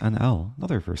Chess NL.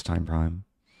 Another first time prime.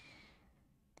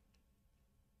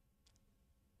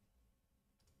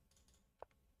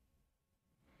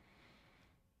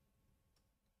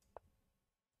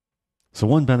 So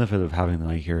one benefit of having the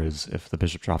knight here is if the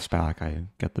bishop drops back, I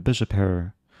get the bishop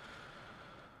pair.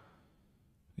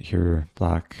 Here,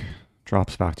 black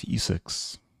drops back to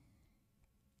e6.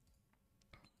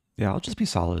 Yeah, I'll just be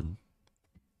solid.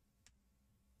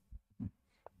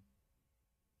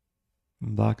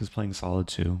 Black is playing solid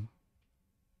too.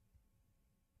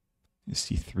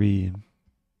 c3.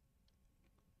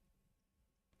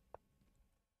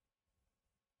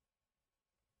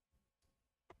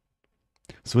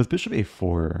 So with bishop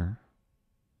a4,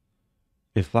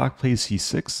 if black plays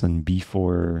c6, then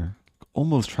b4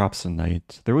 almost traps the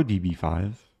knight. There would be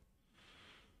b5.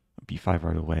 b5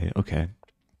 right away. Okay.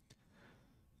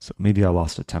 So maybe I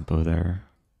lost a tempo there.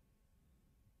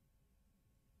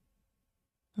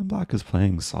 And black is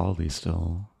playing solidly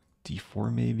still.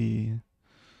 d4 maybe.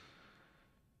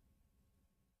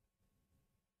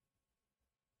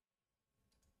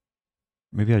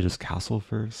 Maybe I just castle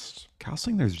first.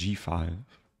 Castling, there's g5.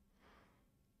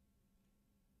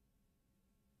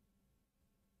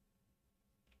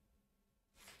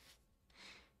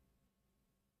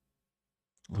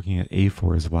 Looking at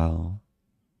a4 as well.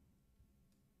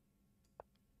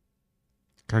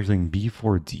 Calculating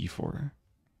b4, d4.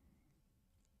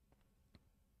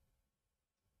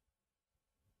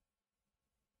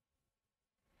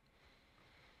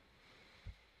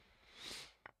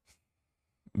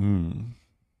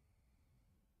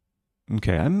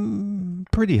 Okay, I'm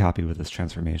pretty happy with this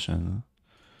transformation.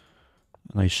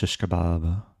 Nice shish kebab.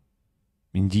 I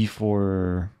mean,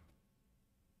 d4...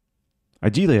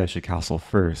 Ideally, I should castle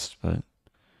first, but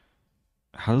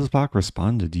how does black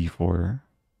respond to d4?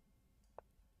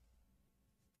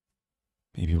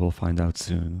 Maybe we'll find out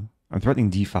soon. I'm threatening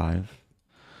d5.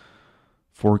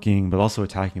 Forking, but also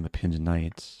attacking the pinned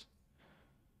knight.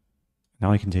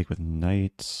 Now I can take with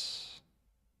knight.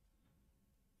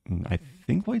 I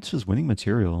think white's just winning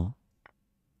material.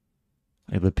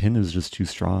 The pin is just too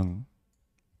strong.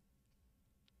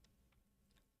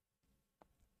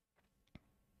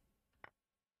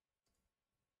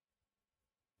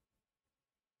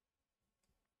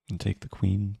 And take the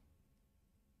queen.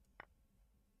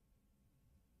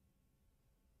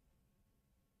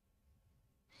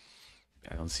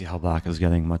 I don't see how black is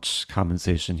getting much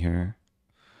compensation here.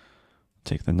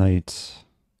 Take the knight.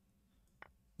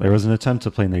 There was an attempt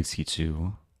to play knight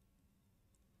c2.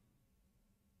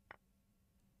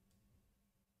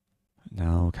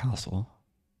 Now castle.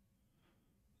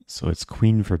 So it's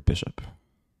queen for bishop.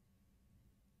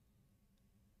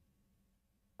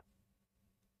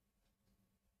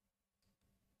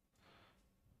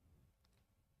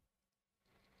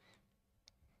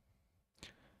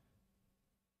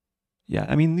 Yeah,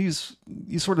 I mean, these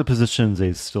sort of positions,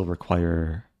 they still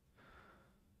require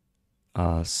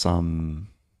some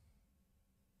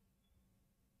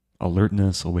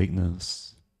alertness,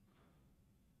 awakeness.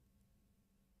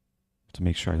 to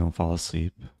make sure I don't fall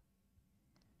asleep.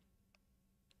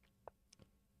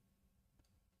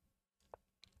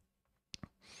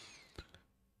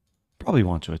 Probably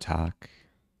want to attack.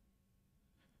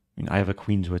 I mean, I have a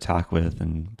queen to attack with,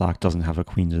 and black doesn't have a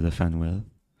queen to defend with.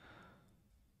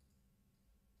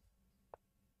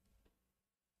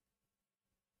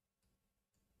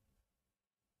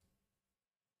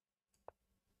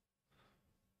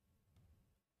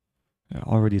 Yeah,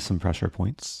 already some pressure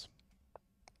points.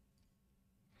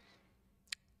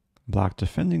 Black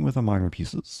defending with a minor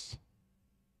pieces.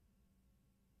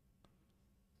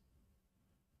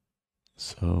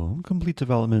 So, complete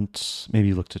development.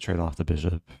 Maybe look to trade off the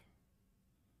bishop.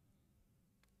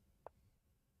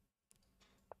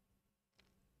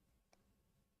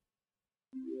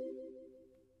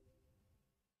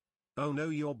 Oh no,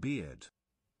 your beard.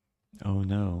 Oh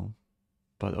no.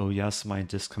 But oh yes, my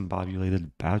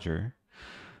discombobulated badger.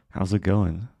 How's it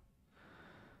going?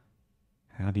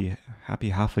 Happy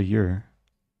half a year.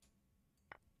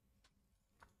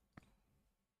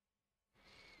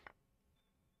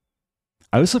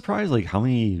 I was surprised like how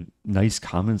many nice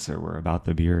comments there were about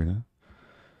the beard.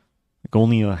 Like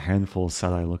only a handful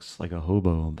said I looked like a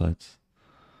hobo, but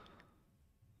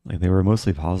like they were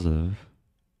mostly positive.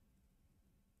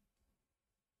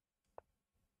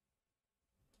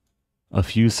 A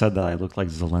few said that I looked like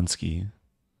Zelensky.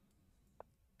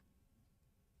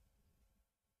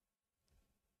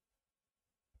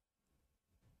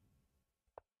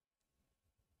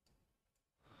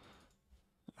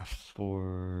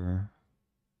 F4.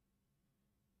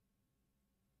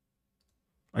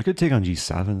 I could take on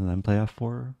G7 and then play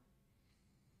F4.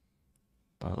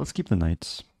 But let's keep the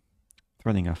knights.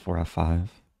 Threatening F4, F5.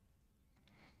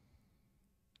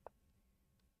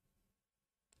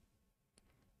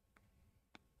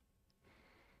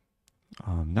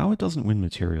 Now it doesn't win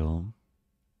material.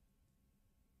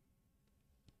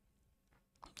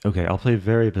 Okay, I'll play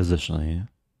very positionally.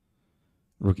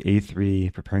 Rook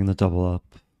A3, preparing the double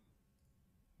up.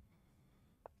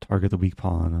 Target the weak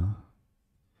pawn.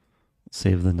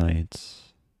 Save the knight.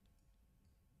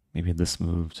 Maybe this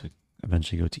move to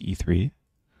eventually go to E3.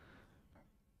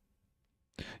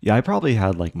 Yeah, I probably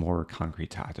had like more concrete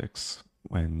tactics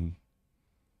when,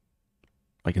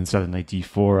 like instead of knight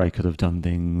D4, I could have done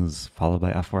things followed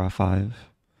by F4, F5.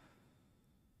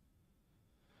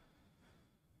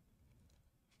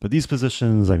 But these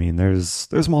positions, I mean, there's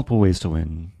multiple ways to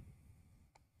win.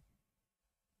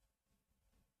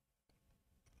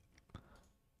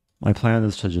 My plan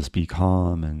is to just be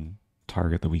calm and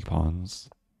target the weak pawns.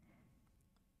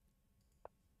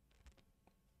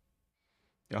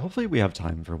 Yeah, hopefully we have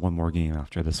time for one more game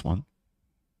after this one.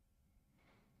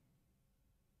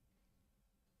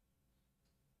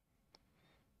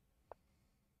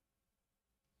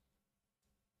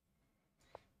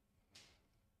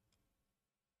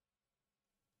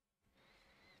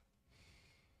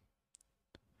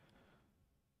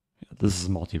 Yeah, this is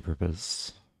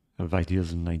multi-purpose. I have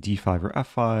ideas in knight D5 or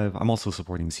F5. I'm also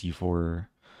supporting C4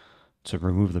 to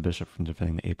remove the bishop from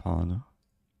defending the A pawn.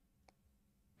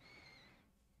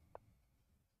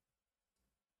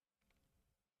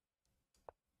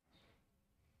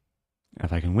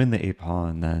 If I can win the A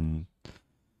pawn, then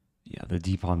yeah, the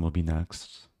D pawn will be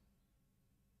next.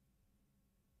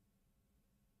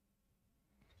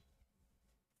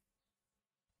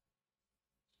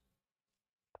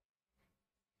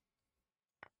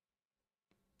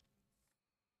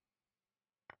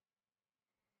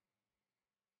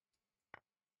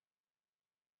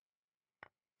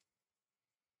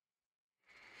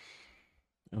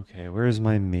 Okay, where's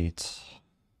my mate?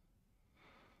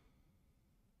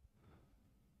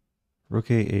 Rook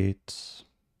A8.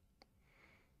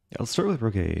 Yeah, let's start with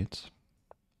Rook A8.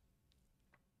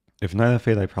 If knight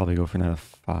F8, I probably go for knight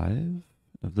F5.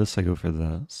 If this, I go for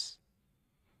this.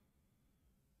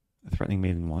 Threatening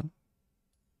mate in 1.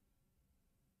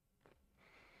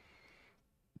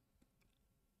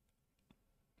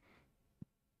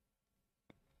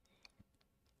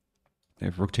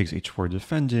 If rook takes H4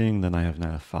 defending, then I have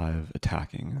knight F5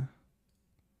 attacking.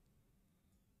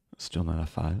 Still knight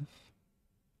F5.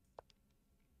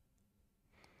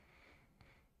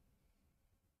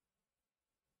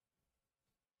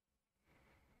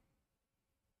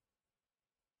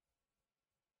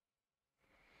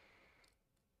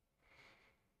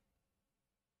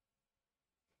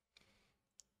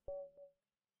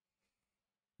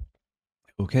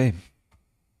 Okay.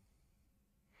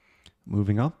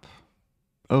 Moving up.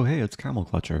 Oh, hey, it's Camel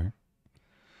Clutcher.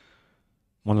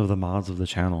 One of the mods of the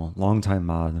channel. Long-time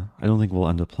mod. I don't think we'll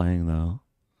end up playing, though.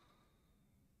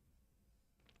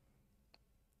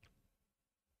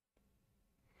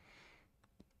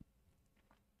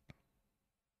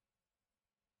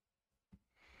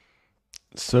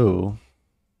 So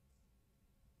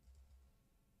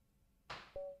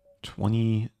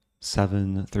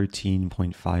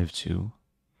 2713.52.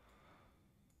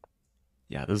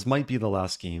 Yeah, this might be the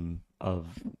last game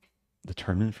of the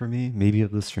tournament for me, maybe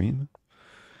of the stream.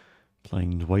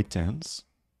 Playing DwightDANS.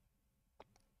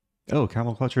 Oh,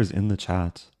 Camel Clutcher's in the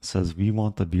chat. Says we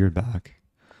want the beard back.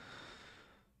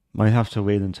 Might have to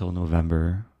wait until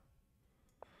November.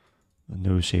 The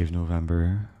no shave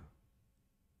November.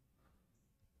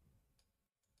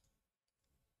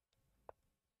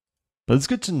 But it's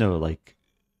good to know, like,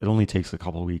 it only takes a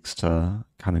couple weeks to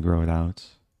kind of grow it out.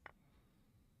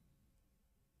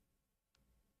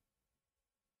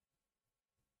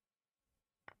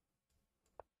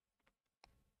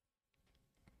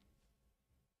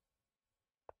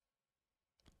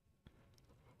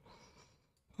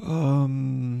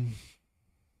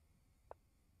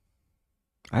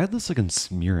 I had this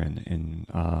against Smirin in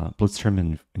Blitz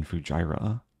tournament in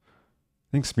Fujairah.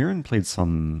 I think Smirin played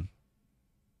something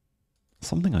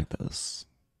like this.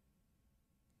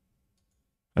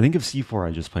 I think if c4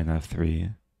 I just play an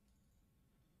f3.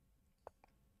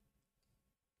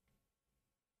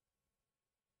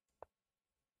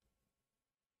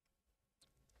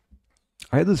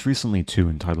 I had this recently too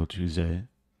in Title Tuesday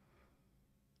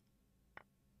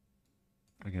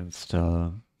against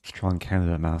strong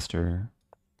candidate master.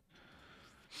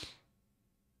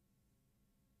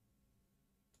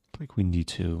 Play Queen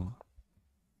d2.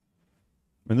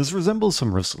 And this resembles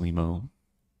some Rosselimo.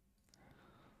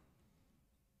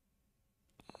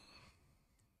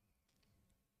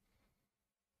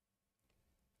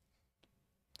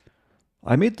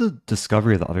 I made the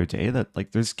discovery the other day that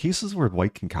like there's cases where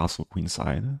white can castle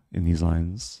queenside in these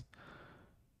lines.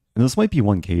 And this might be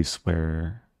one case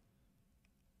where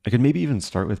I could maybe even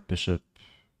start with bishop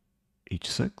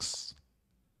h6.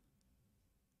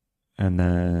 And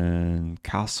then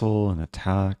castle and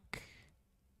attack.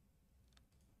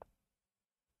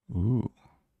 Ooh.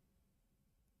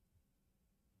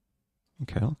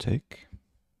 Okay, I'll take.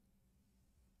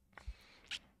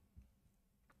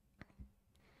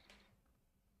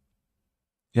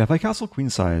 Yeah, if I castle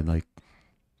queenside, like,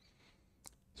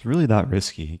 it's really that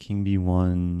risky. King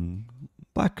b1.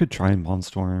 Black could try and pawn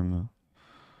storm.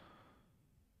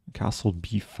 Castle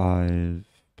b5.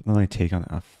 But then I take on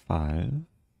f5.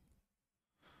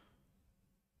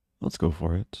 Let's go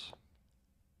for it.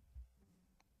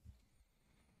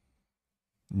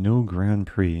 No Grand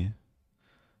Prix.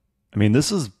 I mean,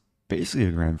 this is basically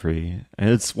a Grand Prix. And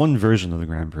it's one version of the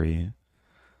Grand Prix.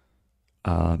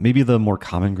 Maybe the more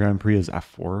common Grand Prix is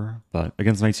f4, but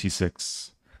against knight c6,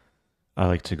 I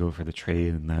like to go for the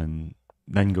trade and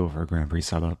then go for a Grand Prix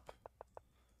setup.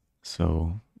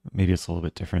 So maybe it's a little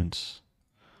bit different.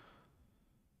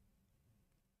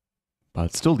 But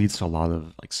it still leads to a lot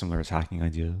of like similar attacking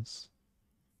ideas.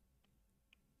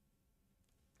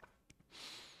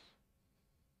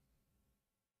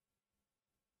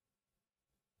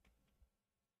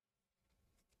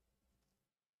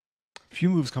 Few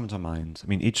moves come to mind. I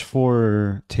mean,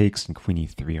 h4 takes and queen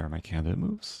e3 are my candidate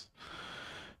moves.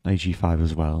 Knight g5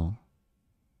 as well.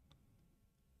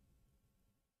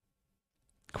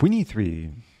 Queen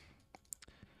e3.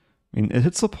 I mean, it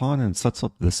hits the pawn and sets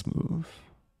up this move.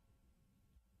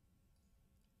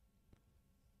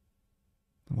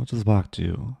 What does black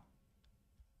do?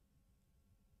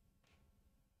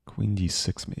 Queen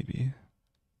d6 maybe.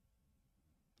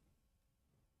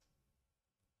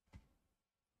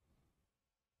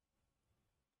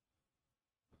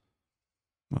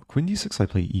 Well, queen d6 I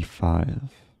play e5. I'm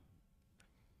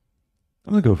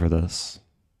gonna go for this.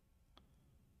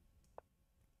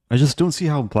 I just don't see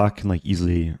how black can like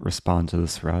easily respond to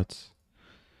this threat.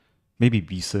 Maybe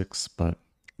b6, but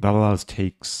that allows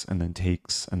takes and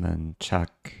then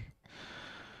check.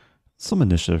 Some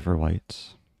initiative for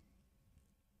white.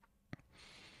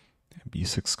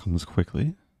 b6 comes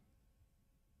quickly.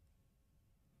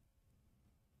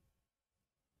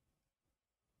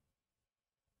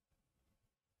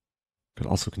 Could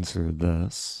also consider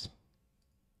this.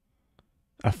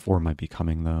 f4 might be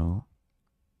coming though.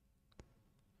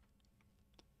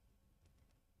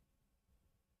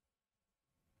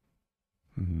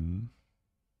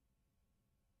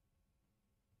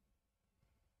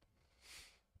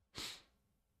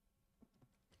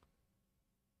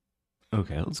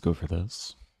 Okay, let's go for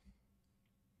this.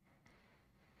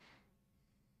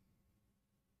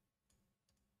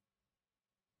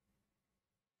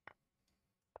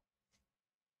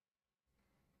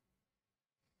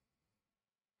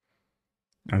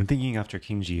 I'm thinking after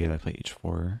king g8 I play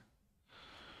h4.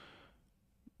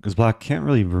 Because black can't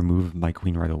really remove my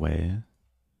queen right away.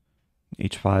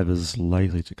 h5 is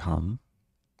likely to come.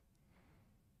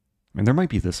 I mean, there might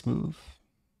be this move.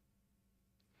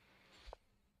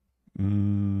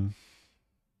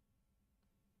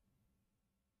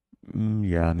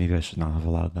 Yeah, maybe I should not have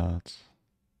allowed that.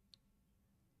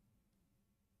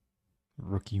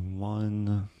 Rook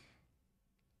e1.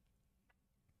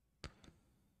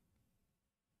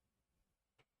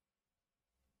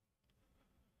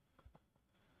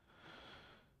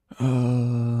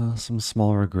 Some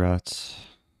small regret.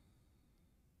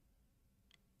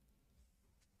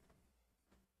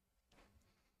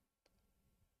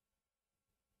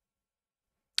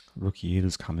 Rook e8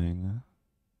 is coming.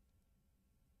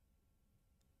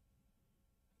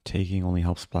 Taking only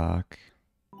helps black.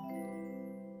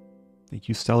 Thank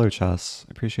you, Stellar Chess.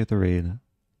 I appreciate the raid.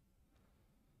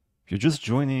 If you're just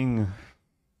joining,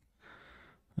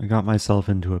 I got myself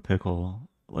into a pickle.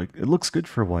 Like, it looks good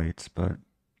for white, but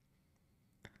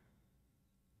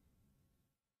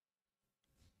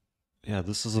yeah,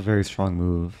 this is a very strong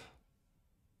move.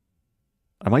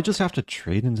 I might just have to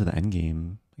trade into the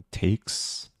endgame. Like,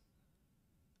 takes,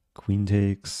 queen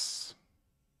takes,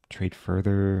 trade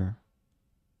further.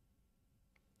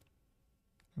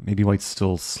 Maybe white's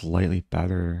still slightly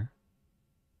better.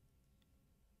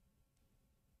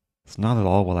 It's not at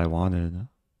all what I wanted.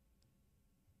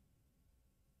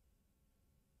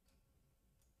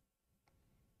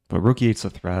 But rook e8's a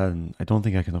threat, and I don't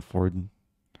think I can afford...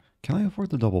 Can I afford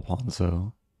the double pawns,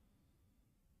 though?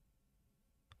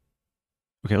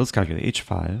 Okay, let's calculate.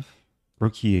 h5.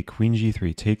 Rook e8, queen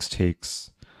g3,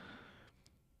 takes.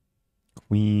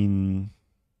 Queen...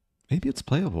 Maybe it's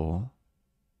playable.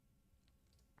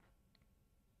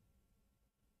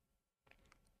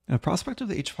 The prospect of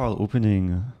the h-file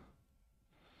opening...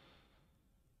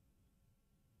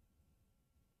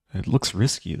 It looks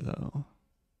risky, though.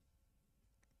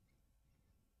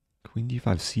 Queen d5,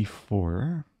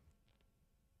 c4.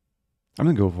 I'm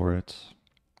gonna go for it.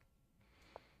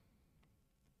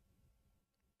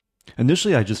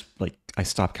 Initially, I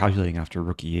stopped calculating after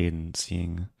rook e8 and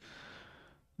seeing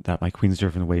that my queen's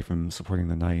driven away from supporting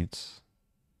the knight.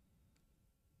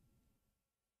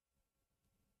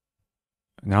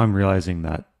 Now I'm realizing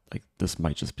that this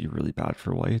might just be really bad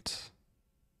for white.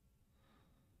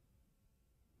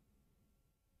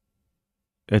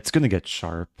 It's gonna get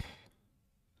sharp.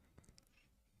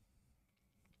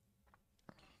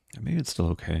 Maybe it's still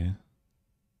okay.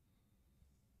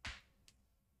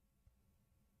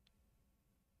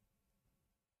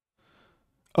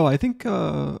 Oh, I think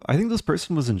this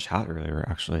person was in chat earlier,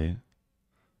 actually.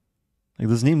 Like,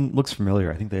 this name looks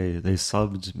familiar. I think they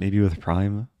subbed maybe with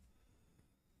Prime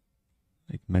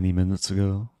like many minutes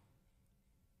ago.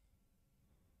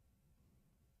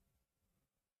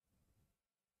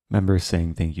 Members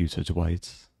saying thank you to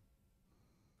Dwight.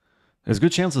 There's a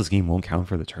good chance this game won't count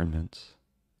for the tournament.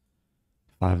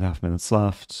 5.5 minutes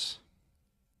left.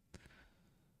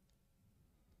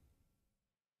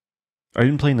 I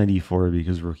didn't play knight e4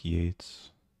 because rook e8.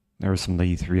 There were some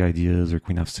knight e3 ideas or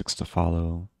queen f6 to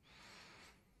follow.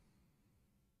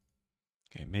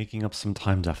 Okay, making up some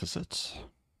time deficit.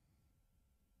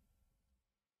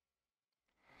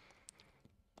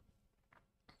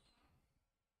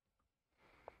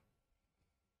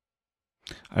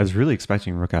 I was really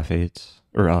expecting rook f8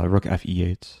 or rook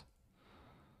fe8.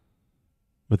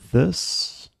 With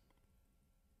this,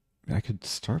 I could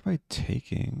start by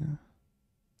taking.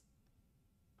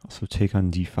 Also take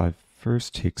on d5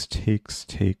 first. Takes.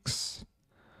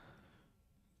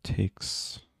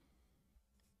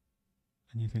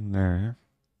 Anything there?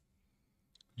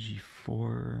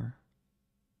 g4.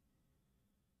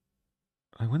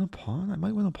 I win a pawn? I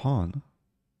might win a pawn.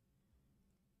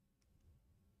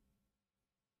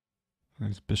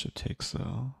 There's bishop takes,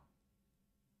 though.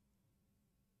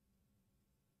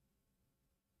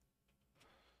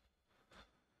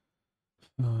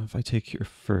 If I take here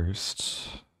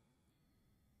first...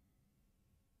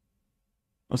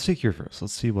 Let's take here first.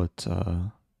 Let's see what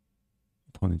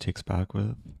opponent takes back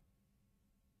with.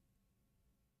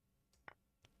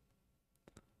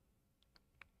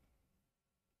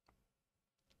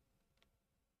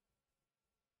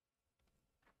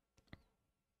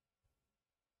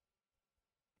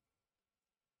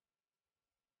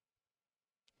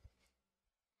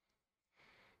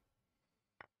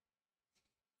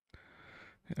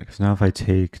 Yeah, because now if I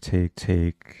take,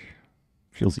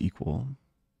 feels equal.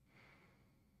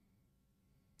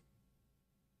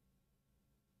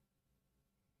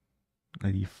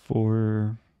 Knight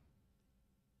e4.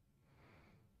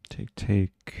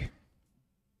 Take.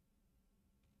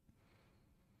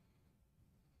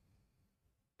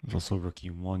 There's also rook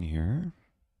e1 here.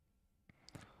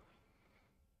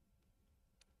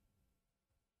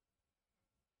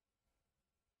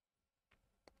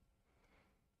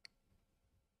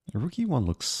 The rook e1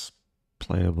 looks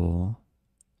playable.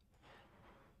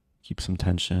 Keep some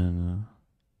tension.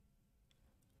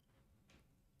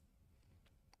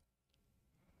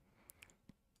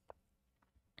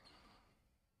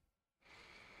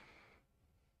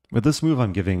 With this move,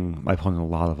 I'm giving my opponent a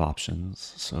lot of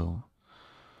options, so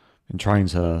I'm trying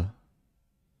to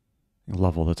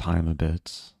level the time a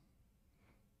bit.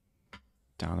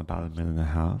 Down about a minute and a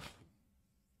half.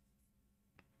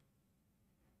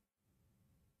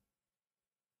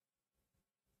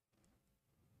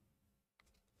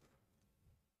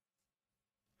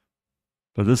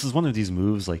 But this is one of these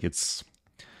moves, like it's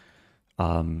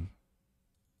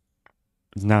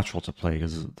natural to play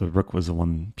because the rook was the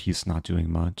one piece not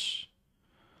doing much.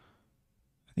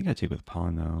 I think I take with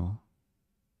pawn now.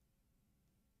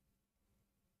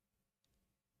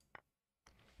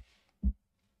 I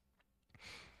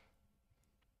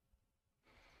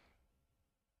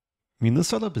mean, this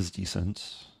setup is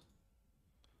decent.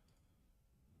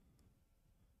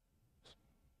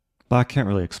 Black can't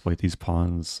really exploit these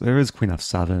pawns. There is queen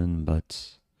f7,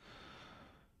 but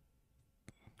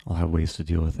I'll have ways to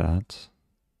deal with that.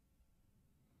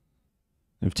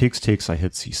 If takes, I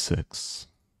hit c6.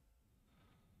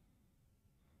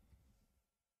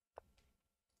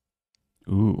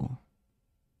 Ooh.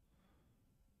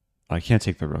 I can't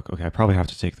take the rook. Okay, I probably have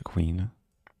to take the queen.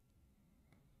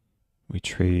 We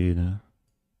trade.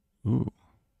 Ooh.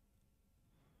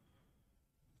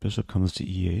 Bishop comes to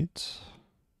e8.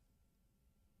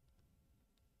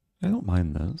 I don't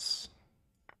mind this.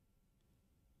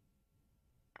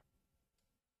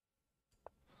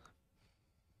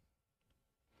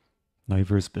 Knight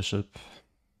versus bishop.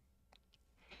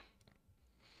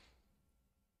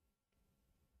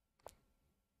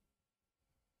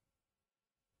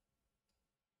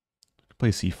 Play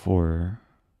c4.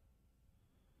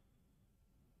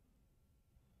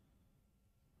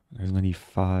 There's knight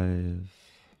e5.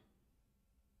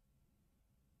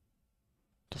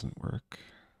 Doesn't work.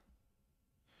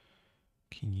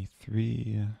 King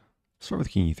e3. Start with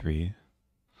king e3.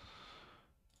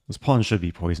 This pawn should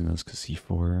be poisonous because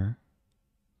c4.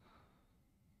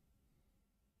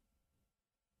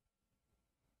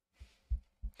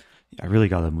 Yeah, I really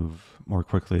gotta move more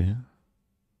quickly.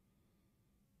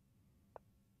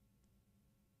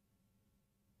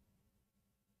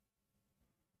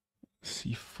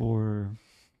 c4.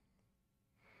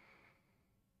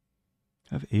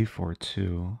 I have a4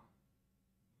 too.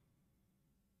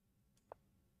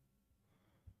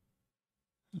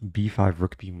 b5,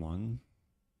 rook b1,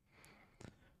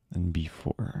 and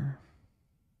b4.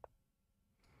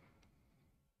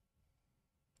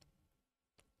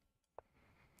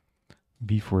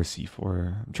 b4,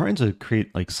 c4. I'm trying to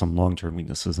create like some long-term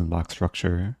weaknesses in black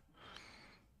structure.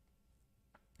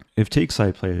 If takes,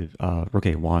 I play rook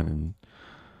a1, and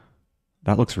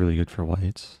that looks really good for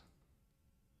white.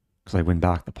 Because I win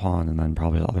back the pawn and then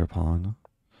probably the other pawn.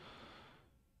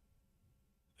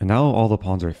 And now all the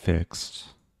pawns are fixed.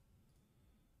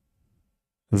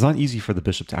 It's not easy for the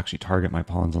bishop to actually target my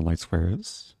pawns on light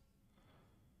squares.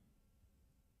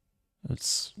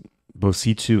 It's both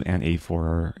c2 and a4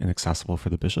 are inaccessible for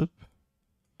the bishop.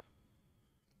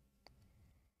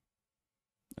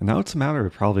 And now it's a matter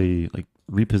of probably like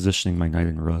repositioning my knight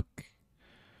and rook.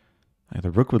 The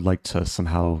rook would like to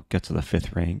somehow get to the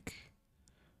 5th rank.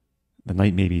 The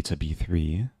knight maybe to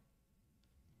b3.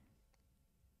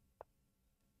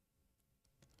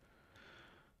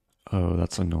 Oh,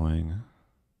 that's annoying.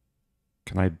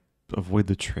 Can I avoid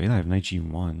the trade? I have knight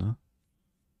g1.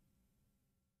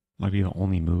 Might be the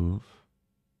only move.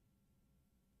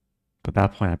 But at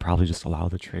that point, I'd probably just allow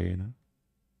the trade.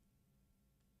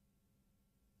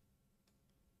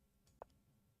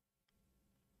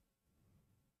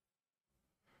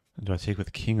 Do I take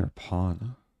with king or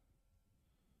pawn?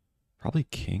 Probably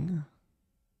king.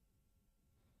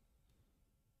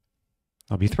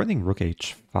 I'll be threatening rook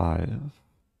h5.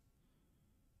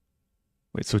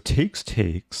 Wait, so takes.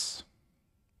 That's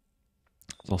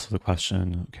also the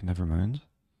question. Okay, never mind.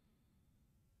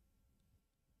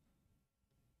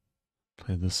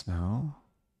 Play this now.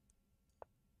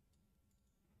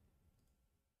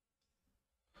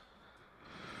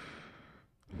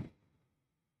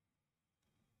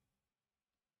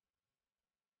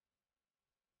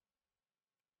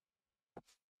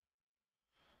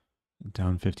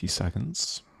 Down 50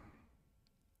 seconds.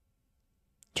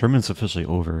 Tournament's officially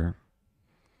over.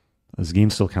 This game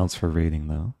still counts for rating,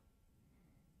 though.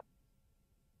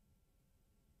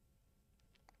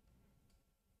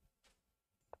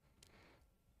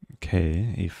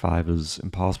 Okay, a5 is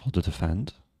impossible to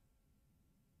defend.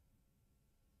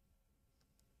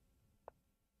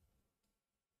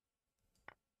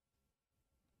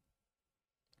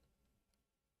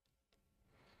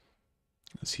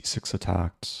 c6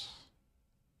 attacked.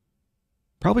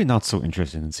 Probably not so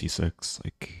interested in c6.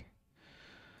 Like,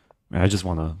 I just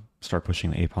want to start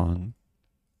pushing the a pawn.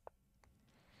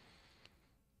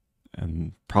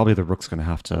 And probably the rook's going to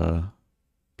have to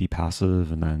be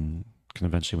passive and then can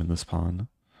eventually win this pawn.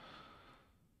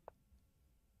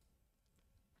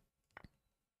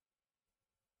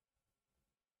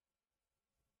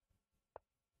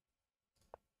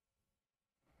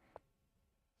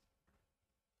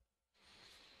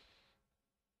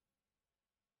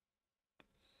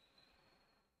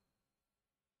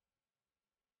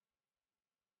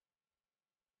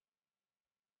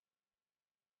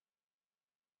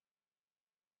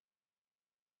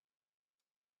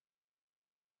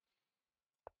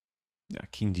 Yeah,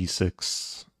 king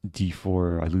d6,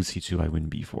 d4, I lose c2, I win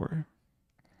b4.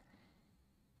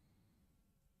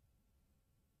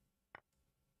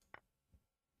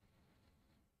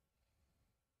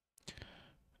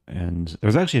 And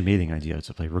there's actually a mating idea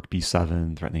to play rook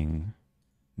b7, threatening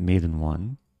mate in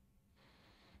 1.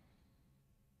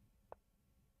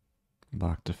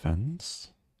 Black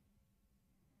defends.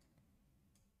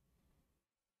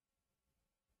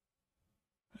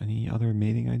 Any other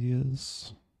mating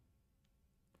ideas?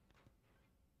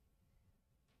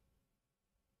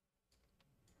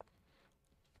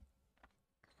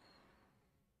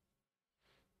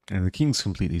 And the king's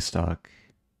completely stuck.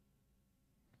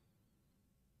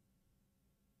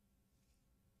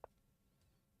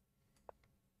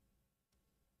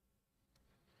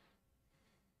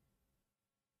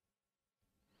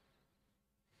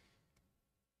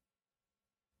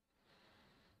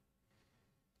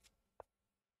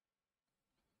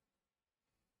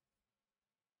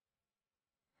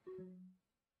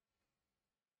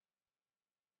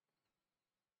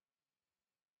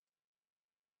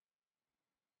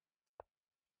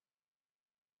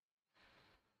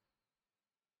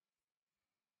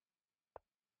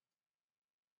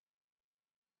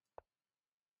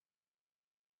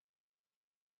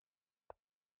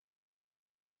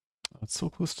 It's so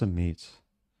close to mate.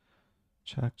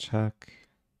 Check, check.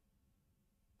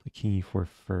 Play king e4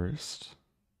 first.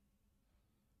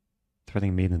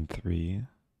 Threatening mate in 3.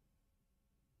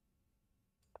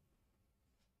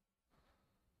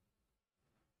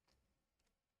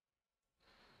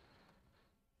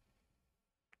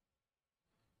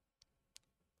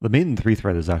 The mate in 3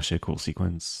 threat is actually a cool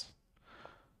sequence.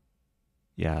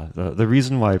 Yeah, the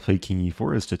reason why I played king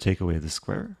e4 is to take away the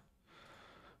square.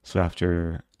 So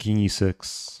after king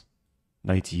e6,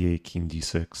 knight e8, king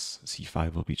d6,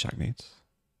 c5 will be checkmate.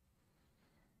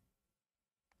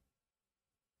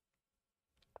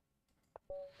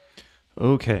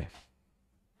 Okay.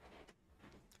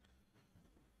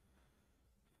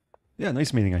 Yeah,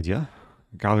 nice mating idea.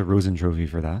 Got a Rosen trophy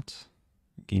for that.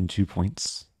 Gained 2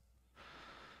 points.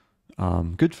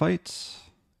 Good fight.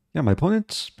 Yeah, my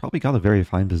opponent probably got a very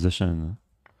fine position.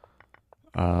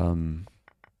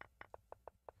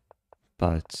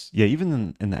 But yeah,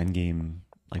 even in the endgame,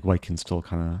 like white can still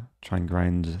kind of try and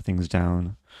grind things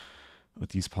down with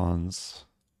these pawns.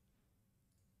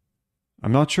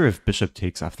 I'm not sure if bishop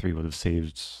takes f3 would have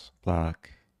saved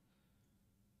black.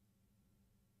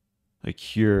 Like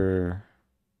here,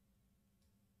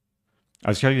 I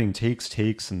was calculating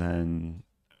takes, and then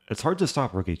it's hard to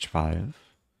stop rook h5.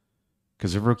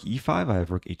 Because if rook e5, I have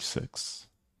rook h6.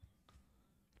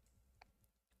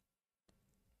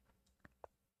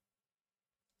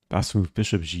 Best move,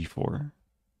 bishop g4.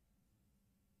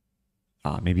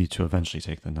 Maybe to eventually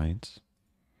take the knight.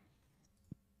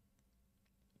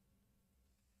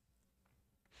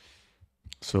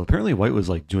 So apparently white was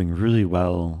like doing really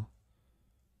well.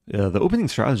 Yeah, the opening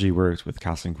strategy worked with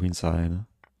castling queenside.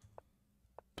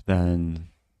 But then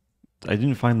I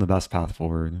didn't find the best path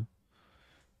forward.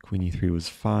 Queen e3 was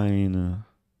fine.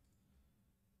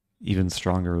 Even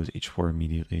stronger was h4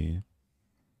 immediately.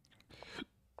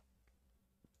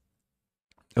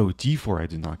 Oh, d4 I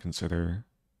did not consider.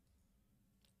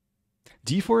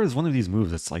 d4 is one of these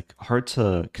moves that's like hard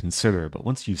to consider, but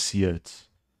once you see it,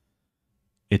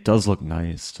 it does look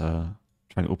nice to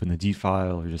try and open the d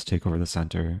file or just take over the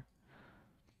center.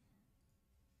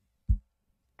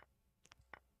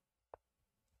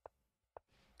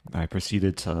 I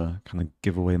proceeded to kind of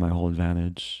give away my whole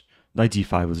advantage. Knight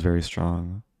d5 was very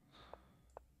strong.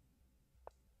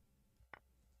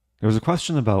 There was a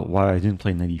question about why I didn't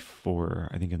play knight e4,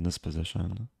 I think in this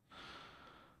position.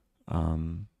 But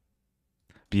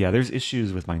yeah, there's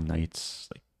issues with my knights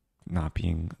like not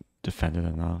being defended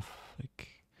enough. Like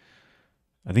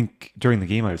I think during the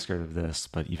game I was scared of this,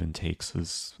 but even takes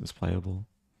is playable.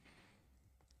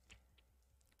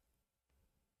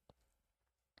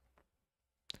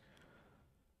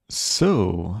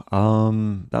 So,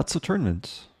 that's a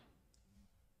tournament.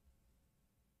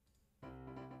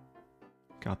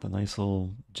 Got the nice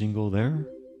little jingle there.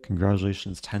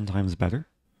 Congratulations, 10 times better.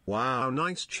 Wow,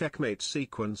 nice checkmate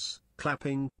sequence,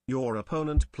 clapping, your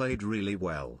opponent played really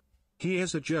well.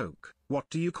 Here's a joke, what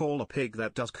do you call a pig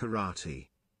that does karate?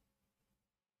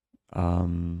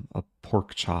 A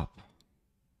pork chop.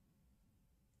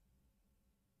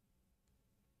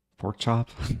 Pork chop?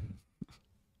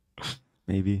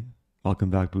 Maybe.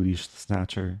 Welcome back, Booty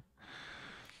Snatcher.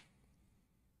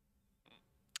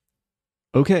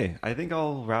 Okay, I think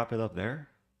I'll wrap it up there.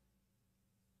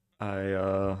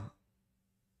 I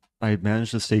I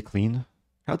managed to stay clean.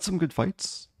 Had some good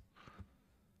fights.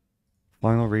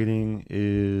 Final rating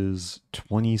is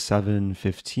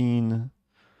 27-15.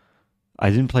 I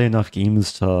didn't play enough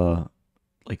games to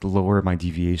like lower my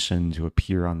deviation to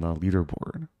appear on the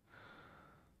leaderboard.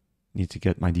 Need to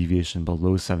get my deviation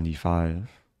below 75.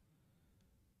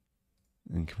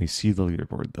 And can we see the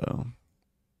leaderboard though?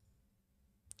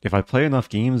 If I play enough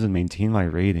games and maintain my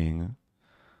rating,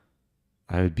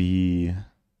 I'd be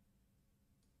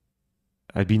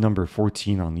number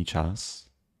 14 on Lichess.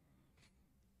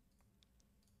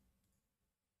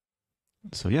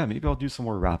 So yeah, maybe I'll do some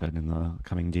more rapid in the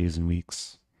coming days and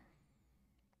weeks.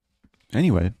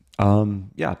 Anyway,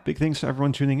 yeah, big thanks to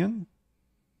everyone tuning in.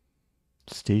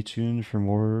 Stay tuned for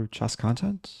more chess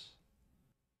content.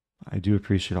 I do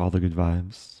appreciate all the good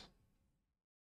vibes.